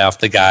not buy off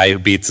the guy who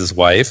beats his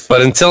wife.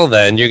 But until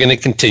then, you're going to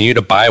continue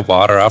to buy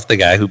water off the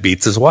guy who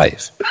beats his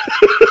wife.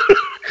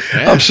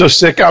 Yeah. I'm so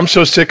sick. I'm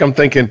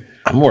thinking,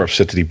 I'm more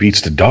upset that he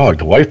beats the dog.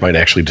 The wife might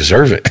actually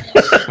deserve it.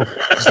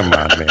 Come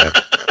on, man.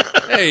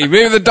 Hey,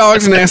 maybe the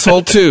dog's an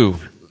asshole, too.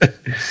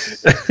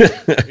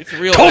 It's a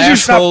real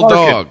asshole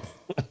dog.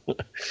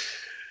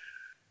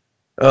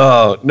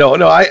 Oh,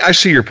 no, I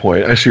see your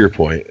point.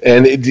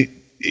 And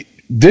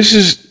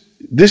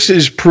this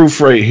is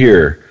proof right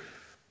here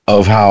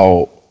of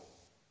how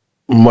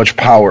much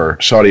power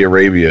Saudi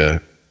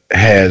Arabia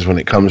has when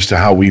it comes to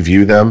how we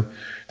view them,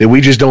 that we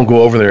just don't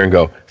go over there and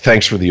go,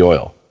 thanks for the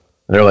oil.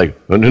 And they're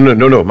like,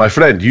 no, my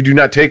friend, you do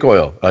not take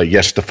oil.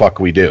 Yes, the fuck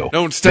we do.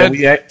 No, instead,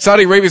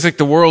 Saudi Arabia's like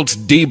the world's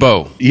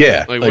Debo.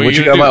 Yeah, like what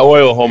you got my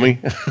oil,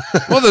 homie?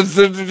 Well,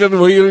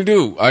 what are you going to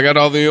do? I got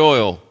all the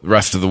oil. The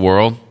rest of the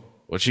world,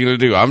 what you going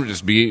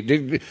to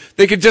do?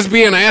 They could just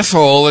be an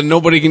asshole and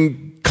nobody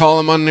can call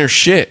them on their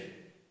shit.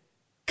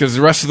 Because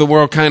the rest of the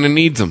world kind of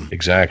needs them.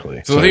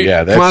 Exactly. So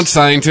come on,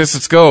 scientists,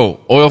 let's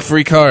go.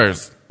 Oil-free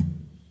cars.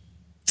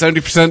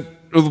 70%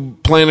 of the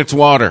planet's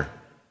water.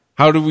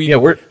 How we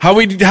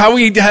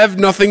have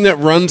nothing that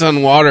runs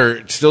on water?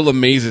 It still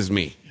amazes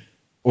me.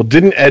 Well,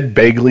 didn't Ed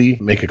Begley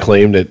make a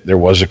claim that there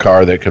was a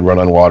car that could run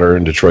on water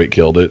and Detroit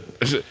killed it?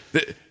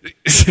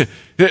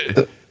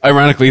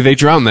 Ironically, they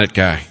drowned that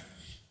guy.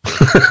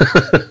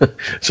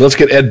 So let's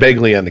get Ed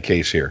Begley on the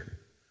case here.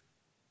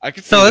 I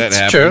could see that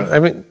happen. True. I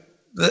mean,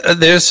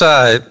 there's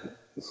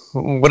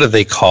what do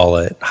they call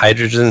it?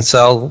 Hydrogen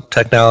cell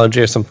technology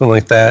or something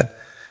like that.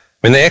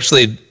 I mean, they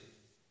actually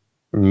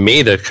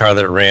made a car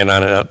that ran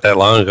on it not that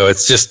long ago.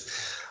 It's just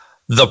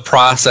the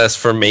process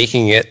for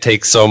making it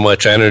takes so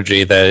much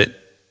energy that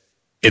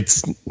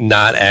it's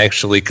not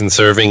actually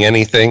conserving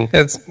anything.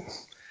 I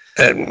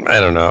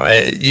don't know.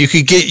 You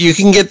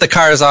can get the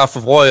cars off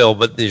of oil,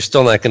 but you're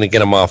still not going to get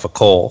them off of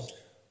coal.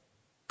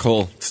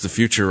 Coal, it's the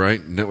future, right?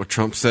 Isn't that what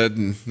Trump said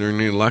during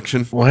the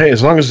election? Well, hey,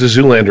 as long as the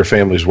Zoolander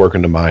family's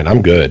working to mine,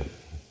 I'm good.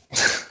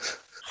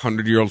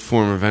 100-year-old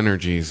form of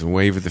energy is a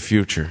wave of the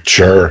future.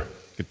 Sure.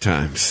 Good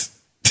times.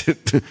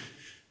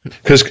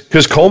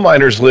 Because coal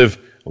miners live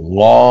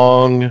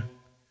long,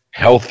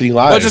 healthy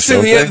lives. Well, just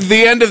say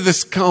the end of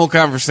this whole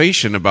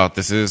conversation about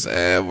this is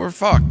we're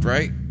fucked,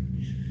 right?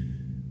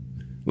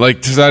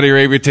 Like Saudi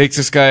Arabia takes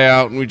this guy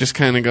out, and we just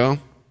kind of go,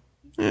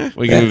 what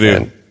are you going to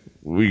do?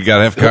 We got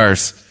to have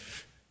cars.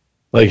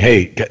 Like,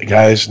 hey,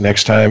 guys,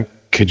 next time,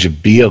 could you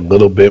be a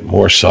little bit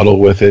more subtle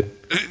with it?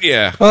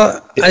 Yeah.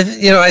 Well,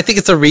 I think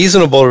it's a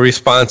reasonable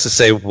response to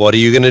say, what are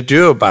you going to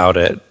do about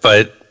it?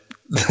 But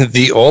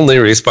the only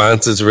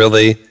response is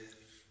really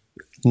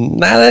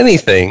not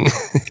anything.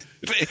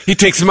 He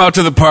takes them out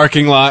to the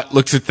parking lot,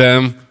 looks at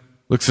them,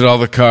 looks at all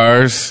the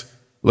cars,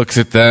 looks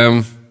at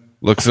them,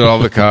 looks at all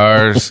the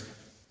cars.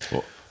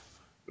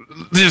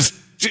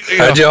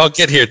 How'd you all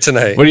get here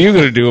tonight? What are you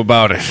going to do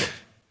about it?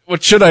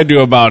 What should I do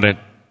about it?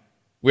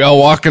 We all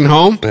walking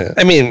home?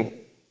 I mean,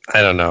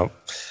 I don't know.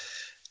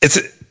 It's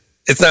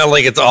not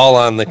like it's all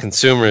on the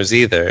consumers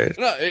either.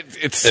 No,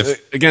 it's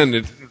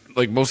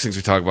like most things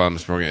we talk about in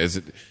this program. Is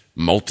it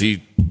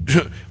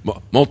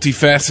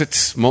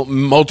multifacets,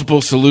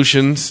 multiple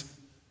solutions?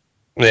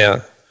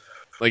 Yeah.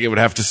 Like it would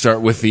have to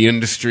start with the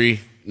industry,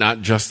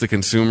 not just the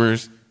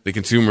consumers. The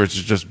consumers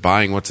are just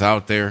buying what's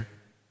out there.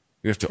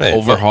 We have to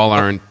overhaul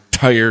our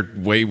entire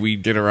way we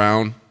get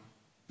around.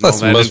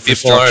 Plus, most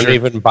people aren't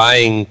even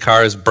buying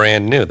cars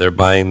brand new. They're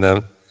buying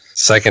them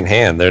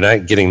secondhand. They're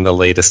not getting the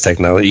latest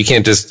technology. You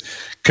can't just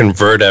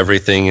convert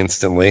everything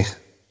instantly. You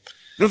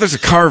know, there's a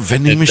car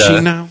vending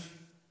machine now.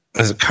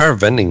 There's a car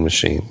vending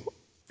machine.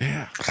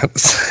 Yeah. How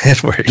does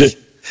that work?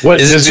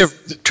 What Is does it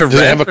to does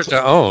it have rent or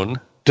to own?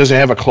 Does it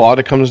have a claw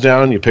that comes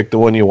down? You pick the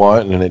one you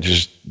want, and then it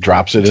just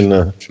drops it in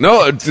the...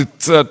 No,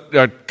 it's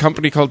a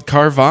company called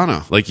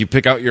Carvana. Like, you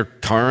pick out your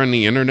car on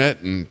the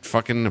internet, and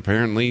fucking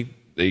apparently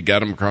they got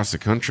them across the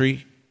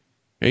country.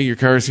 Hey, your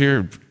car's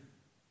here.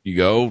 You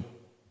go,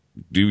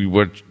 do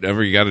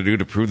whatever you got to do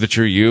to prove that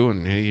you're you,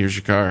 and hey, here's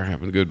your car.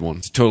 Have a good one.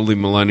 It's totally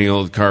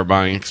millennial car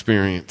buying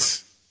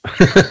experience.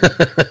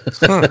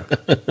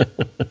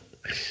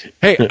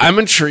 Hey, I'm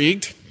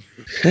intrigued.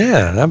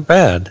 Yeah, not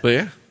bad. But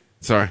yeah,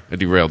 sorry, I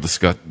derailed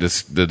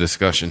the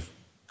discussion.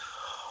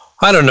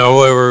 I don't know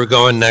where we're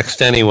going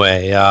next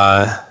anyway. You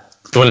want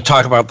to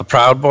talk about the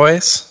Proud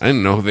Boys? I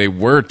didn't know who they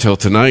were till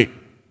tonight.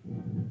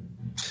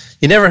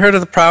 You never heard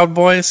of the Proud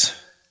Boys?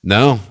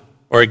 No.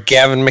 Or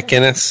Gavin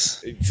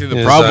McInnes? See,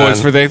 the Proud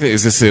Boys,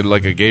 is this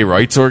like a gay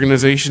rights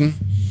organization?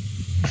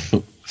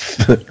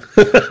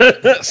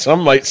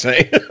 Some might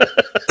say.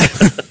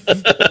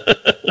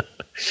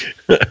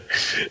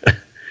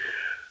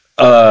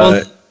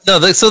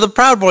 So the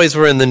Proud Boys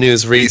were in the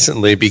news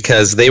recently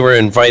because they were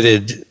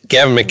invited.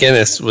 Gavin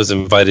McInnes was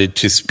invited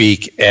to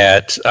speak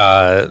at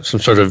some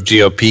sort of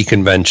GOP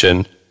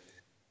convention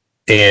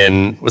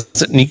in,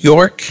 was it New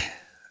York?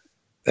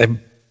 I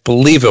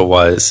believe it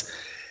was.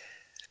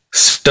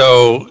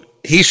 So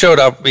he showed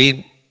up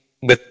with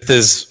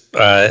his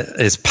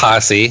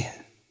posse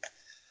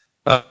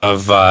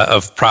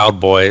of Proud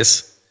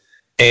Boys,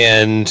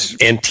 and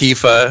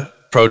Antifa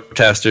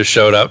protesters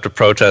showed up to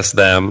protest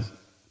them.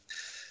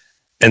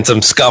 And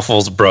some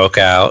scuffles broke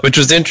out, which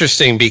was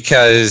interesting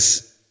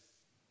because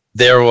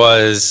there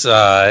was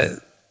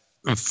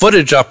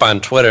footage up on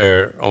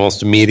Twitter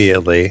almost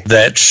immediately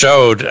that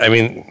showed, I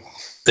mean,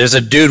 there's a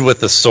dude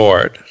with a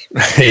sword,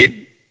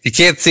 right? You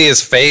can't see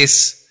his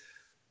face,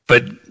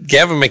 but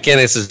Gavin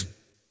McInnes is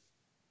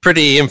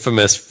pretty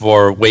infamous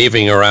for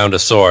waving around a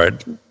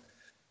sword.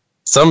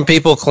 Some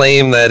people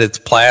claim that it's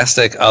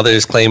plastic,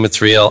 others claim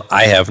it's real.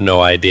 I have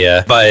no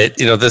idea. But,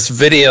 this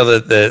video,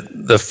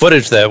 the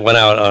footage that went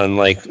out on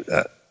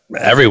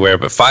everywhere,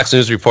 but Fox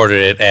News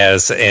reported it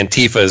as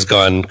Antifa has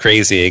gone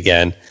crazy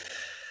again.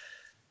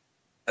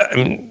 I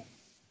mean,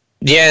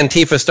 yeah,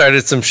 Antifa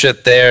started some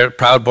shit there.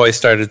 Proud Boys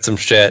started some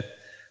shit.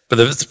 But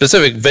the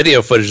specific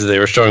video footage that they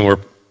were showing were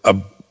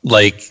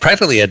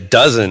practically a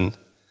dozen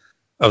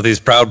of these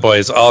Proud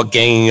Boys all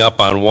ganging up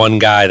on one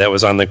guy that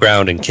was on the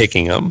ground and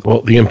kicking him.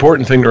 Well, the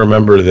important thing to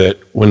remember that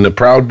when the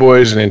Proud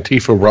Boys and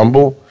Antifa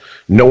rumble,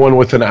 no one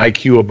with an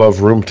IQ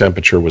above room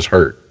temperature was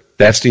hurt.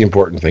 That's the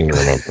important thing to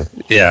remember.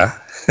 Yeah,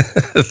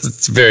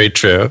 it's very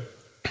true.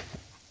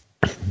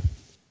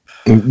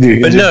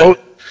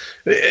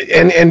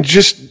 And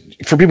just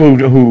for people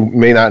who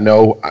may not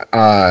know,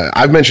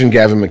 I've mentioned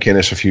Gavin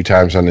McInnes a few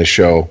times on this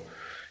show.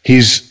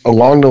 He's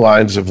along the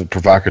lines of a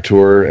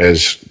provocateur,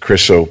 as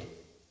Chris so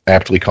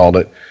aptly called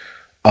it,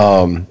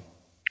 when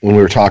we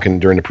were talking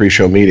during the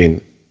pre-show meeting,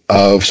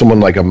 of someone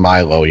like a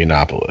Milo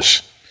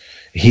Yiannopoulos.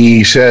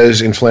 He says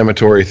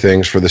inflammatory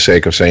things for the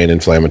sake of saying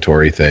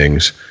inflammatory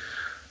things.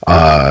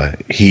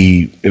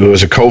 He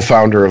was a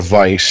co-founder of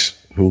Vice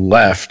who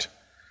left,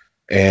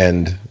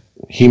 and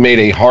he made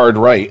a hard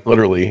right,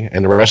 literally,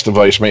 and the rest of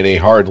Vice made a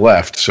hard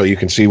left, so you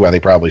can see why they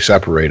probably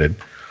separated.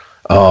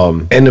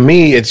 And to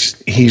me,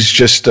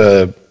 he's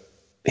a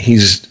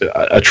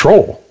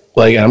troll.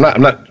 Like, I'm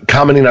not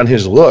commenting on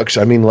his looks.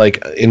 I mean,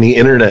 like, in the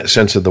internet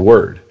sense of the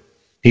word,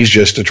 he's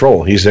just a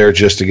troll. He's there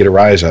just to get a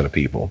rise out of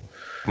people.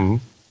 Mm-hmm.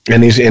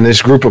 And he's in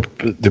this group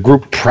the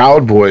group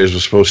Proud Boys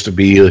was supposed to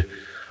be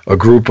a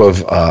group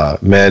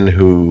of men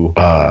who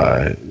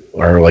are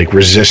like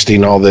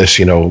resisting all this,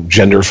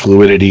 gender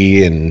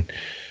fluidity and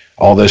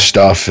all this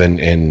stuff,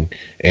 and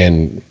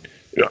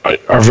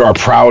are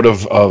proud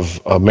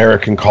of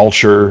American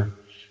culture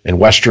and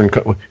Western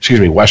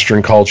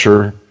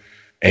culture,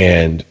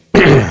 and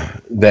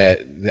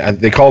that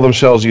they call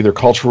themselves either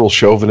cultural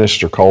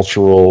chauvinists or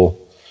cultural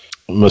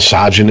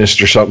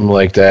misogynists or something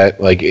like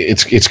that. Like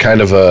it's kind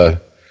of a,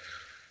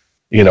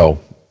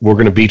 we're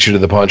going to beat you to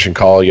the punch and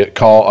call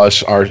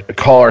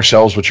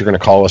ourselves what you're going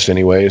to call us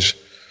anyways.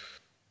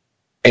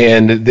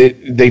 And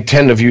they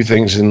tend to view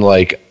things in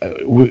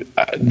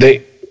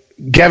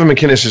Gavin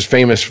McInnes is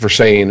famous for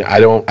saying, I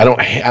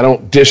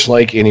don't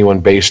dislike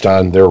anyone based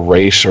on their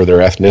race or their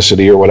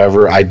ethnicity or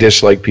whatever. I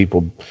dislike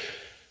people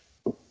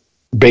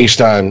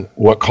based on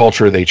what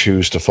culture they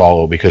choose to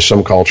follow, because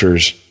some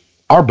cultures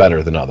are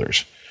better than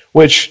others,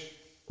 which,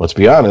 let's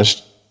be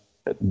honest,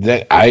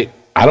 that I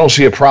don't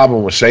see a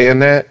problem with saying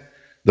that.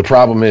 The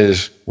problem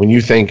is when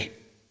you think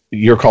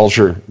your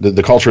culture,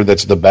 the culture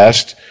that's the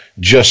best,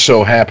 just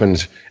so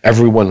happens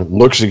everyone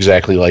looks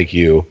exactly like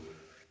you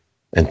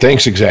and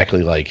thinks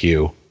exactly like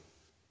you.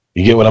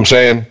 You get what I'm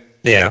saying?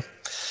 Yeah.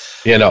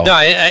 No,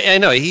 I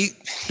know.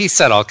 He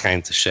said all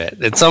kinds of shit.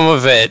 And some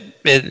of it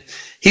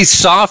he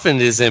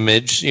softened his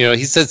image.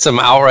 He said some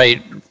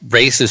outright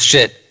racist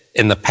shit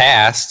in the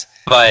past,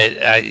 but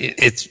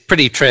it's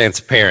pretty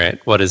transparent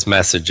what his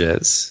message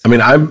is. I mean,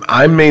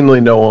 I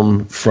mainly know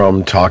him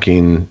from from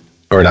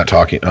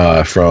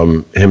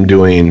him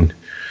doing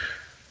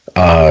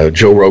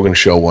Joe Rogan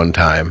show one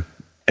time,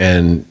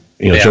 and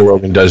Joe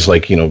Rogan does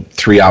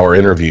 3-hour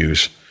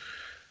interviews,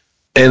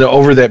 and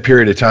over that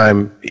period of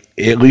time,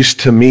 at least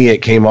to me, he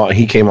came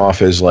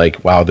off as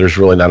like, wow, there's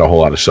really not a whole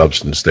lot of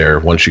substance there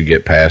once you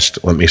get past,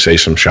 let me say,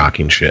 some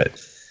shocking shit.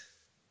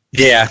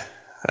 Yeah,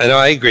 I know,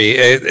 I agree.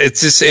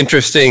 It's just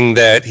interesting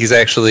that he's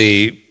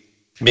actually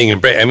being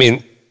embraced. I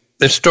mean,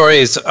 there's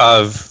stories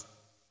of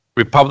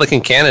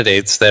Republican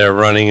candidates that are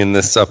running in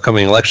this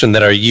upcoming election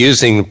that are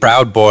using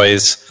Proud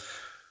Boys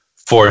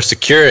for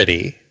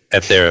security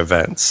at their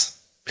events.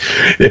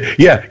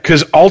 Yeah,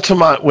 because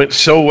Altamont went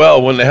so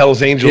well when the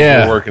Hells Angels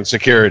were working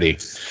security.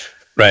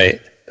 Right.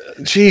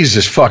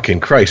 Jesus fucking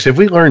Christ. Have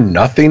we learned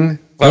nothing?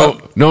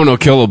 Well, no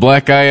kill a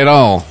black guy at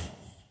all.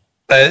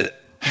 I've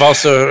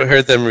also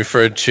heard them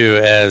referred to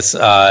as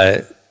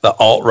the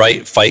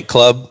alt-right fight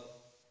club.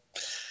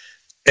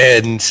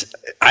 And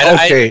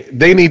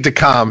they need to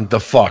calm the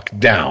fuck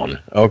down.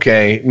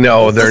 Okay?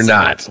 No, they're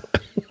not.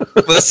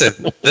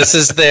 Listen,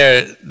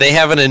 they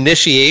have an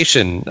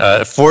initiation,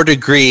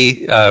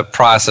 4-degree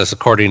process,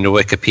 according to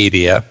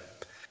Wikipedia,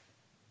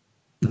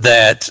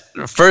 that,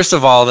 first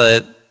of all,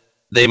 that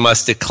they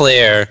must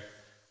declare,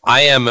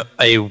 I am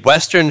a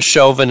Western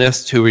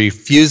chauvinist who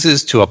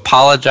refuses to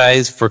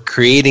apologize for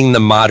creating the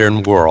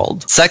modern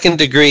world. 2nd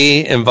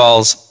degree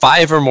involves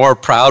 5 or more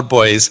Proud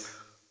Boys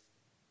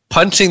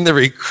punching the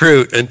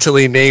recruit until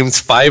he names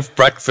 5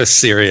 breakfast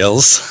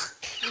cereals.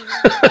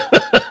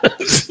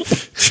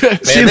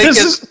 Man,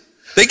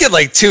 they get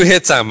like 2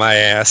 hits on my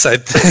ass, I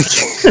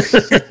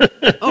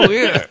think. Oh,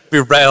 yeah. Be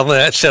rattling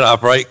that shit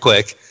off right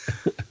quick.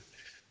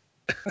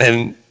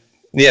 And,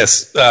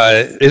 yes.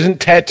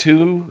 Isn't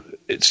tattoo,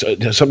 it's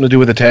something to do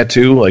with a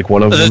tattoo, like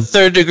one of them? The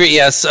 3rd degree,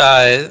 yes.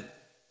 Earn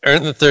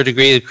the 3rd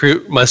degree, the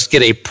recruit must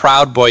get a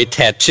Proud Boy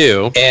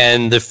tattoo.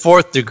 And the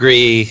 4th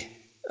degree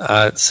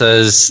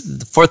says,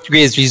 the 4th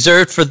degree is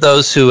reserved for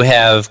those who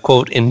have,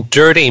 quote,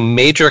 endured a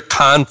major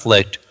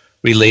conflict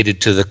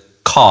related to the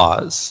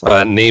cause,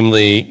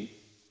 namely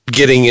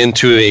getting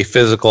into a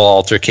physical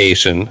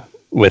altercation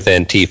with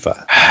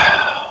Antifa.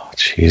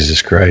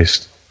 Jesus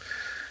Christ.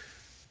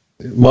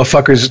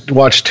 Motherfuckers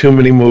watch too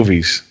many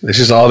movies. This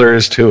is all there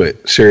is to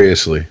it.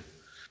 Seriously.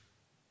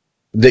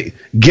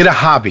 Get a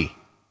hobby,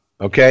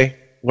 okay?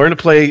 Learn to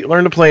play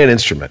an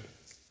instrument.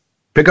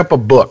 Pick up a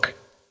book.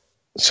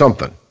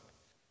 Something.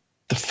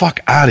 The fuck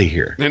out of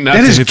here. And not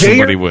that to hit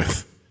somebody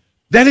with.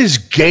 That is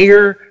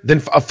gayer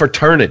than a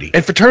fraternity.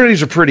 And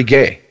fraternities are pretty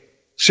gay.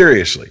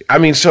 Seriously. I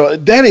mean, so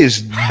that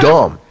is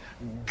dumb.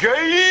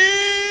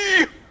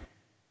 Gay!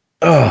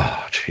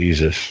 Oh,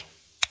 Jesus.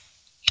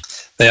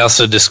 They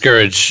also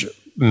discourage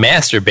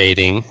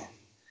masturbating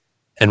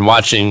and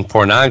watching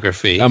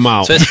pornography. I'm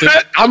out.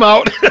 I'm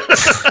out.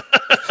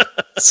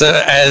 So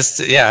I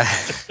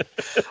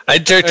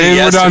jerked it and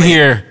yesterday. We're done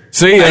here.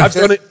 See ya.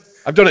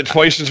 I've done it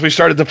twice since we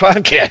started the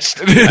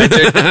podcast.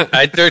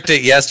 I jerked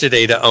it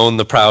yesterday to own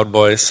the Proud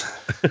Boys.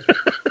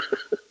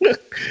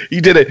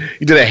 You did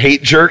a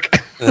hate jerk.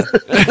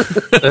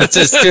 That's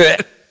just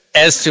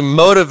as to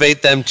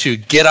motivate them to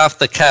get off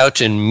the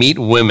couch and meet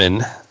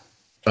women.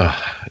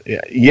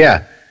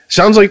 Yeah.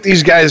 Sounds like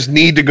these guys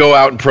need to go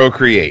out and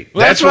procreate.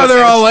 Well, that's why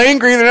they're all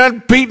angry. They're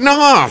not beating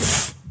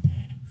off.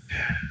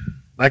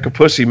 Like a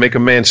pussy, make a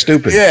man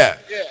stupid. Yeah.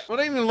 Well,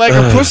 it ain't even like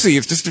a pussy.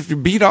 It's just if you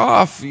beat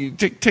off, it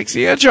takes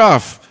the edge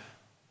off.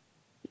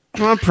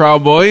 Come on,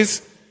 Proud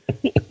Boys.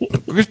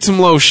 Get some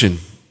lotion.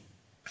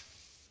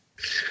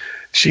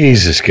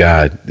 Jesus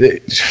God.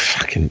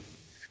 Fucking.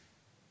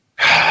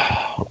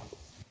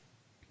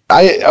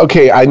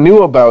 I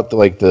knew about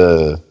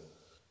the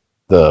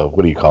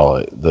what do you call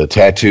it? The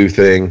tattoo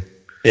thing.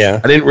 Yeah.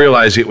 I didn't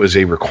realize it was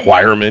a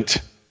requirement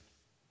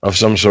of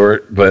some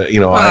sort, but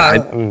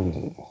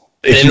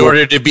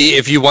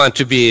if you want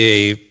to be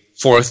a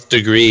 4th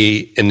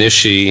degree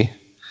initiate.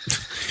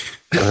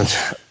 What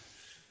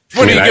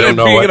do you get?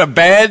 Do you get a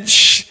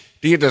badge?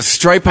 Do you get a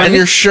stripe on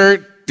your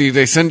shirt? Do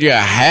they send you a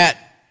hat?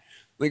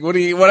 Like what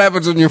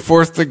happens when you're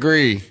 4th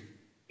degree?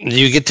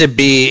 You get to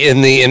be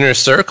in the inner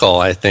circle.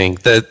 I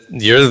think that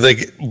you're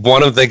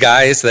one of the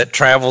guys that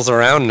travels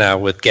around now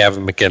with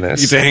Gavin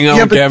McInnes. You get to hang out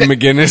with Gavin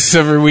McInnes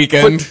every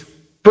weekend.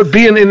 But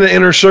being in the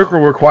inner circle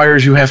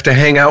requires you have to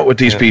hang out with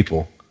these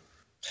people.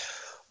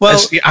 Well,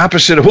 that's the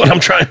opposite of what I'm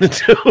trying to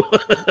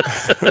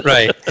do.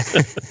 Right.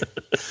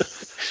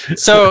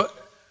 So,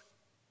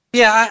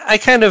 yeah, I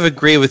kind of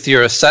agree with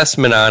your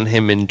assessment on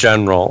him in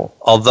general,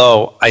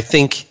 although I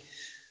think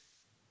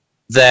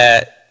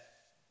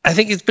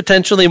he's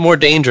potentially more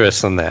dangerous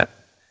than that.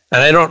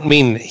 And I don't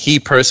mean he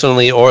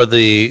personally or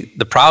the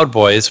Proud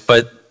Boys,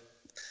 but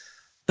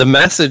the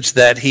message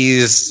that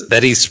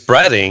he's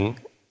spreading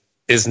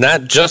is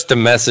not just a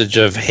message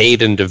of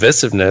hate and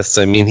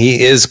divisiveness. I mean,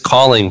 he is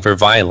calling for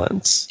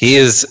violence. He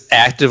is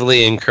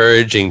actively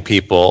encouraging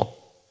people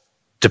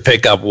to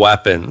pick up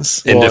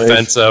weapons in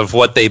defense of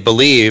what they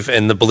believe,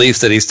 and the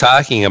beliefs that he's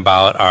talking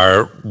about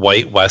are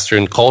white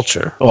Western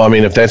culture. Well, I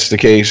mean, if that's the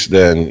case,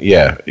 then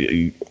yeah.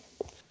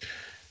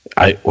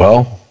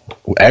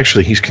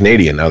 Actually, he's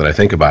Canadian now that I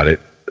think about it.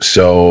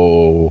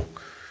 So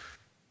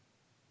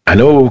I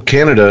know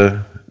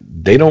Canada,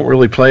 they don't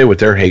really play with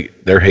their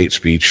hate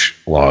speech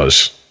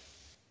laws.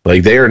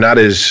 Like, they are not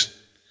as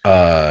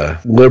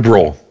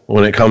liberal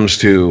when it comes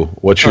to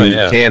what you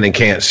can and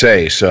can't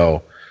say.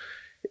 So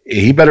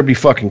he better be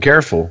fucking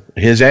careful.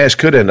 His ass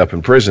could end up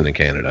in prison in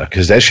Canada,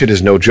 because that shit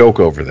is no joke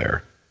over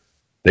there.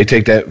 They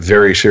take that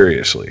very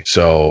seriously.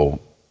 So,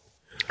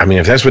 I mean,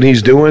 if that's what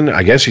he's doing,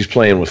 I guess he's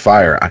playing with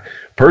fire.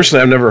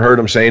 Personally, I've never heard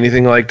him say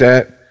anything like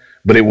that,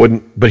 but it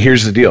wouldn't. But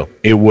here's the deal: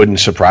 it wouldn't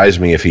surprise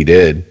me if he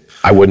did.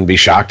 I wouldn't be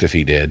shocked if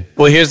he did.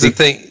 Well, here's the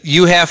thing: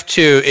 you have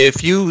to,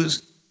 if you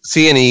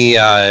see any,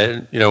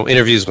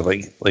 interviews with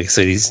like I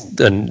said, he's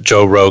done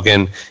Joe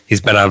Rogan,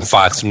 he's been on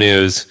Fox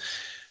News.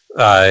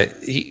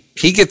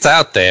 He gets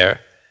out there,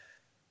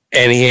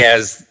 and he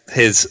has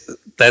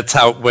that's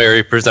where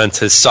he presents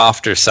his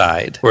softer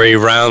side, where he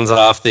rounds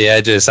off the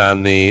edges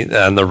on the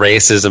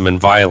racism and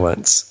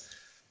violence.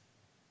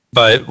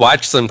 But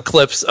watch some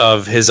clips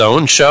of his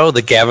own show,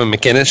 the Gavin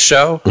McInnes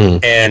show,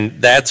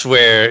 and that's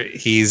where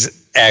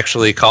he's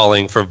actually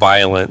calling for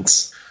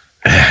violence.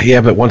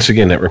 Yeah, but once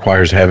again, that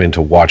requires having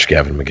to watch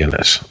Gavin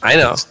McInnes. I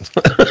know.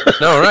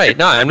 No, right.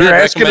 No, I'm not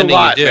recommending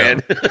you do.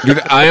 Man. Dude,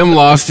 I am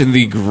lost in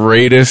the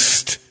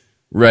greatest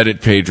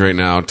Reddit page right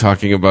now,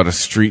 talking about a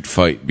street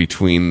fight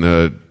between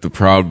the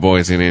Proud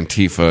Boys and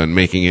Antifa and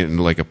making it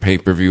into like a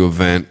pay-per-view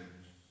event.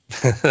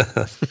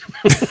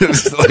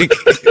 It's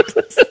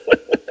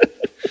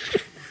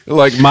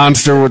like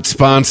Monster would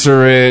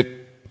sponsor it.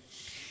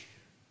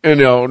 You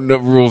know, no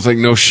rules like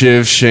no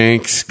shivs,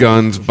 shanks,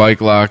 guns,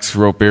 bike locks,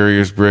 rope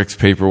barriers, bricks,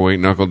 paperweight,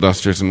 knuckle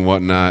dusters, and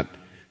whatnot.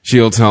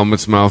 Shields,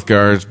 helmets, mouth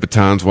guards,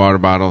 batons, water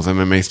bottles,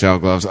 MMA-style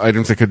gloves.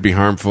 Items that could be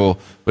harmful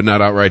but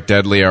not outright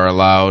deadly are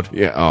allowed.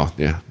 Yeah, I'll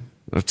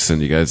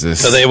send you guys this.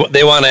 So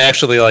they want to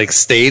actually like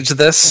stage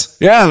this?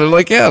 Yeah, they're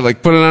like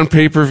put it on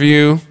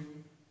pay-per-view.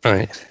 All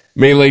right.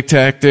 Melee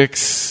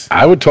tactics.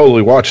 I would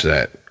totally watch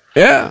that.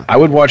 Yeah. I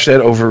would watch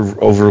that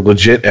over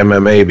legit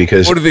MMA,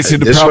 because... What do they say?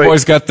 The Proud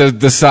Boys got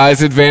the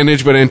size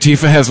advantage, but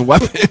Antifa has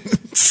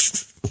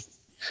weapons.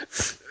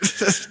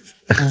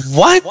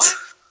 What?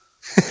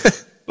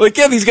 Like,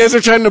 yeah, these guys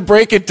are trying to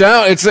break it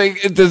down. It's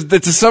like it's a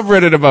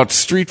subreddit about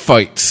street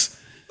fights.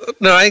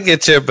 No, I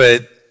get you,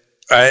 but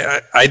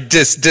I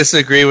just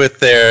disagree with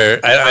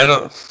their... I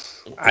don't...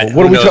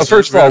 What are we talking?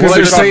 First of all,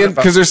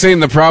 because they're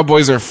saying the Proud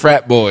Boys are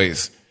frat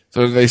boys,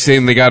 so they're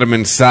saying they got them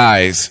in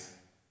size.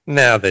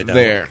 No, they don't.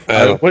 There.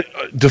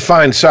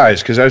 Define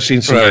size, because I've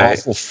seen some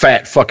awful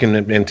fat fucking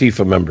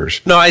Antifa members.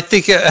 No, I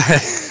think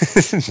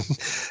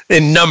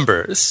in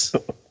numbers.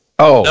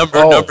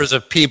 Numbers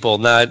of people,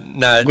 not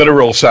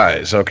literal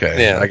size.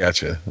 Okay, yeah. I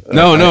got you.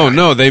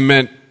 No. They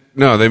meant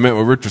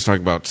what Rich was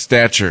talking about,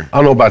 stature. I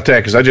don't know about that,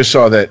 because I just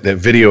saw that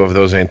video of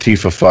those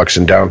Antifa fucks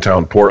in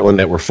downtown Portland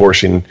that were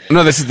forcing.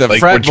 No, this is the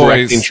frat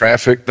boys.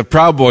 Traffic. The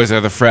Proud Boys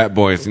are the frat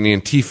boys, and the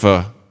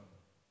Antifa,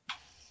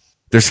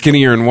 they're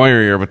skinnier and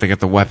wirier, but they got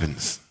the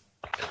weapons.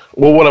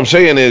 Well, what I'm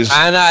saying is,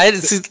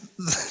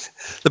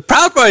 the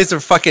Proud Boys are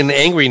fucking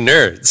angry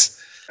nerds.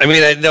 I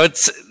mean, I know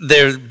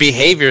their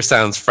behavior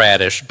sounds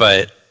frattish,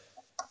 but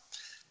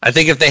I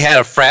think if they had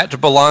a frat to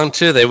belong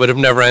to, they would have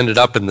never ended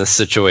up in this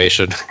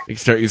situation. You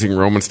start using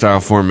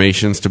Roman-style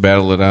formations to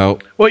battle it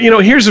out. Well,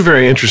 here's a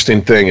very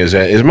interesting thing, is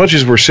that as much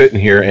as we're sitting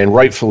here, and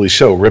rightfully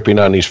so, ripping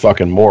on these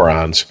fucking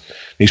morons,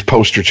 these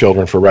poster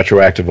children for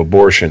retroactive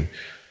abortion,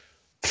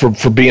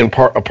 for being a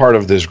part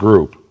of this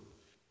group,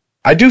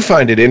 I do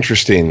find it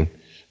interesting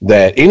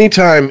that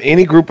anytime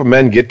any group of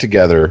men get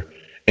together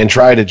and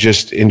try to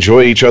just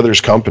enjoy each other's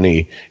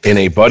company in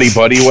a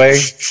buddy-buddy way,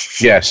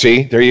 yeah,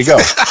 see? There you go.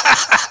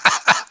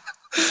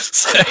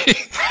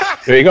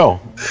 There you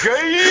go.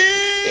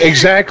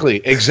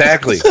 Exactly.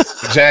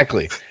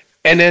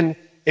 And then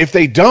if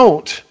they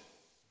don't,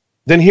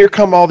 then here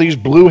come all these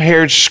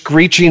blue-haired,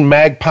 screeching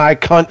magpie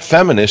cunt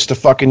feminists to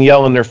fucking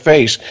yell in their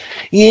face,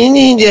 you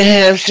need to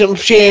have some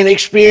shared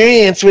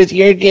experience with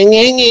your...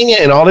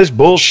 and all this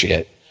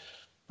bullshit.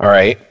 All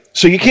right?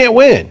 So you can't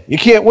win. You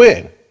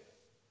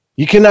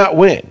cannot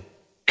win.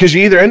 Because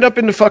you either end up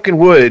in the fucking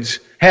woods,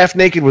 half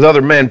naked with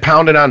other men,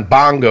 pounding on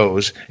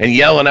bongos and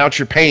yelling out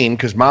your pain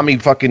because mommy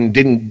fucking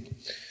didn't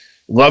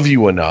love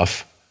you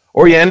enough,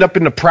 or you end up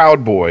in the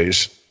Proud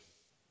Boys,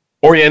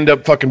 or you end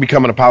up fucking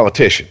becoming a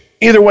politician.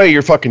 Either way,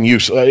 you're fucking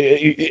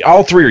useless.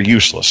 All three are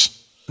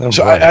useless. Oh,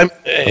 so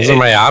those are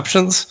my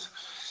options.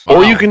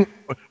 Or you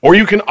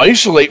can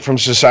isolate from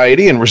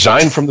society and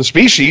resign from the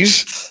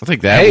species. I'll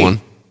take that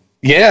one.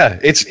 Yeah,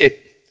 it's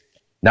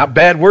not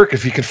bad work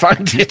if you can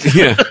find it.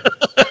 Yeah.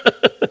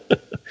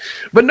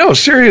 But no,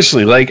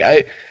 seriously,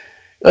 there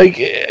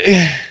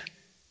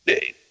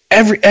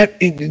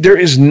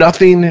is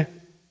nothing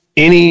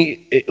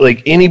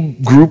any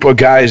group of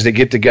guys that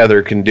get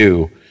together can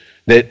do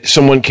that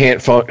someone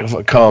can't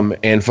come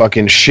and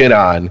fucking shit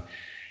on.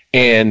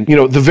 And,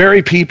 the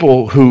very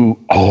people who,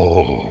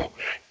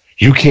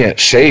 you can't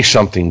say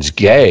something's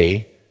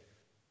gay.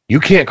 You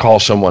can't call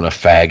someone a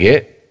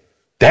faggot.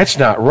 That's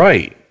not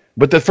right.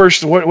 But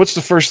what's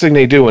the first thing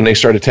they do when they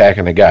start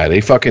attacking a guy?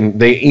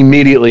 They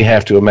immediately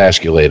have to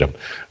emasculate him.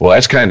 Well,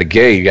 that's kind of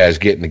gay, you guys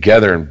getting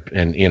together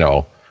and you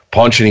know,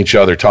 punching each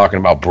other, talking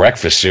about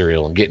breakfast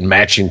cereal and getting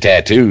matching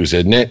tattoos,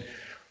 isn't it?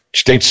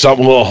 You think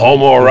something a little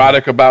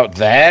homoerotic about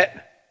that?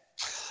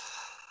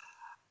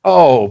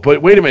 Oh,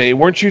 but wait a minute.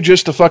 Weren't you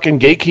just the fucking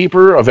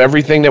gatekeeper of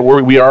everything that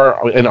we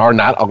are and are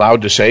not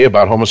allowed to say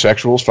about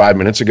homosexuals 5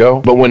 minutes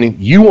ago? But when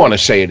you want to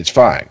say it, it's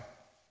fine.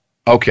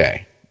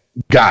 Okay.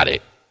 Got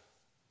it.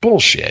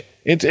 Bullshit.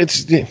 I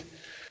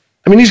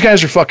mean, these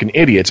guys are fucking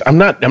idiots. I'm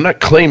not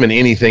claiming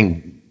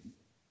anything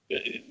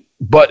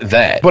but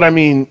that. But I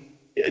mean,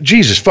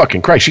 Jesus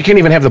fucking Christ, you can't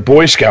even have the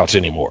Boy Scouts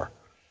anymore.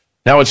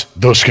 Now it's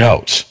the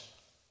Scouts.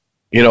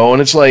 You know,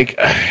 and it's like,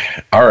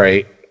 all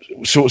right.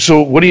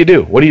 So what do you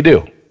do? What do you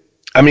do?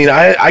 I mean,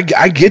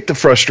 I get the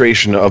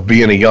frustration of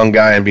being a young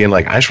guy and being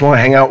like, I just want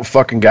to hang out with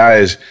fucking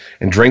guys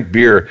and drink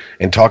beer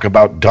and talk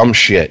about dumb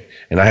shit.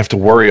 And I have to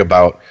worry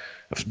about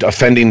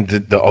offending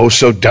the oh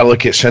so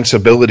delicate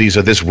sensibilities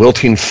of this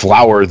wilting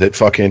flower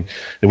that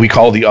we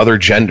call the other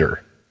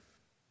gender.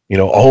 You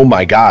know, oh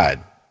my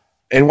God.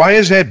 And why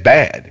is that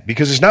bad?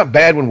 Because it's not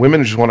bad when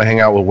women just want to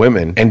hang out with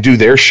women and do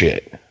their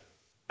shit.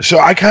 So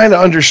I kind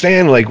of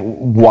understand like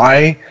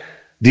why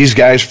these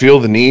guys feel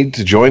the need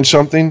to join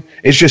something.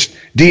 It's just,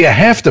 do you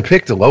have to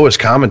pick the lowest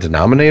common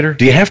denominator?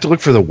 Do you have to look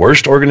for the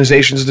worst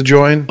organizations to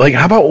join? Like,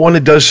 how about one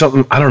that does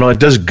something, I don't know, it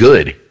does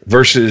good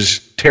versus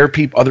tear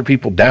other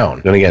people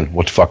down? Then again,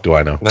 what the fuck do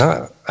I know?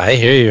 No, I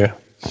hear you.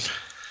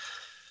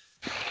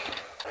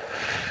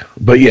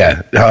 But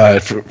yeah,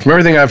 from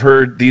everything I've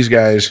heard, these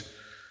guys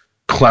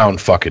clown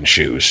fucking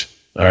shoes.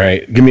 All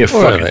right? Give me a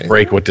fucking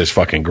break with this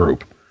fucking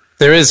group.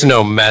 There is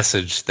no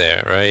message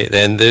there, right?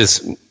 And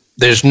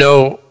there's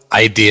no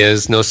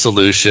ideas, no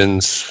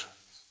solutions.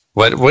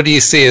 What do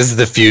you see as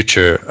the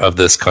future of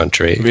this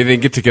country? I mean, they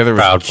get together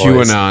with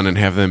QAnon and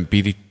have them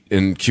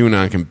and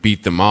QAnon can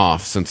beat them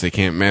off since they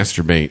can't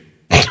masturbate.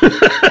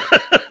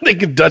 They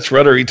give Dutch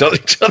rudder each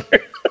other.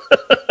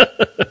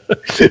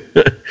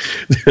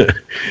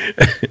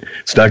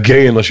 It's not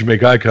gay unless you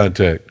make eye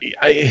contact.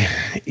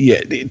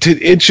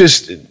 It's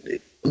just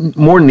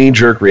more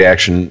knee-jerk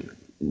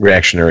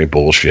reactionary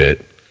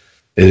bullshit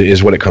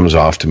is what it comes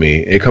off to me.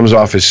 It comes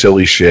off as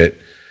silly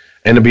shit.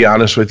 And to be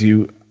honest with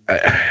you,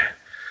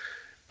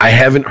 I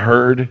haven't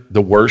heard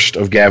the worst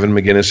of Gavin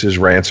McInnes's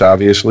rants,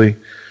 obviously,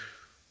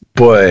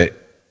 but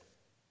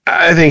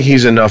I think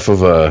he's enough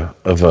of a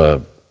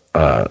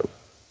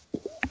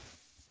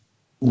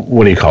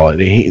what do you call it?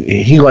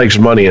 He likes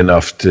money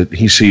enough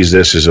he sees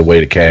this as a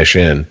way to cash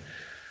in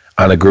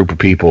on a group of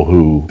people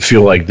who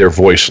feel like they're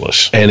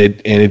voiceless, and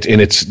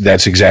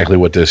that's exactly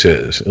what this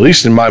is. At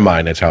least in my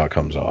mind, that's how it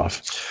comes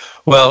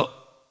off. Well,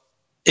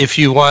 if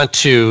you want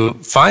to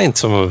find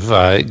some of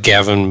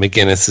Gavin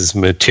McInnes's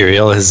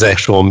material, his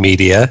actual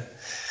media,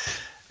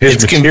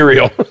 he's a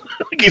comedian.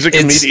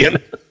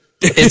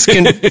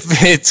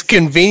 It's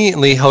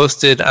conveniently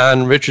hosted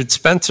on Richard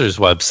Spencer's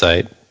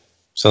website.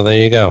 So there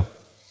you go.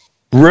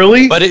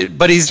 Really? But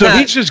he's not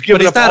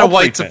a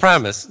white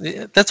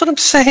supremacist. That's what I'm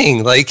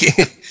saying. Like,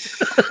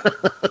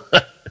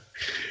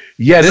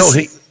 yeah,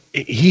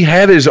 he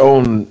had his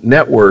own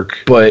network,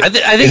 but I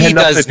think he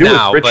does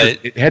now. But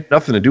it had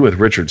nothing to do with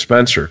Richard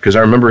Spencer because I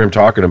remember him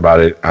talking about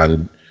it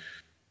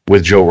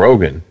with Joe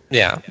Rogan.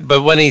 Yeah,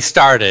 but when he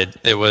started,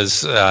 it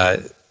was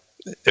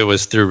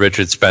through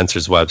Richard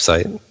Spencer's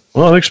website.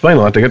 Well, it explained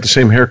a lot. They got the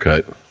same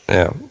haircut.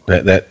 Yeah,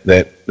 that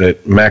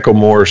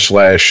Macklemore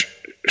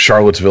 /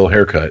 Charlottesville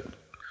haircut.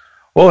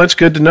 Well, that's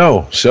good to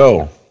know.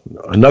 So,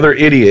 another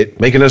idiot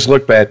making us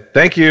look bad.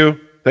 Thank you.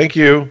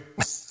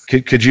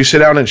 Could you sit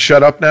down and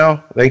shut up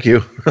now? Thank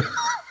you.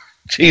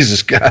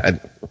 Jesus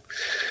God.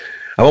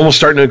 I'm almost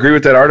starting to agree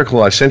with that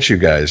article I sent you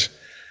guys.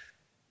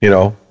 You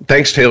know,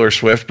 thanks Taylor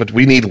Swift, but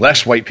we need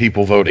less white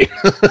people voting.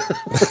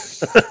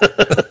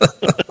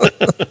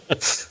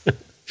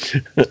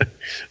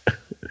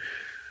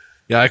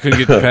 Yeah, I couldn't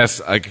get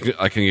past. I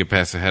couldn't get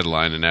past the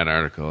headline in that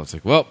article. It's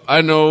like, well,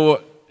 I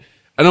know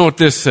what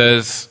this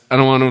says. I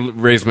don't want to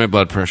raise my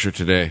blood pressure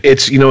today.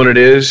 It's, you know what it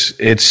is?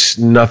 It's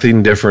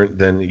nothing different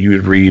than you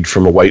would read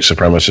from a white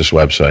supremacist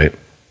website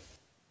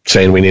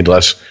saying we need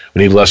less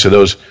of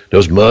those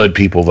mud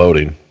people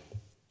voting.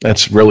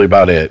 That's really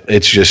about it.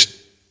 It's just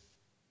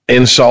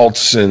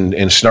insults and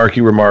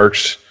snarky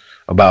remarks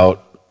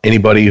about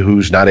anybody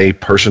who's not a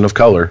person of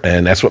color,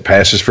 and that's what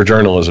passes for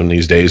journalism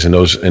these days. In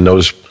with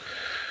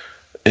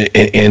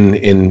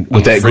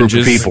that group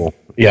of people.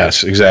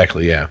 Yes,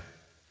 exactly. Yeah.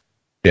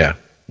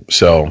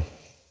 So,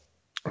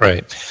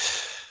 right.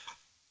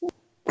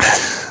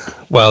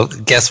 Well,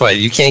 guess what?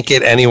 You can't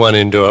get anyone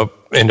into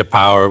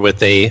power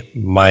with a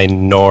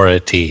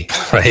minority,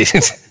 right?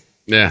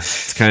 Yeah,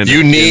 it's kind of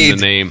in the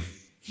name.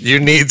 You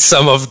need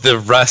some of the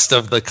rest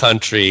of the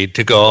country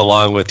to go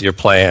along with your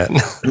plan.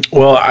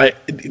 Well,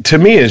 to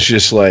me, it's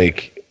just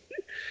like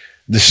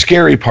the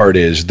scary part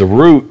is the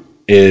root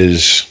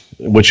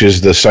which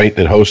is the site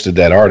that hosted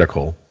that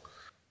article.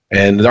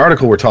 And the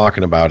article we're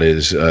talking about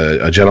is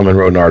a gentleman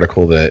wrote an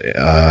article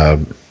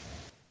that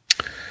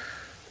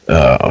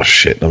Oh,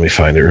 shit. Let me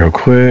find it real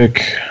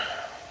quick.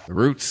 The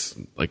Roots,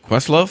 like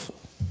Questlove?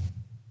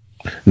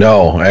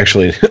 No,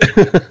 actually,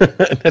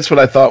 that's what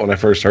I thought when I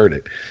first heard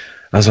it.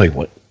 I was like,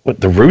 what?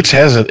 The Roots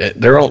has it?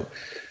 They're all...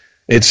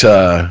 It's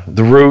The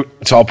Root.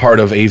 It's all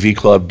part of AV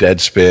Club,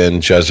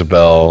 Deadspin,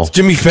 Jezebel. Does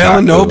Jimmy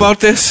Fallon know about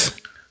this?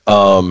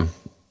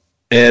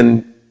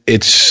 And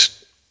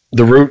it's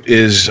The Root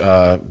is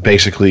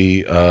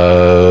basically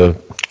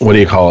what do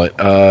you call it?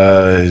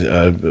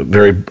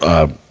 Very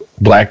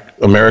Black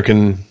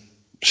American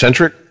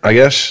centric, I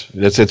guess.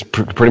 It's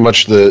pretty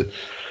much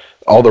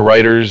all the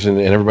writers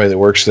and everybody that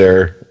works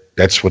there.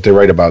 That's what they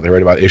write about. They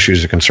write about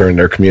issues that concern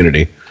their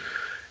community.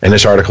 And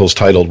this article is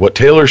titled, "What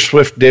Taylor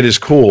Swift Did is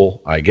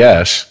Cool, I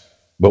Guess,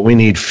 but we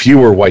need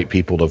fewer white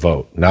people to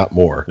vote, not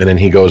more." And then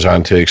he goes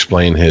on to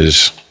explain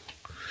his...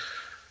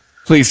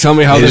 Please tell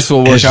me how this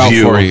will work out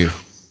for you.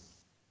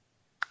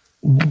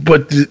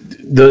 But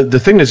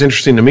the thing that's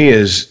interesting to me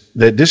is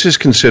that this is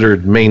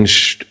considered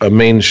a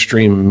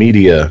mainstream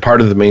media, part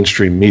of the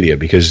mainstream media,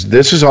 because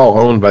this is all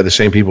owned by the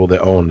same people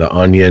that own The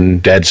Onion,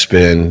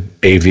 Deadspin,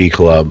 AV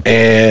Club,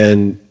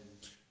 and...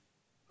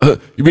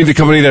 You mean the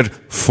company that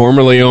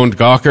formerly owned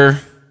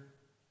Gawker?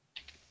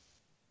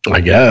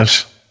 I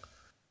guess.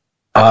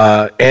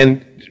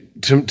 And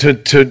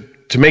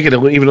to make it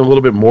even a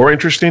little bit more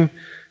interesting,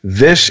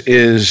 this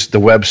is the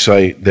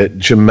website that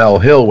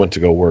Jamel Hill went to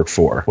go work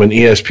for. When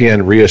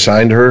ESPN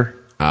reassigned her,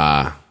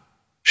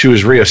 she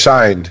was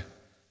reassigned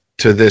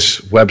to this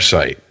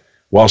website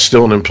while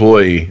still an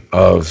employee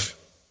of,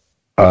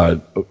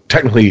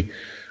 technically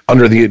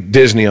under the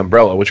Disney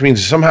umbrella, which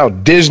means somehow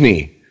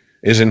Disney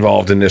is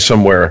involved in this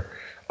somewhere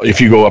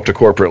if you go up the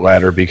corporate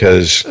ladder,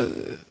 because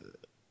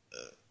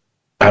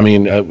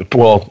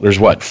there's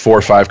 4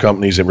 or 5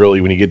 companies that really,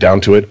 when you get down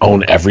to it,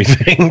 own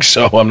everything.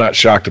 So I'm not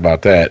shocked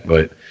about that,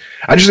 but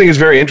I just think it's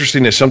very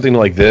interesting that something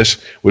like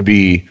this would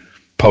be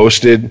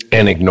posted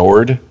and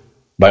ignored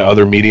by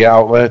other media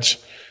outlets,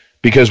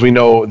 because we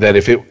know that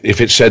if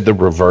it said the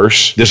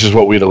reverse, this is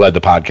what we'd have led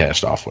the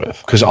podcast off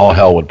with, because all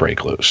hell would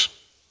break loose.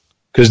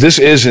 Because this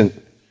isn't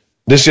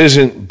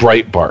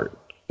Breitbart.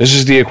 This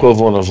is the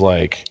equivalent of,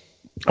 like,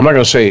 I'm not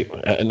going to say,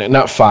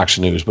 not Fox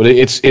News, but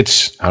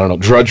it's I don't know,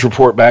 Drudge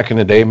Report back in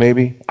the day,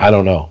 maybe? I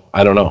don't know.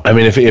 I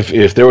mean,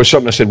 if there was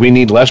something that said we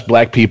need less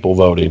black people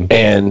voting,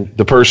 and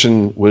the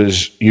person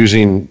was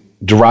using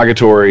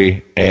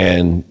derogatory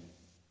and,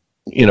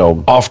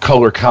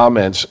 off-color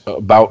comments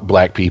about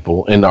black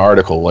people in the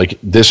article, like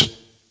this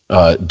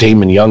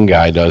Damon Young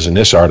guy does in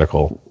this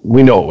article,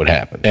 we know what would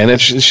happen. And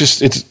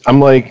I'm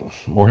like,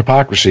 more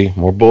hypocrisy,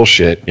 more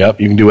bullshit.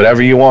 Yep, you can do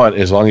whatever you want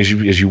as long as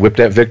you whip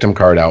that victim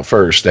card out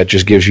first. That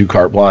just gives you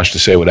carte blanche to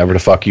say whatever the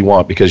fuck you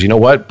want, because you know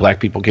what? Black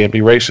people can't be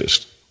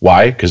racist.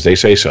 Why? Because they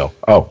say so.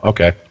 Oh,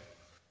 okay.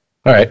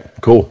 All right,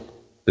 cool.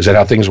 Is that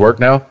how things work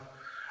now?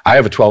 I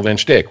have a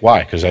 12-inch dick.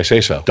 Why? Because I say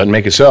so. Doesn't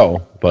make it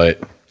so,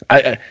 but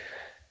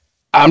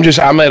I'm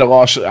at a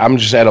loss. I'm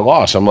just at a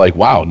loss. I'm like,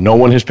 wow, no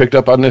one has picked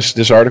up on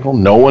this article?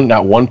 No one?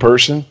 Not one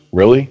person?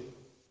 Really?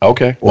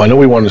 Okay. Well, I know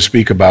we wanted to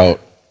speak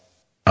about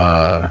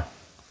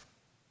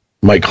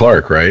Mike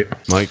Clark, right?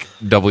 Mike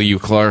W.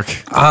 Clark.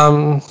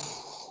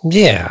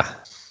 Yeah.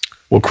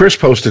 Well, Chris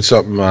posted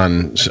something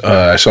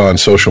I saw on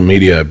social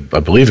media, I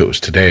believe it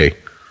was today,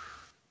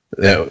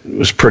 that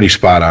was pretty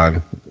spot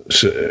on.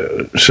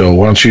 So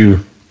why don't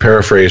you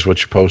paraphrase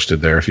what you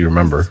posted there, if you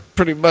remember?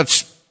 Pretty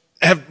much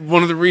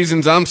one of the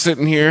reasons I'm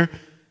sitting here,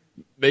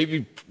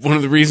 maybe one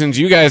of the reasons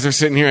you guys are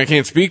sitting here. I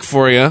can't speak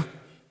for you,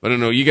 but I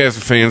know you guys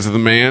are fans of the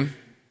man.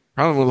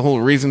 Probably one of the whole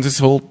reasons this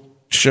whole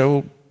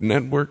show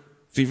network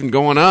is even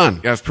going on.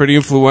 The guy's pretty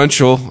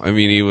influential. I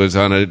mean, he was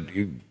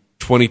on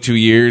 22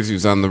 years. He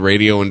was on the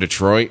radio in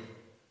Detroit,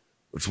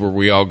 which is where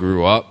we all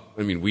grew up.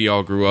 I mean, we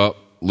all grew up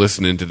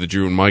listening to the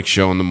Drew and Mike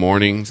show in the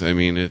mornings. I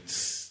mean,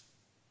 it's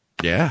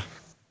a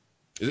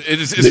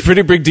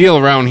pretty big deal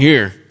around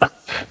here.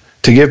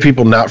 To give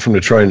people not from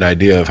Detroit an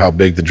idea of how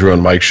big the Drew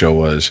and Mike show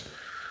was,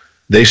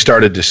 they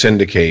started to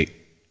syndicate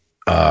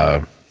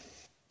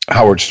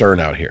Howard Stern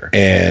out here.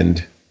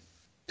 And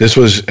this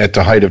was at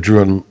the height of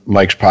Drew and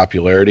Mike's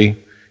popularity.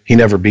 He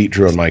never beat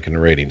Drew and Mike in the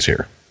ratings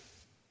here.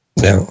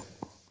 No.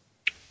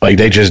 Like,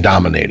 they just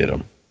dominated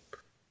him.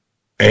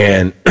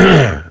 And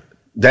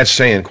that's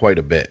saying quite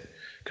a bit,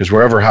 because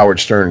wherever Howard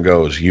Stern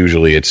goes,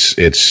 usually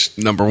it's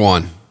number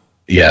one.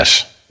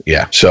 Yes.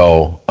 Yeah.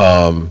 So,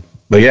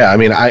 but yeah, I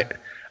mean,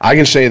 I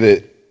can say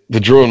that the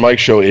Drew and Mike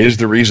show is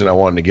the reason I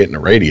wanted to get into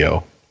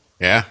radio.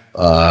 Yeah.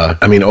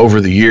 I mean, over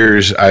the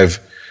years,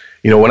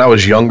 when I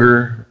was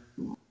younger,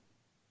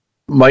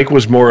 Mike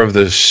was more of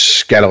the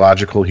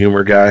scatological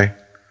humor guy.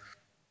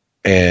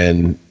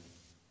 And,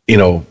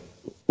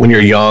 when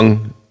you're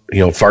young,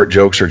 fart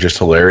jokes are just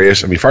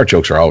hilarious. I mean, fart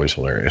jokes are always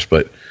hilarious,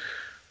 but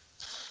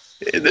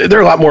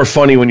they're a lot more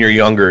funny when you're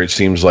younger, it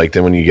seems like,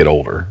 than when you get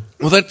older.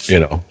 Well,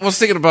 I was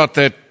thinking about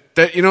that.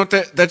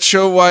 That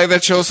show, why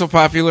that show is so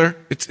popular?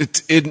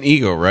 It's an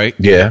ego, right?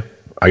 Yeah,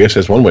 I guess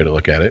that's one way to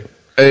look at it.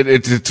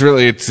 It's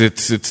really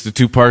the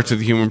two parts of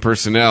the human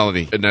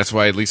personality, and that's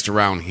why, at least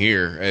around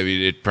here, I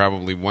mean, it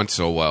probably went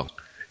so well.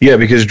 Yeah,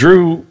 because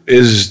Drew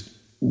is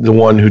the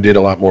one who did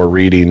a lot more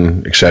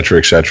reading, et cetera,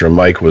 et cetera.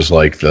 Mike was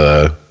like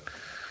the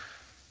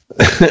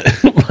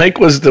Mike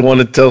was the one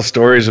to tell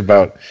stories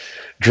about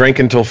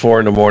drinking till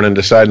 4 a.m,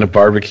 deciding to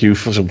barbecue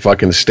for some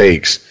fucking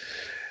steaks,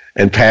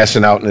 and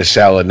passing out in his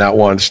salad not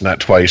once, not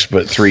twice,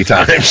 but 3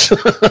 times.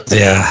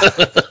 Yeah.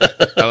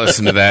 I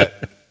listened to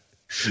that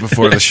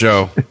before the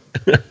show.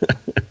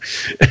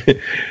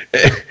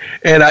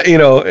 And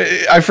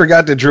I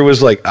forgot that Drew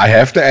was like, I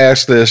have to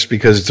ask this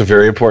because it's a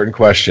very important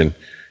question.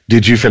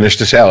 Did you finish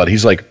the salad?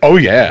 He's like, oh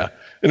yeah.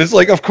 And it's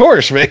like, of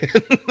course, man.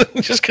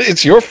 Just 'cause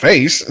it's your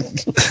face.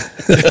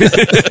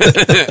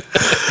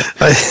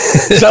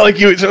 It's not like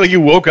you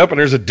woke up and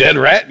there's a dead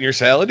rat in your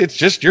salad. It's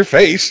just your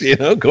face.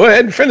 Go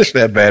ahead and finish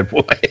that bad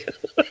boy.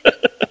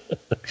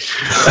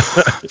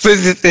 But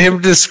him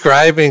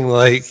describing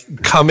like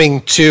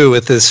coming to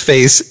with his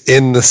face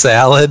in the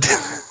salad,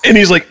 and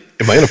he's like,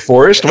 "Am I in a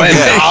forest? Am I in a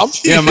swamp?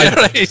 Yeah,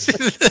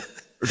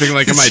 we're thinking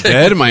like, am I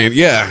dead? Am I?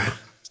 Yeah."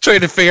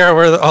 Trying to figure out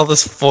where all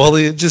this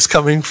foliage is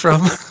coming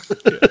from.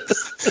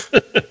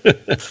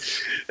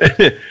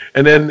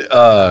 And then,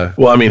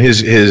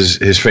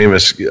 his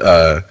famous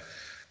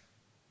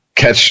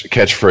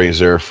catchphrase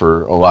there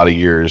for a lot of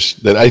years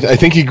that I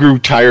think he grew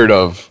tired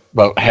of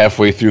about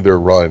halfway through their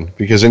run,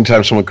 because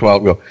anytime someone come out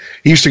and go,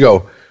 he used to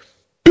go,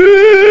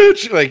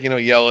 bitch, like,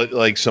 yell at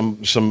like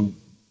some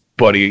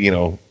buddy,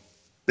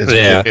 that's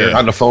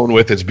on the phone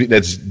with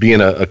that's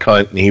being a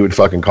cunt, and he would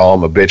fucking call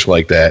him a bitch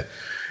like that.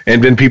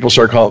 And then people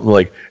start calling him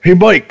like, hey,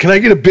 Mike, can I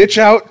get a bitch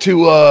out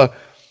to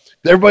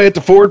everybody at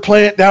the Ford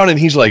plant down? And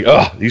he's like,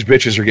 oh, these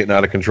bitches are getting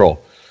out of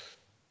control.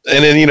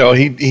 And then,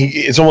 he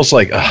it's almost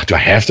like, oh, do I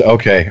have to?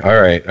 Okay, all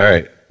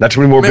right. Not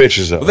too many more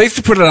bitches, though. Well, they used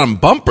to put it on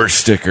bumper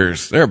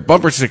stickers. There are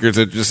bumper stickers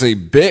that just say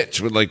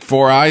bitch with like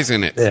 4 eyes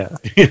in it. Yeah.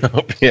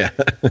 Yeah.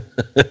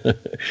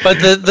 But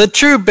the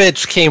true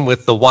bitch came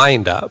with the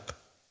wind up,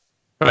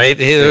 right?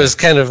 There was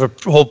kind of a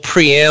whole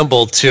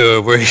preamble to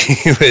it where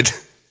he would,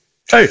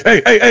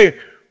 hey,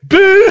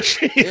 bitch.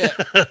 Yeah.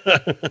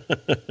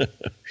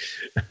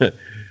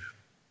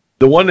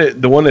 The one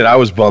that I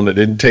was bummed that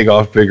didn't take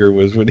off bigger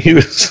was when he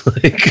was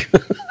like,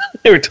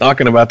 they were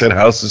talking about that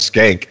house of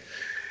skank.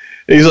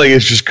 And he's like,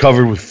 it's just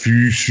covered with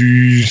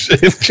feces.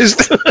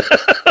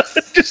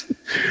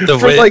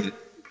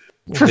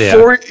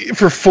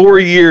 For 4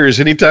 years,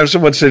 anytime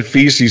someone said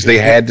feces, they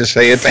had to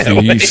say it that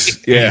way.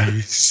 Yeah.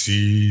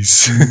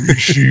 Feces.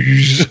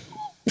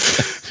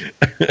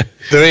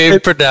 The way he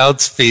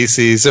pronounced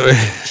feces, or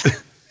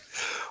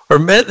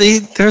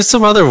there's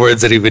some other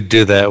words that he would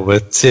do that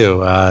with too.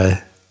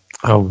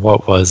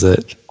 What was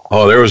it?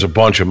 Oh, there was a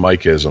bunch of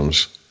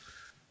Mike-isms.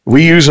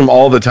 We use them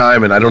all the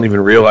time, and I don't even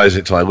realize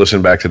it till I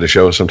listen back to the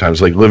show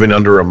sometimes. Like living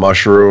under a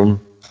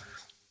mushroom.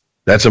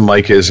 That's a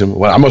Mike-ism.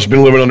 Well, I must have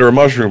been living under a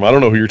mushroom. I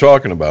don't know who you're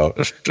talking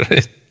about.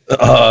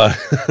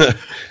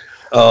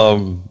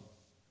 Oh,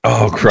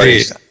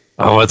 Christ.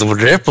 Oh, with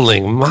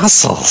rippling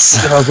muscles.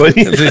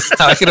 He's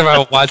talking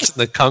about watching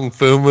the Kung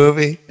Fu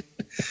movie.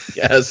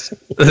 Yes.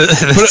 Put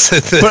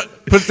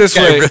it this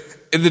way.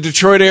 In the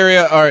Detroit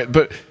area, all right,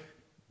 but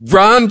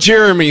Ron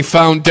Jeremy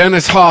found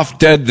Dennis Hoff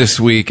dead this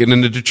week, and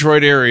in the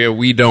Detroit area,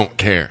 we don't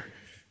care.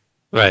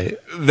 Right.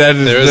 That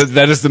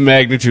is the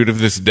magnitude of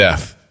this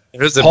death.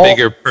 There's a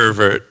bigger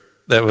pervert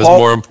that was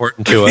more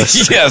important to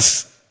us.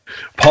 Yes.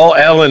 Paul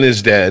Allen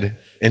is dead,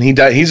 and he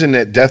died. He's in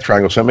that death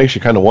triangle, so that makes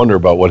you kind of wonder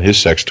about what his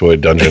sex toy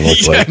dungeon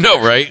looks like. I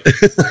know, right?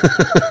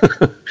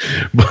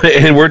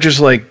 And we're just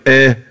like,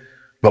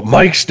 but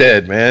Mike's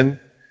dead, man.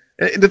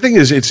 The thing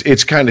is,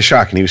 it's kind of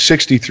shocking. He was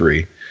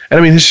 63. And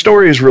I mean, his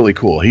story is really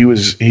cool. He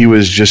was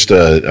just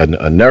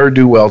a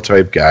ne'er-do-well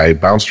type guy,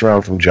 bounced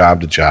around from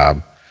job to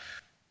job.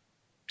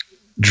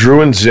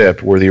 Drew and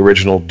Zip were the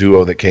original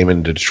duo that came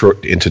into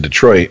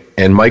Detroit,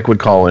 and Mike would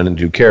call in and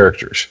do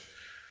characters.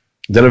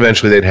 Then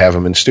eventually they'd have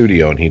him in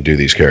studio, and he'd do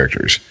these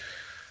characters.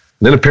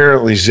 Then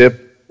apparently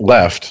Zip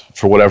left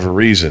for whatever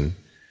reason,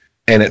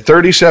 and at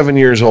 37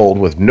 years old,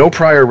 with no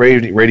prior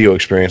radio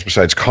experience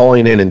besides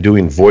calling in and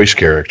doing voice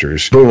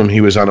characters, boom, he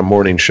was on a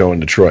morning show in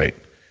Detroit.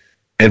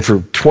 And for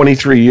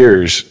 23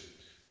 years,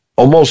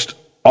 almost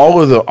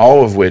all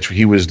of which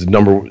he was on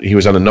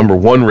the number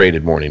 1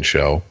 rated morning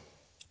show.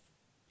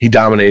 He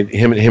dominated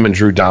him and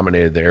Drew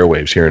dominated the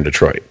airwaves here in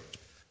Detroit.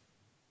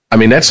 I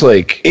mean, that's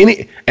like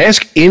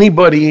ask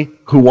anybody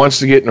who wants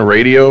to get in a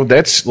radio.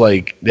 That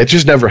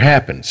just never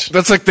happens.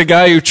 That's like the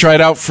guy who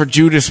tried out for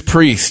Judas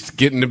Priest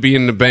getting to be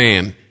in the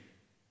band.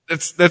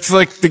 That's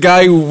like the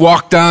guy who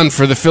walked on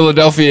for the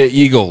Philadelphia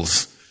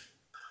Eagles.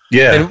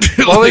 Yeah.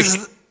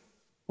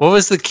 What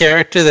was the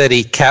character that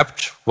he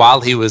kept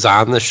while he was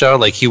on the show?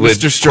 Like he would,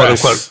 Mr.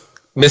 Stress. quote unquote,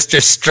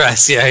 Mr.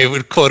 Stress. Yeah, he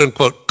would quote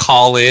unquote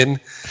call in.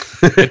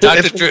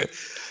 Dr. Drew,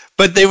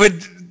 but they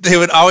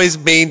would always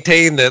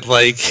maintain that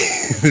like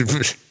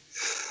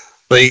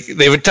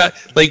they would talk,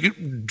 like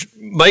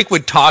Mike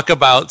would talk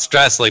about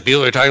stress. Like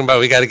people were talking about,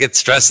 we got to get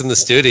Stress in the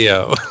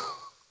studio.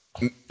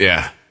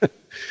 Yeah.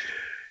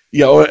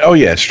 Yeah. Oh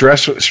yeah.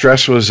 Stress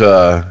was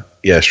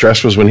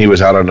stress was when he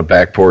was out on the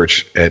back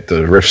porch at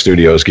the Riff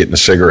Studios getting a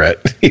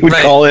cigarette. He would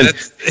call in.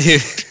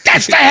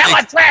 That's the hell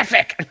of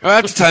traffic. Well,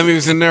 at the time he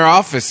was in their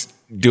office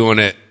doing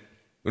it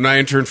when I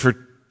interned for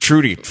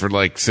Trudy for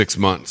like 6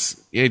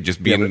 months. Yeah,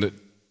 just be in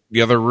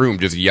the other room,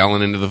 just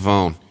yelling into the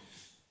phone.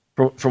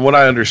 From what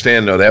I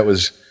understand, though, that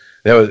was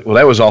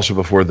also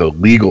before the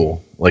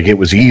legal, like it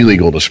was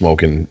illegal to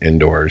smoke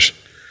indoors.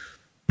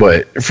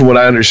 But from what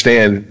I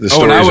understand, the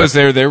stories when I was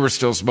there, they were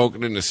still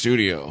smoking in the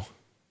studio.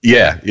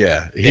 Yeah.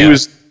 He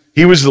was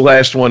the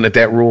last one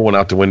that rule went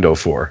out the window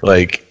for.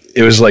 Like,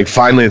 it was like,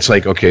 finally, it's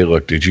like, okay,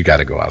 look, dude, you got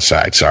to go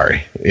outside.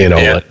 Sorry.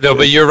 No,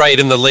 but you're right.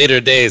 In the later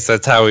days,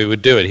 that's how he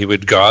would do it. He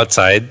would go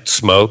outside,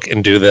 smoke,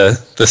 and do the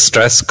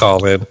stress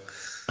call in.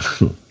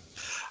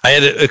 I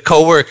had a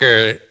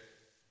coworker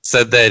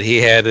said that he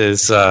had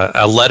his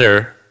a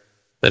letter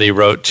that he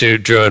wrote to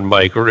Drew and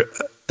Mike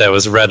that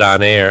was read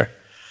on air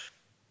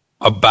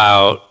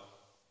about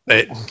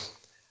it.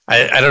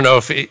 I don't know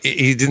if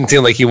he didn't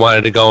seem like he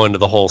wanted to go into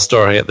the whole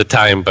story at the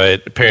time,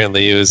 but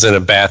apparently he was in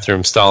a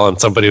bathroom stall and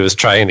somebody was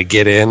trying to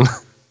get in.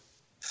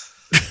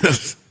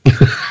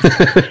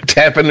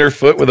 Tapping their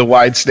foot with a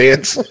wide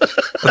stance.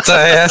 That's what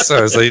I asked him.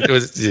 I was like,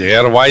 you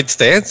got a wide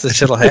stance? This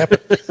shit'll happen.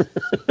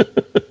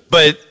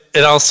 But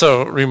it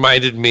also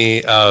reminded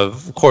me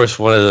of course,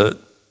 one of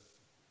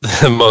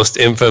the most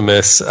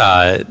infamous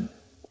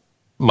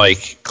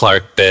Mike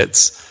Clark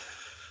bits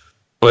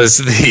was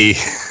the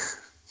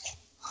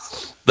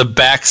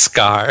back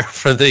scar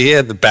from he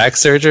had the back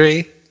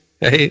surgery,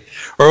 right?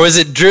 Or was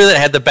it Drew that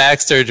had the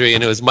back surgery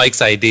and it was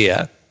Mike's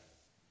idea?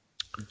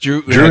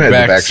 Drew had the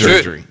back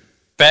surgery.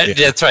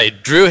 That's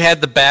right. Drew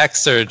had the back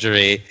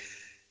surgery,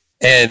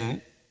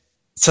 and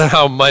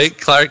somehow Mike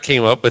Clark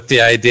came up with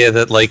the idea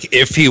that, like,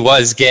 if he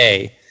was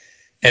gay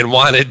and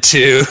wanted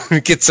to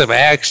get some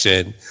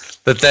action,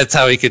 that's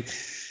how he's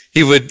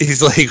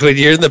like, when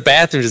you're in the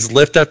bathroom, just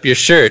lift up your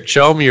shirt,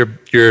 show him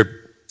your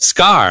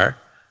scar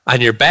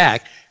on your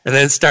back, and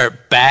then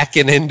start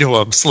backing into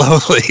him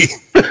slowly.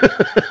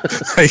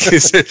 Like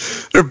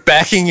you're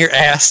backing your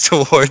ass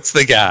towards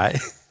the guy.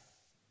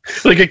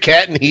 Like a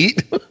cat in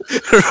heat?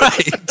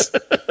 Right.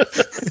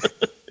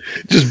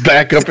 Just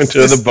back up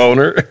into the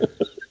boner.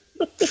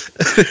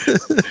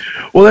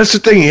 Well, that's the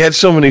thing. He had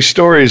so many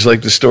stories,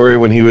 like the story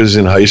when he was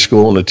in high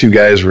school and the two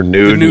guys were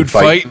nude. The nude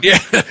fight, yeah.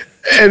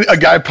 And a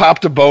guy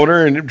popped a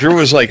boner, and Drew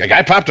was like, a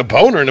guy popped a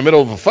boner in the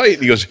middle of a fight.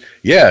 And he goes,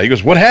 yeah. He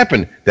goes, what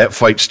happened? That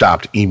fight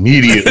stopped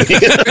immediately.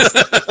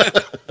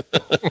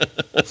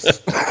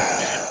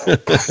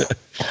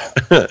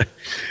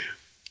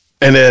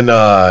 And then,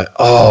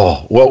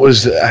 what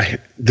was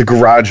the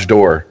garage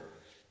door?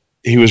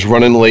 He was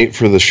running late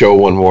for the show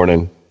one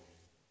morning,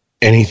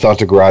 and he thought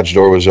the garage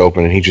door was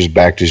open, and he just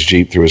backed his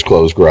Jeep through his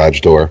closed garage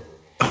door.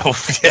 Oh,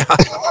 yeah.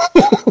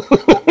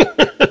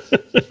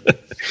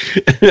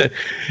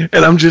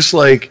 And I'm just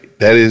like,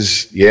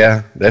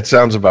 that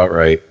sounds about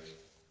right.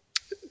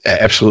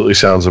 Absolutely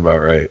sounds about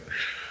right.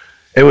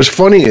 And what's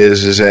funny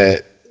is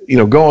that,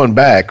 going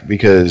back,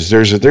 because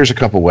there's a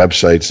couple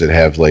websites that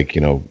have, like,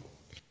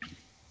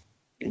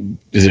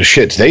 the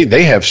shit.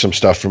 They have some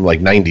stuff from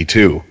like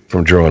 92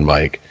 from Drew and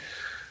Mike.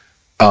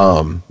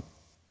 But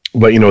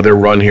they're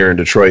run here in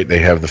Detroit. They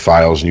have the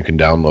files and you can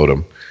download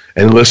them.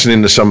 And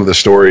listening to some of the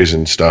stories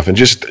and stuff, and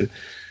just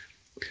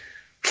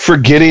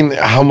forgetting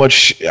how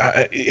much,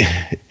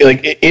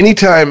 like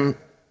anytime.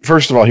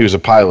 First of all, he was a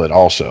pilot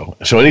also.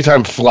 So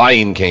anytime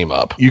flying came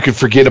up, you could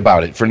forget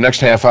about it. For the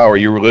next half hour,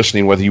 you were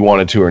listening whether you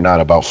wanted to or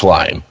not about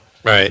flying.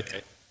 Right.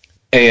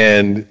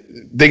 And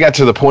they got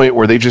to the point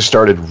where they just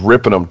started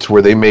ripping them to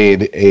where they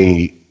made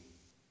a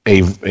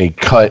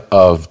cut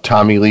of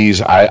Tommy Lee's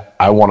I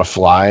Want to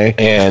Fly,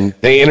 and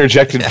they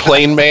interjected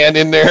Plane Man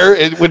in there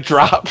with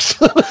drops.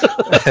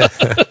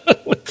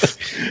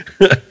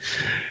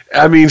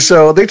 I mean,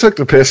 so they took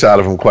the piss out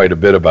of him quite a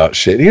bit about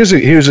shit. He was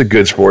a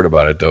good sport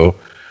about it, though.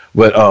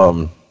 But,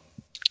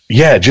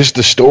 just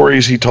the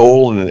stories he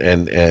told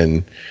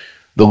and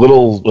the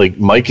little, like,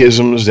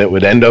 Mike-isms that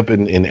would end up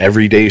in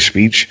everyday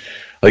speech.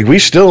 Like, we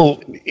still,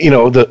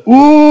 the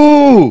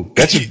ooh,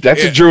 that's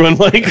a Drew and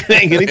Mike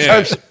thing.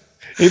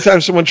 Anytime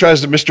someone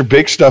tries to Mr.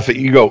 Big stuff it,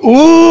 you go,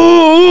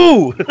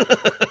 ooh.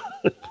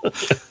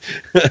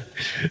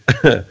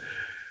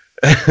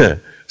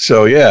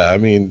 So, yeah, I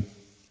mean,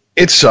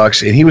 it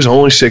sucks. And he was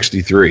only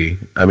 63.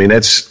 I mean,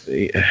 I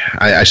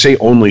say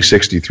only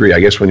 63.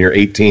 I guess when you're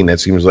 18, that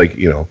seems like,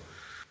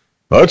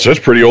 that's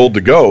pretty old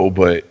to go.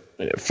 But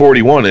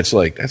 41, it's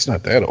like, that's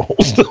not that old.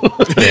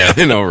 Yeah,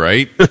 I know,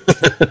 right?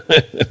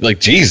 Like,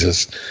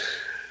 Jesus.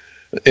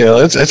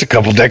 That's a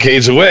couple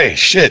decades away.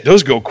 Shit,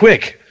 those go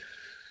quick.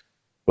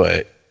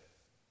 But,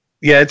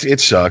 yeah, it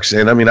sucks.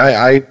 And, I mean,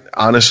 I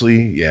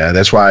honestly,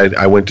 that's why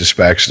I went to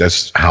Specs.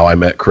 That's how I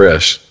met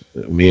Chris.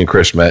 Me and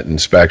Chris met in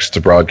Specs at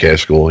the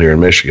broadcast school here in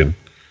Michigan.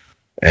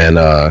 And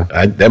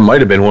that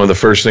might have been one of the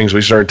first things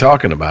we started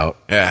talking about.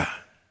 Yeah.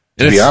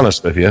 To be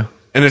honest with you.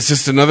 And it's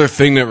just another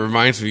thing that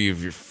reminds me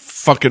of your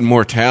fucking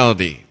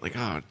mortality. Like,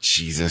 oh,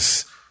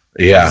 Jesus.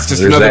 Yeah, it's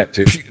just that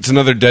too. It's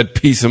another dead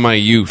piece of my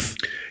youth.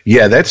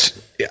 Yeah,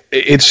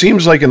 it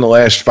seems like in the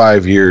last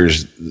 5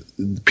 years,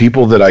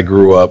 people that I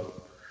grew up,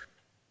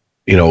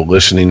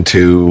 listening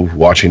to,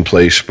 watching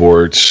play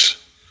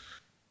sports,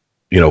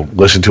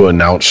 listen to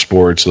announce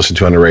sports, listen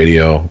to on the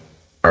radio,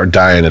 are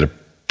dying at a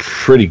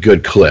pretty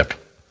good clip.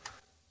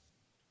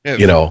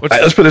 Yeah,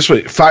 let's put it this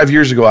way. 5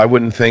 years ago, I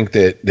wouldn't think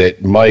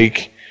that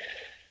Mike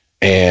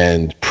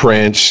and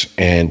Prince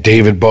and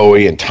David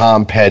Bowie and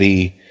Tom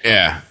Petty,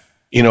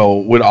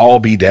 would all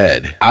be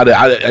dead.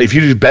 If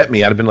you just bet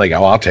me, I'd have been like,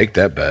 oh, I'll take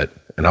that bet,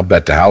 and I'll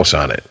bet the house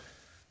on it.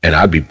 And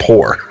I'd be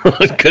poor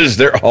because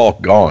they're all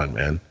gone,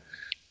 man.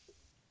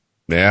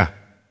 Yeah.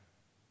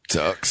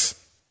 Sucks.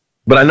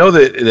 But I know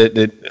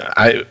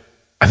that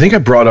I think I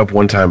brought up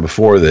one time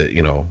before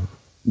that,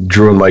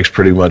 Drew and Mike's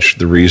pretty much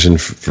the reason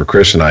for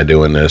Chris and I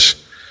doing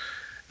this.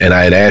 And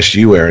I had asked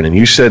you, Aaron, and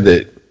you said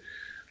that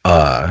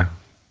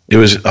it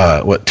was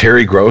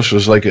Terry Gross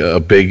was like a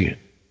big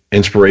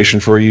inspiration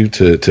for you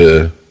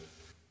to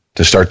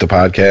start the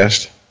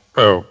podcast.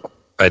 Oh,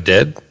 I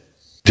did.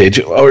 Did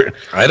you? Or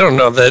I don't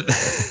know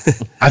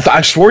that.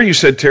 I swore you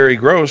said Terry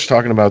Gross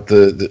talking about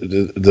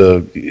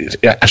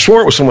the I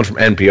swore it was someone from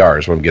NPR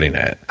is what I'm getting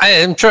at. I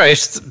am sure I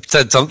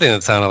said something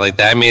that sounded like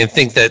that. I mean, I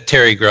think that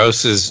Terry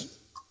Gross is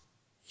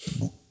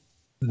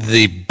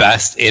the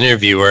best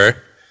interviewer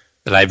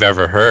that I've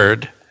ever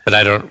heard, but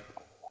I don't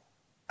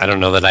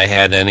know that I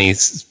had any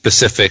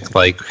specific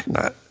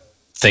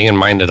thing in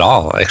mind at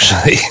all,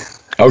 actually.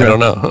 Okay. I don't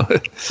know.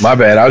 My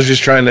bad. I was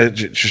just trying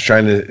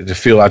to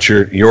feel out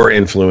your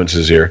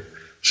influences here.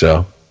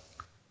 So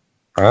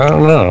I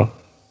don't know.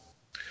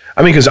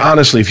 I mean, because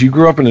honestly, if you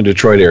grew up in the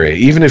Detroit area,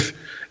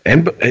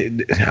 and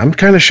I'm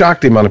kind of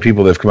shocked the amount of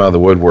people that have come out of the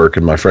woodwork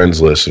in my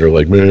friends list that are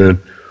like,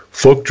 man,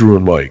 fuck Drew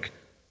and Mike.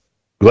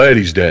 Glad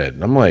he's dead.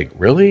 And I'm like,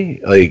 really?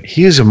 Like,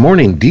 he is a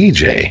morning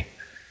DJ.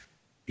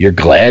 You're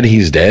glad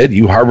he's dead?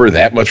 You harbor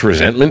that much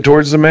resentment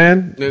towards the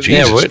man?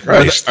 Jesus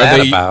Christ.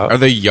 Are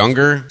they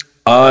younger?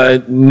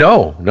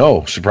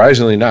 No,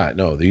 surprisingly not.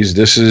 No,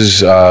 this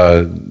is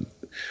the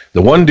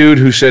one dude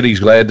who said he's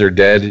glad they're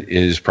dead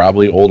is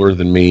probably older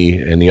than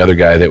me, and the other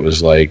guy that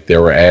was like, they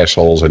were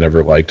assholes, I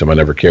never liked them, I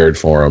never cared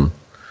for them,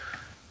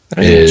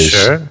 is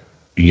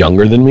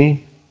younger than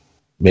me,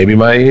 maybe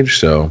my age.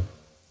 So,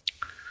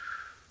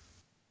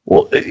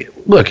 well,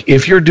 look,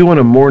 if you're doing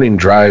a morning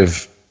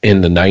drive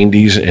in the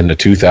 90s and the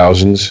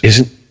 2000s,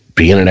 isn't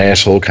being an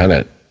asshole kind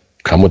of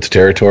come with the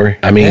territory?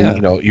 I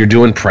mean, you're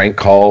doing prank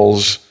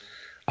calls,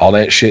 all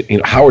that shit.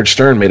 Howard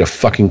Stern made a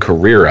fucking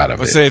career out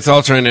of it. I say it's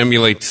all trying to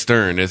emulate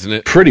Stern, isn't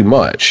it? Pretty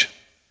much.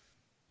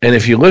 And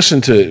if you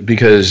listen to,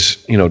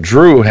 because,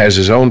 Drew has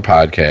his own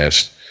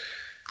podcast,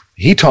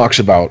 he talks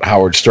about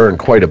Howard Stern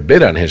quite a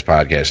bit on his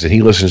podcast, and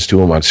he listens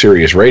to him on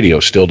Sirius Radio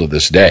still to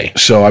this day.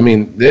 So, I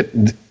mean,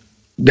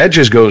 that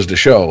just goes to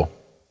show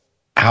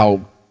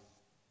how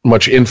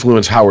much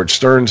influence Howard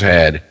Stern's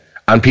had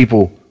on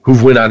people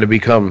who've went on to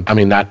become, I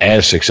mean, not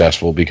as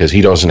successful because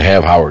he doesn't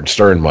have Howard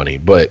Stern money,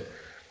 but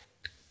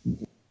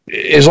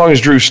as long as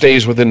Drew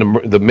stays within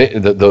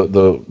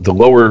the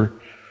lower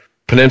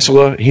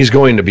peninsula, he's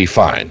going to be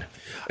fine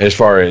as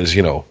far as,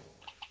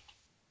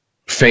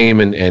 fame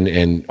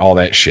and all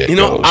that shit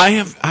goes.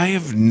 I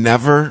have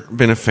never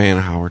been a fan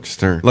of Howard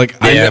Stern. Me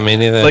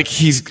neither. Like,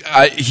 he's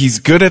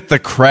good at the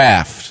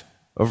craft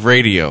of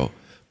radio,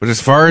 but as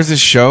far as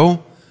his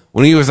show,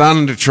 when he was on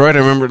in Detroit, I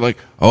remember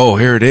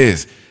here it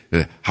is.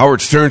 The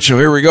Howard Stern Show,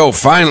 here we go,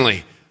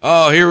 finally.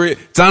 Oh,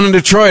 it's on in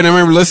Detroit. I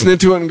remember listening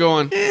to it and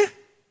going,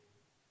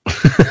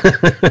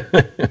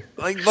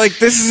 like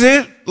this is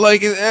it?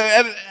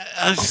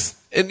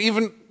 And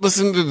even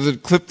listen to the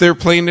clip they're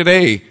playing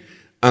today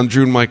on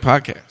Drew and Mike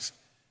podcast.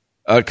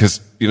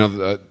 Because,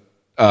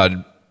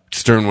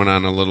 Stern went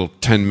on a little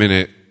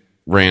 10-minute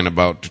rant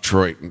about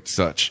Detroit and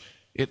such.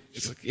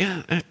 It's like,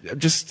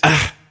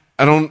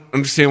 I don't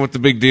understand what the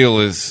big deal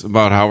is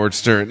about Howard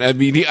Stern. I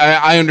mean,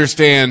 I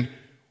understand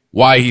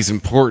why he's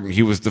important.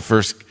 He was the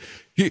first.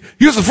 He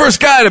was the first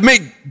guy to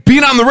make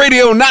being on the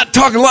radio not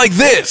talking like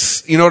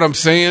this. You know what I'm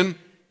saying?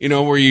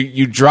 Where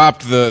you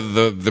dropped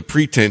the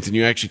pretense and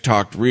you actually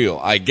talked real.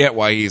 I get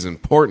why he's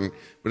important,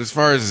 but as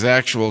far as his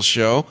actual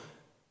show,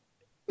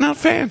 not a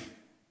fan.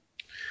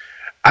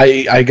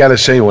 I gotta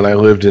say, when I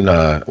lived in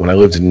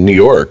New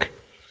York,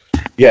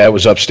 yeah, it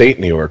was upstate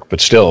New York,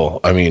 but still,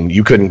 I mean,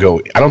 you couldn't go.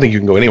 I don't think you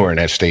can go anywhere in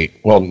that state.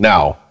 Well,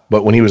 now,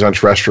 but when he was on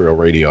terrestrial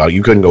radio,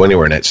 you couldn't go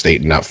anywhere in that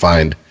state and not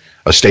find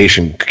a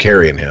station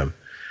carrying him.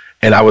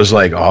 And I was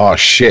like, oh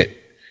shit,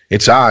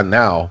 it's on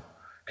now.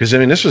 Because I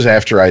mean, this was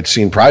after I'd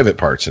seen Private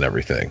Parts and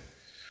everything.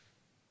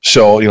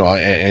 So,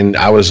 and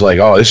I was like,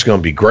 oh, this is going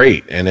to be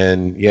great. And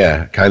then,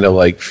 yeah, kind of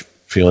like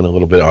feeling a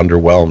little bit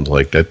underwhelmed.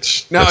 Like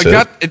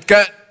it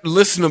got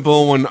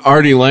listenable when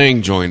Artie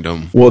Lang joined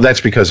him. Well,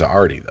 that's because of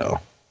Artie, though.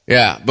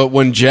 Yeah, but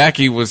when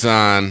Jackie was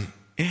on,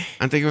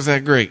 I think it was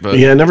that great. But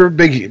yeah, never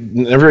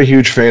a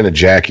huge fan of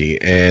Jackie.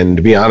 And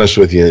to be honest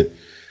with you,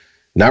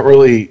 not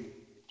really.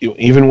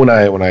 Even when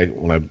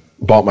I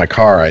bought my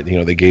car,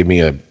 they gave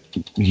me a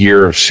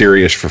year of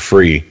Sirius for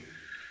free,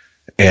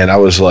 and I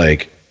was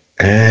like,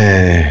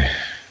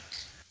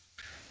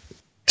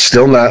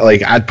 Still not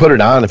like I'd put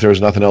it on if there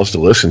was nothing else to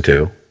listen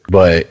to,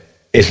 but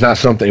it's not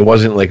something. It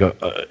wasn't like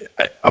a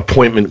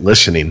appointment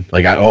listening.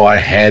 Like I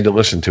had to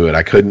listen to it.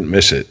 I couldn't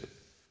miss it.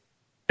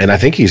 And I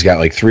think he's got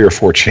like 3 or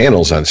 4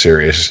 channels on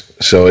Sirius,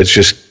 so it's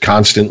just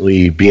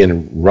constantly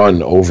being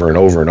run over and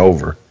over and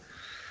over.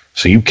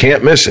 So you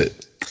can't miss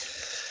it.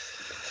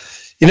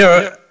 You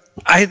know,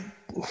 I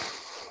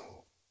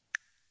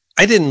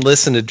didn't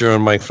listen to Drew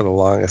and Mike for the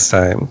longest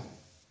time.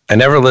 I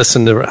never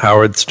listened to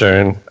Howard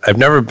Stern. I've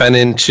never been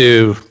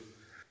into,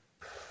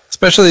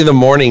 especially the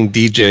morning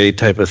DJ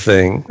type of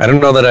thing. I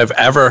don't know that I've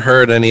ever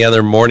heard any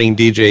other morning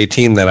DJ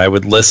team that I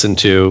would listen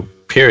to,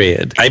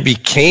 period. I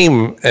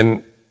became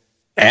an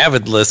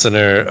avid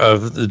listener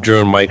of the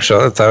Drew and Mike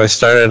show. That's how I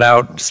started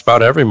out just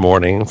about every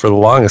morning for the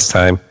longest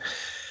time.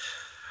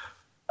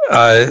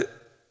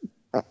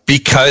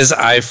 Because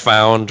I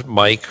found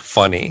Mike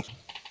funny.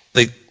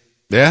 Like,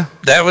 yeah,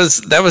 that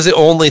was the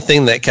only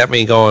thing that kept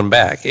me going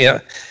back.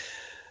 Yeah,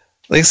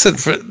 like I said,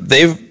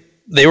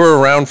 they were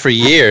around for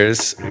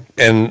years,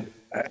 and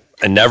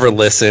I never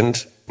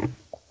listened.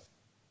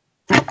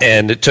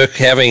 And it took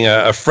having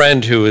a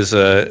friend who was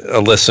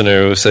a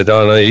listener who said,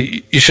 "Oh no,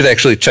 you should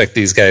actually check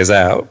these guys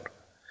out."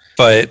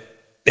 But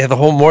yeah, the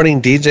whole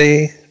morning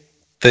DJ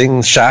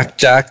thing, shock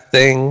jock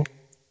thing,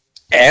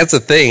 as a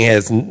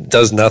thing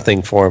does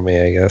nothing for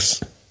me, I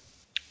guess.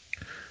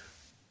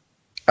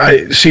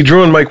 I see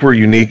Drew and Mike were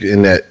unique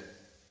in that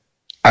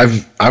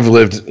I've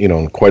lived,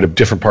 in quite a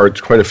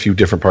few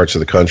different parts of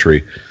the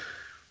country.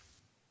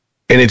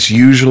 And it's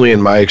usually,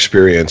 in my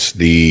experience,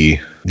 the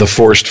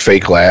forced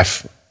fake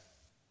laugh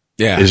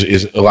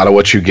is a lot of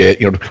what you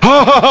get, ha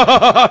ha ha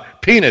ha ha,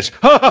 penis,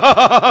 ha ha ha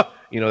ha.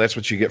 That's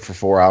what you get for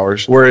 4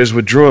 hours. Whereas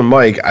with Drew and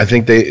Mike, I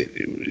think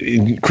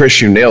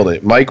Chris, you nailed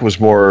it. Mike was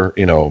more,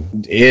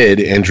 id,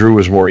 and Drew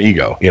was more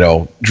ego.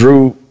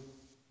 Drew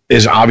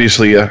is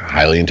obviously a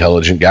highly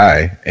intelligent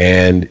guy,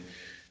 and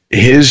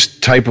his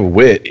type of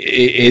wit,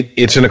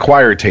 it's an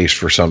acquired taste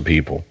for some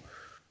people.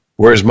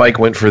 Whereas Mike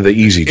went for the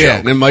easy joke. Yeah,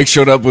 and then Mike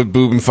showed up with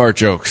boob and fart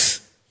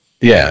jokes.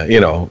 Yeah,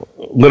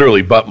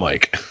 literally butt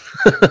Mike.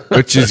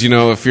 Which is,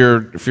 if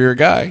you're a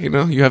guy,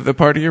 you have that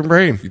part of your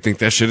brain. You think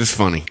that shit is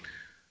funny.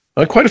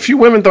 Quite a few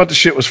women thought the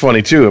shit was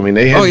funny too. I mean,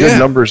 they had good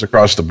numbers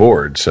across the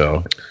board.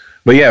 So,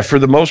 but yeah, for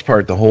the most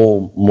part, the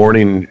whole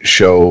morning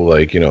show,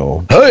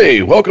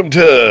 hey, welcome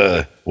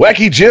to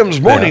Wacky Jim's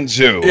Morning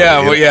Zoo.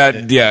 Yeah,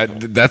 well,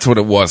 that's what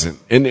it wasn't,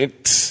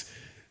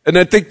 and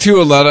I think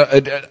too a lot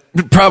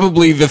of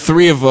probably the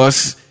three of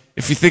us.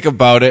 If you think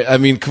about it, I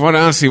mean, quite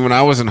honestly, when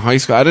I was in high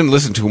school, I didn't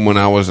listen to them when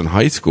I was in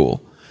high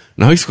school.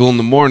 In high school, in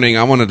the morning,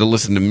 I wanted to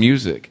listen to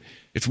music.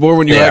 It's more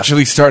when you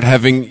actually start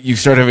having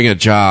a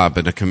job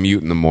and a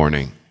commute in the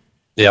morning.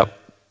 Yep.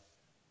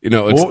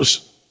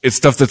 It's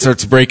stuff that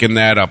starts breaking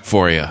that up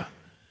for you.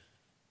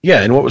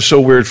 Yeah, and what was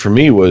so weird for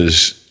me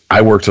was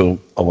I worked a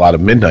lot of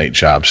midnight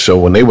jobs, so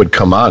when they would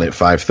come on at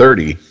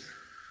 5:30,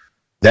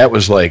 that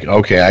was like,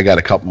 okay, I got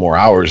a couple more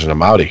hours and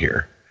I'm out of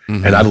here.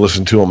 Mm-hmm. And I'd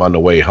listen to them on the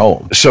way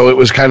home. So it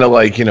was kind of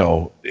like,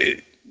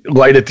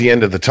 light at the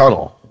end of the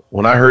tunnel.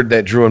 When I heard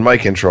that Drew and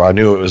Mike intro, I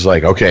knew it was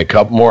like, okay, a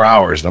couple more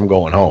hours and I'm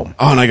going home.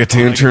 Oh, and I got to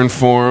intern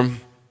for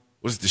him.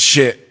 Was the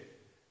shit.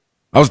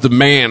 I was the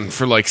man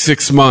for like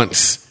 6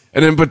 months.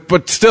 And then, but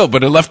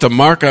it left a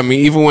mark on me.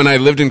 Even when I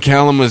lived in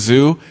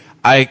Kalamazoo,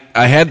 I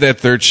had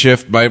that third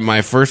shift by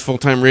my first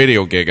full-time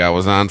radio gig. I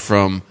was on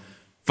from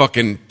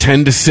fucking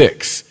 10 to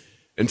 6.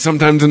 And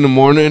sometimes in the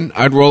morning,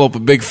 I'd roll up a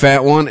big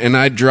fat one and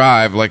I'd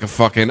drive like a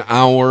fucking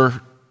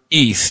hour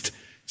east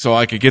so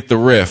I could get the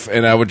riff,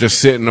 and I would just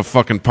sit in a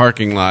fucking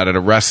parking lot at a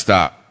rest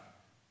stop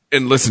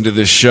and listen to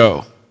this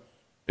show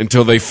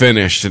until they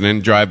finished and then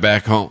drive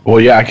back home.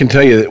 Well, yeah, I can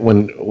tell you that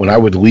when I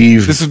would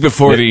leave... This is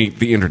before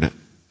the internet,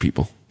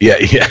 people. Yeah.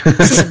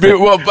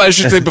 Well, I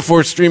should say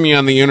before streaming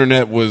on the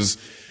internet was...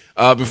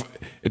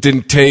 it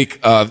didn't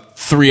take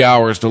 3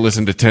 hours to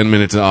listen to 10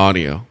 minutes of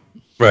audio.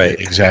 Right,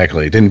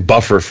 exactly. It didn't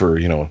buffer for,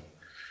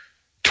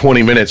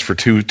 20 minutes for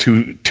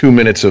two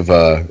minutes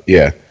of...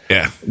 Yeah.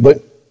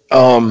 But...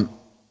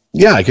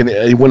 Yeah, I can.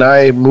 When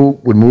I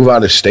would move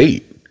out of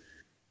state,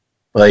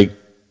 I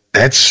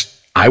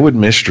would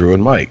miss Drew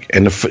and Mike.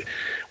 And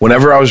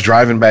whenever I was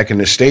driving back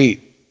into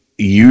state,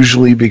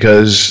 usually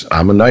because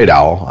I'm a night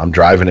owl, I'm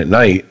driving at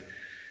night,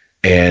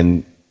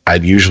 and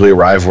I'd usually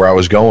arrive where I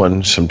was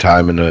going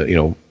sometime in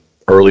the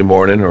early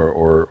morning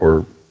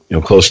or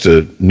close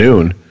to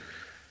noon.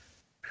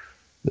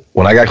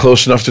 When I got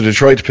close enough to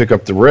Detroit to pick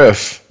up the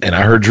riff, and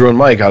I heard Drew and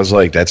Mike, I was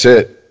like, "That's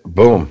it,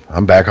 boom,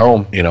 I'm back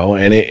home."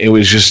 And it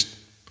was just.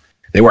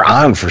 They were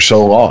on for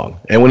so long.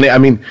 And when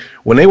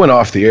they went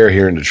off the air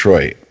here in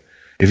Detroit,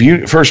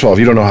 first of all, if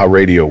you don't know how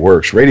radio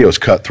works, radio's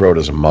cutthroat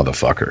as a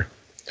motherfucker.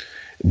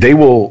 They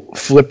will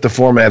flip the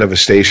format of a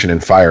station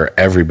and fire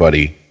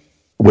everybody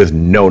with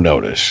no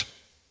notice.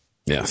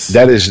 Yes.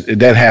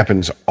 That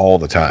happens all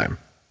the time.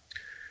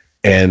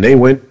 And they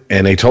went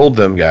and they told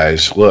them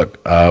guys, look,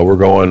 we're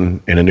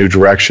going in a new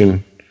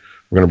direction.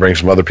 We're going to bring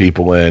some other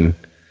people in.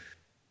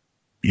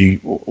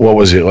 what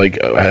was it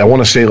like? I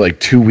want to say like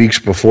 2 weeks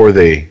before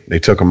they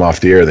took him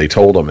off the air, they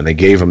told him, and they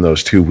gave him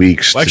those 2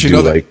 weeks. Well, actually,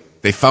 no,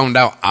 they found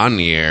out on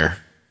the air.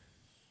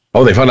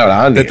 Oh, they found out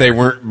on that they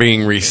weren't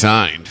being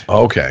re-signed.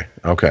 Okay.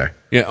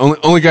 Yeah,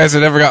 only guys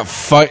that ever got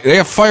fired. They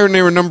got fired and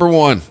they were number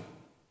one.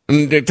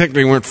 And they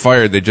technically weren't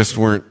fired. They just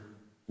weren't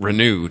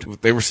renewed.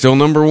 They were still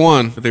number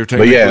one, but they were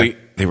technically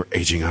they were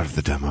aging out of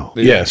the demo.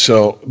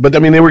 But I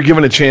mean, they were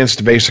given a chance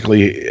to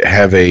basically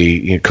have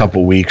a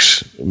couple week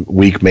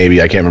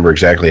maybe, I can't remember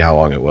exactly how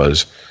long it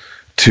was,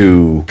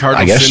 to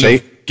Cardinal I guess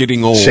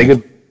getting old.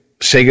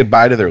 Say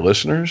goodbye to their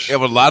listeners. Yeah,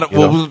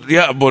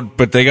 but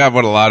but they got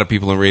what a lot of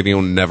people in radio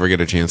never get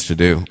a chance to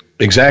do.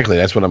 Exactly,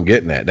 that's what I'm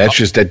getting at.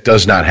 That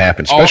does not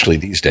happen, especially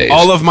these days.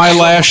 All of my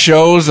last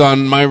shows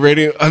on my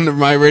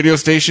radio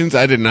stations,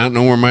 I did not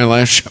know were my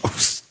last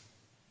shows.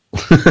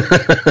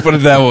 Put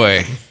it that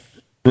way.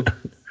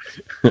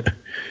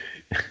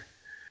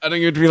 I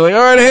think it'd be like, all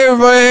right, hey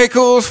everybody, hey,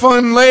 cool, it was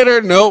fun.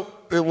 Later,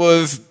 nope,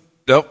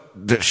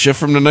 the shift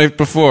from the night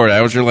before. That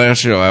was your last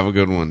show. Have a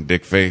good one,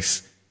 dick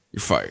face.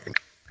 You're fired.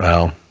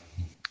 Well,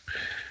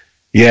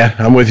 yeah,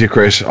 I'm with you,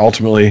 Chris.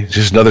 Ultimately,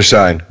 just another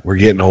sign we're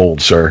getting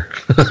old, sir.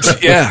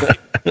 Yeah.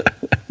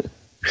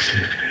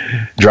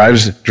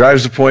 drives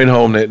the point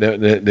home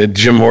that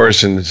Jim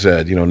Morrison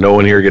said. No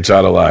one here gets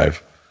out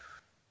alive.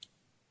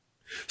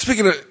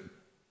 Speaking of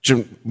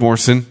Jim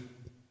Morrison,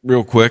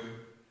 real quick,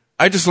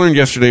 I just learned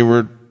yesterday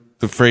where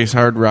the phrase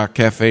Hard Rock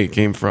Cafe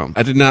came from.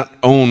 I did not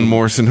own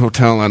Morrison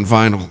Hotel on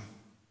vinyl.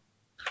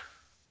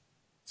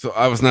 So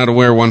I was not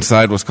aware one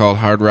side was called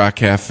Hard Rock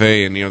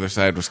Cafe and the other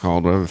side was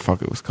called whatever the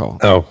fuck it was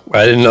called. Oh,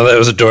 I didn't know that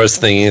was a Doors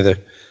thing either.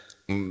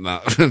 No,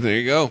 there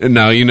you go. And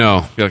now you know.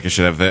 I feel like I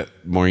should have that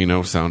more you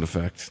know sound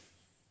effect.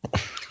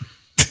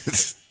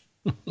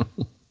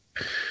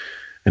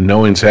 And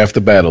knowing's half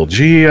the battle.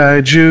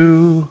 G.I.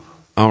 Jew.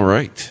 All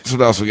right. So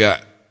what else we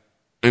got?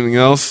 Anything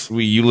else?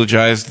 We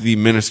eulogized the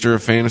Minister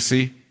of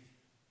Fantasy.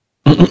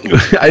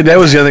 That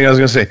was the other thing I was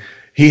going to say.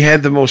 He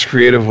had the most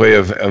creative way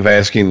of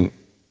asking,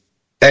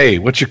 hey,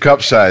 what's your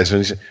cup size? And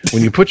he said,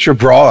 when you put your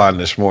bra on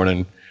this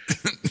morning,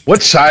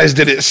 what size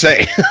did it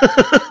say?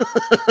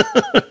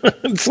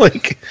 It's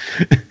like,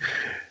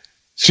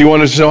 so you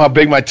want to know how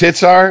big my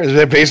tits are? Is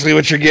that basically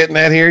what you're getting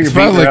at here? You're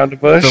beating around the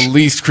bush? The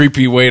least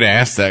creepy way to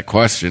ask that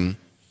question.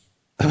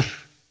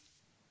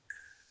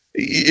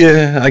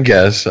 Yeah, I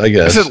guess.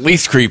 It's at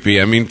least creepy.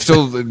 I mean,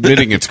 still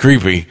admitting it's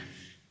creepy.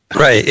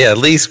 Right, yeah,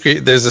 least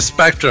there's a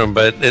spectrum,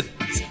 but it's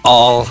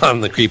all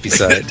on the creepy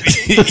side.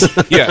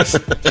 Yes.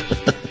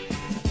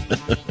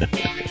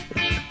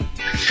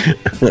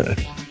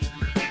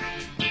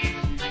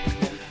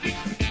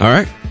 All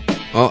right.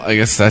 Well, I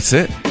guess that's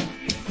it.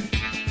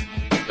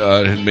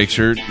 And make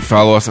sure to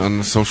follow us on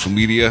the social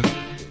media.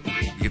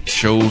 Get the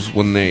shows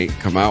when they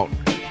come out.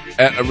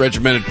 At a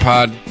regimented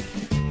pod.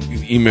 You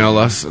can email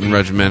us on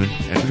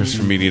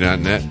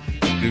regimented@christophermedia.net.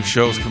 New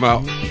shows come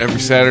out every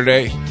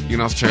Saturday. You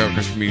can also check out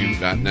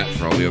christophermedia.net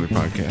for all the other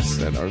podcasts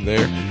that are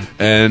there.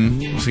 And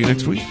we'll see you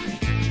next week.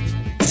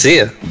 See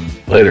ya.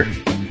 Later.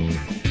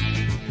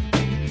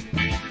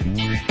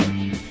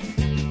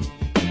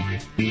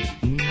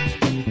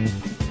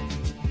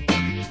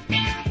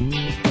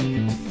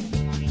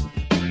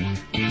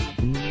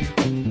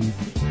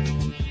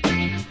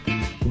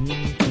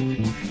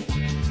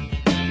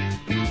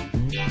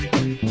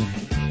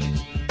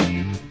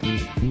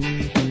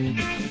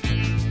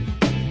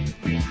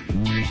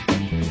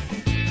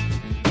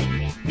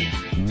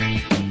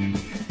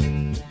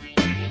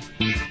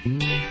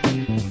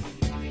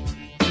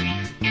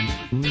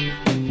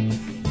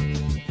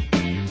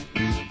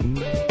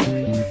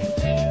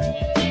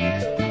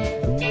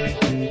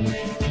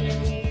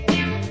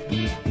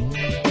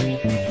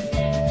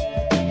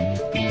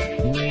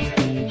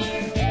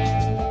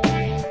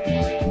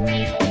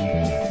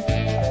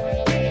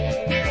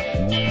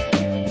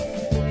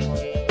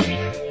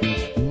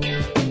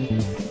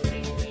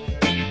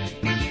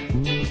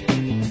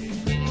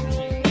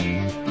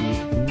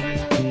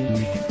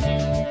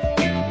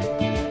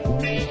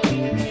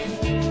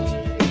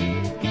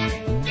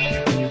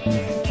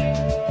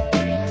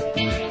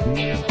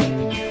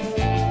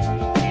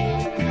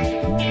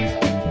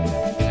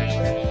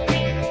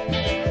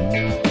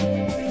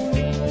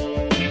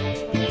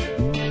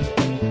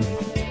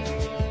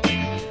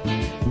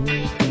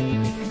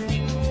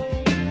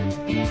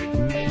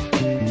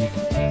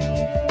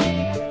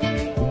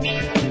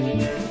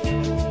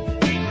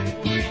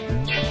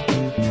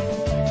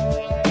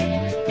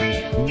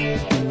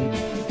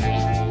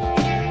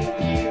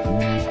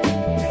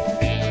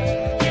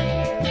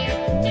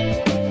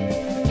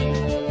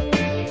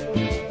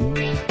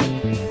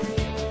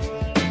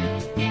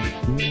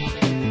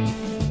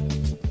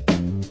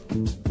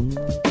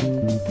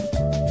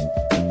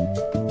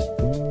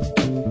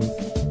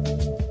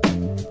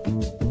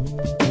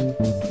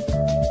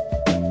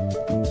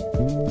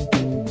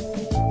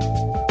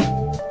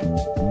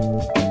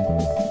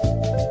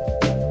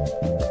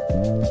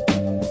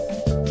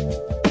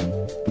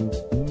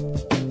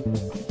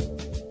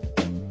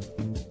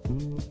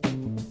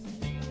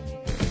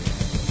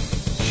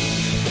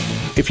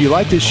 If you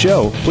like this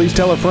show, please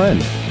tell a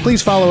friend.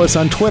 Please follow us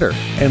on Twitter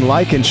and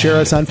like and share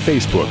us on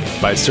Facebook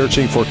by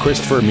searching for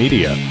Christopher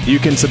Media. You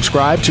can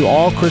subscribe to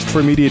all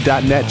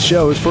ChristopherMedia.net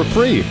shows for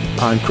free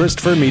on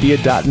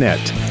ChristopherMedia.net.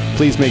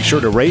 Please make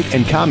sure to rate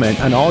and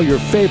comment on all your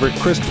favorite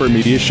Christopher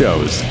Media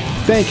shows.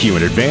 Thank you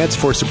in advance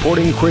for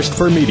supporting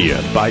Christopher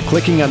Media by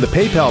clicking on the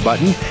PayPal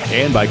button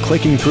and by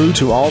clicking through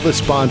to all the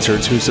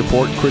sponsors who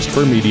support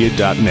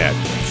ChristopherMedia.net.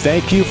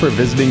 Thank you for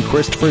visiting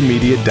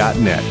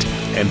ChristopherMedia.net,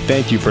 and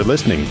thank you for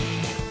listening.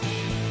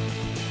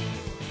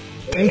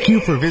 Thank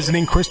you for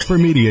visiting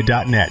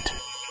ChristopherMedia.net.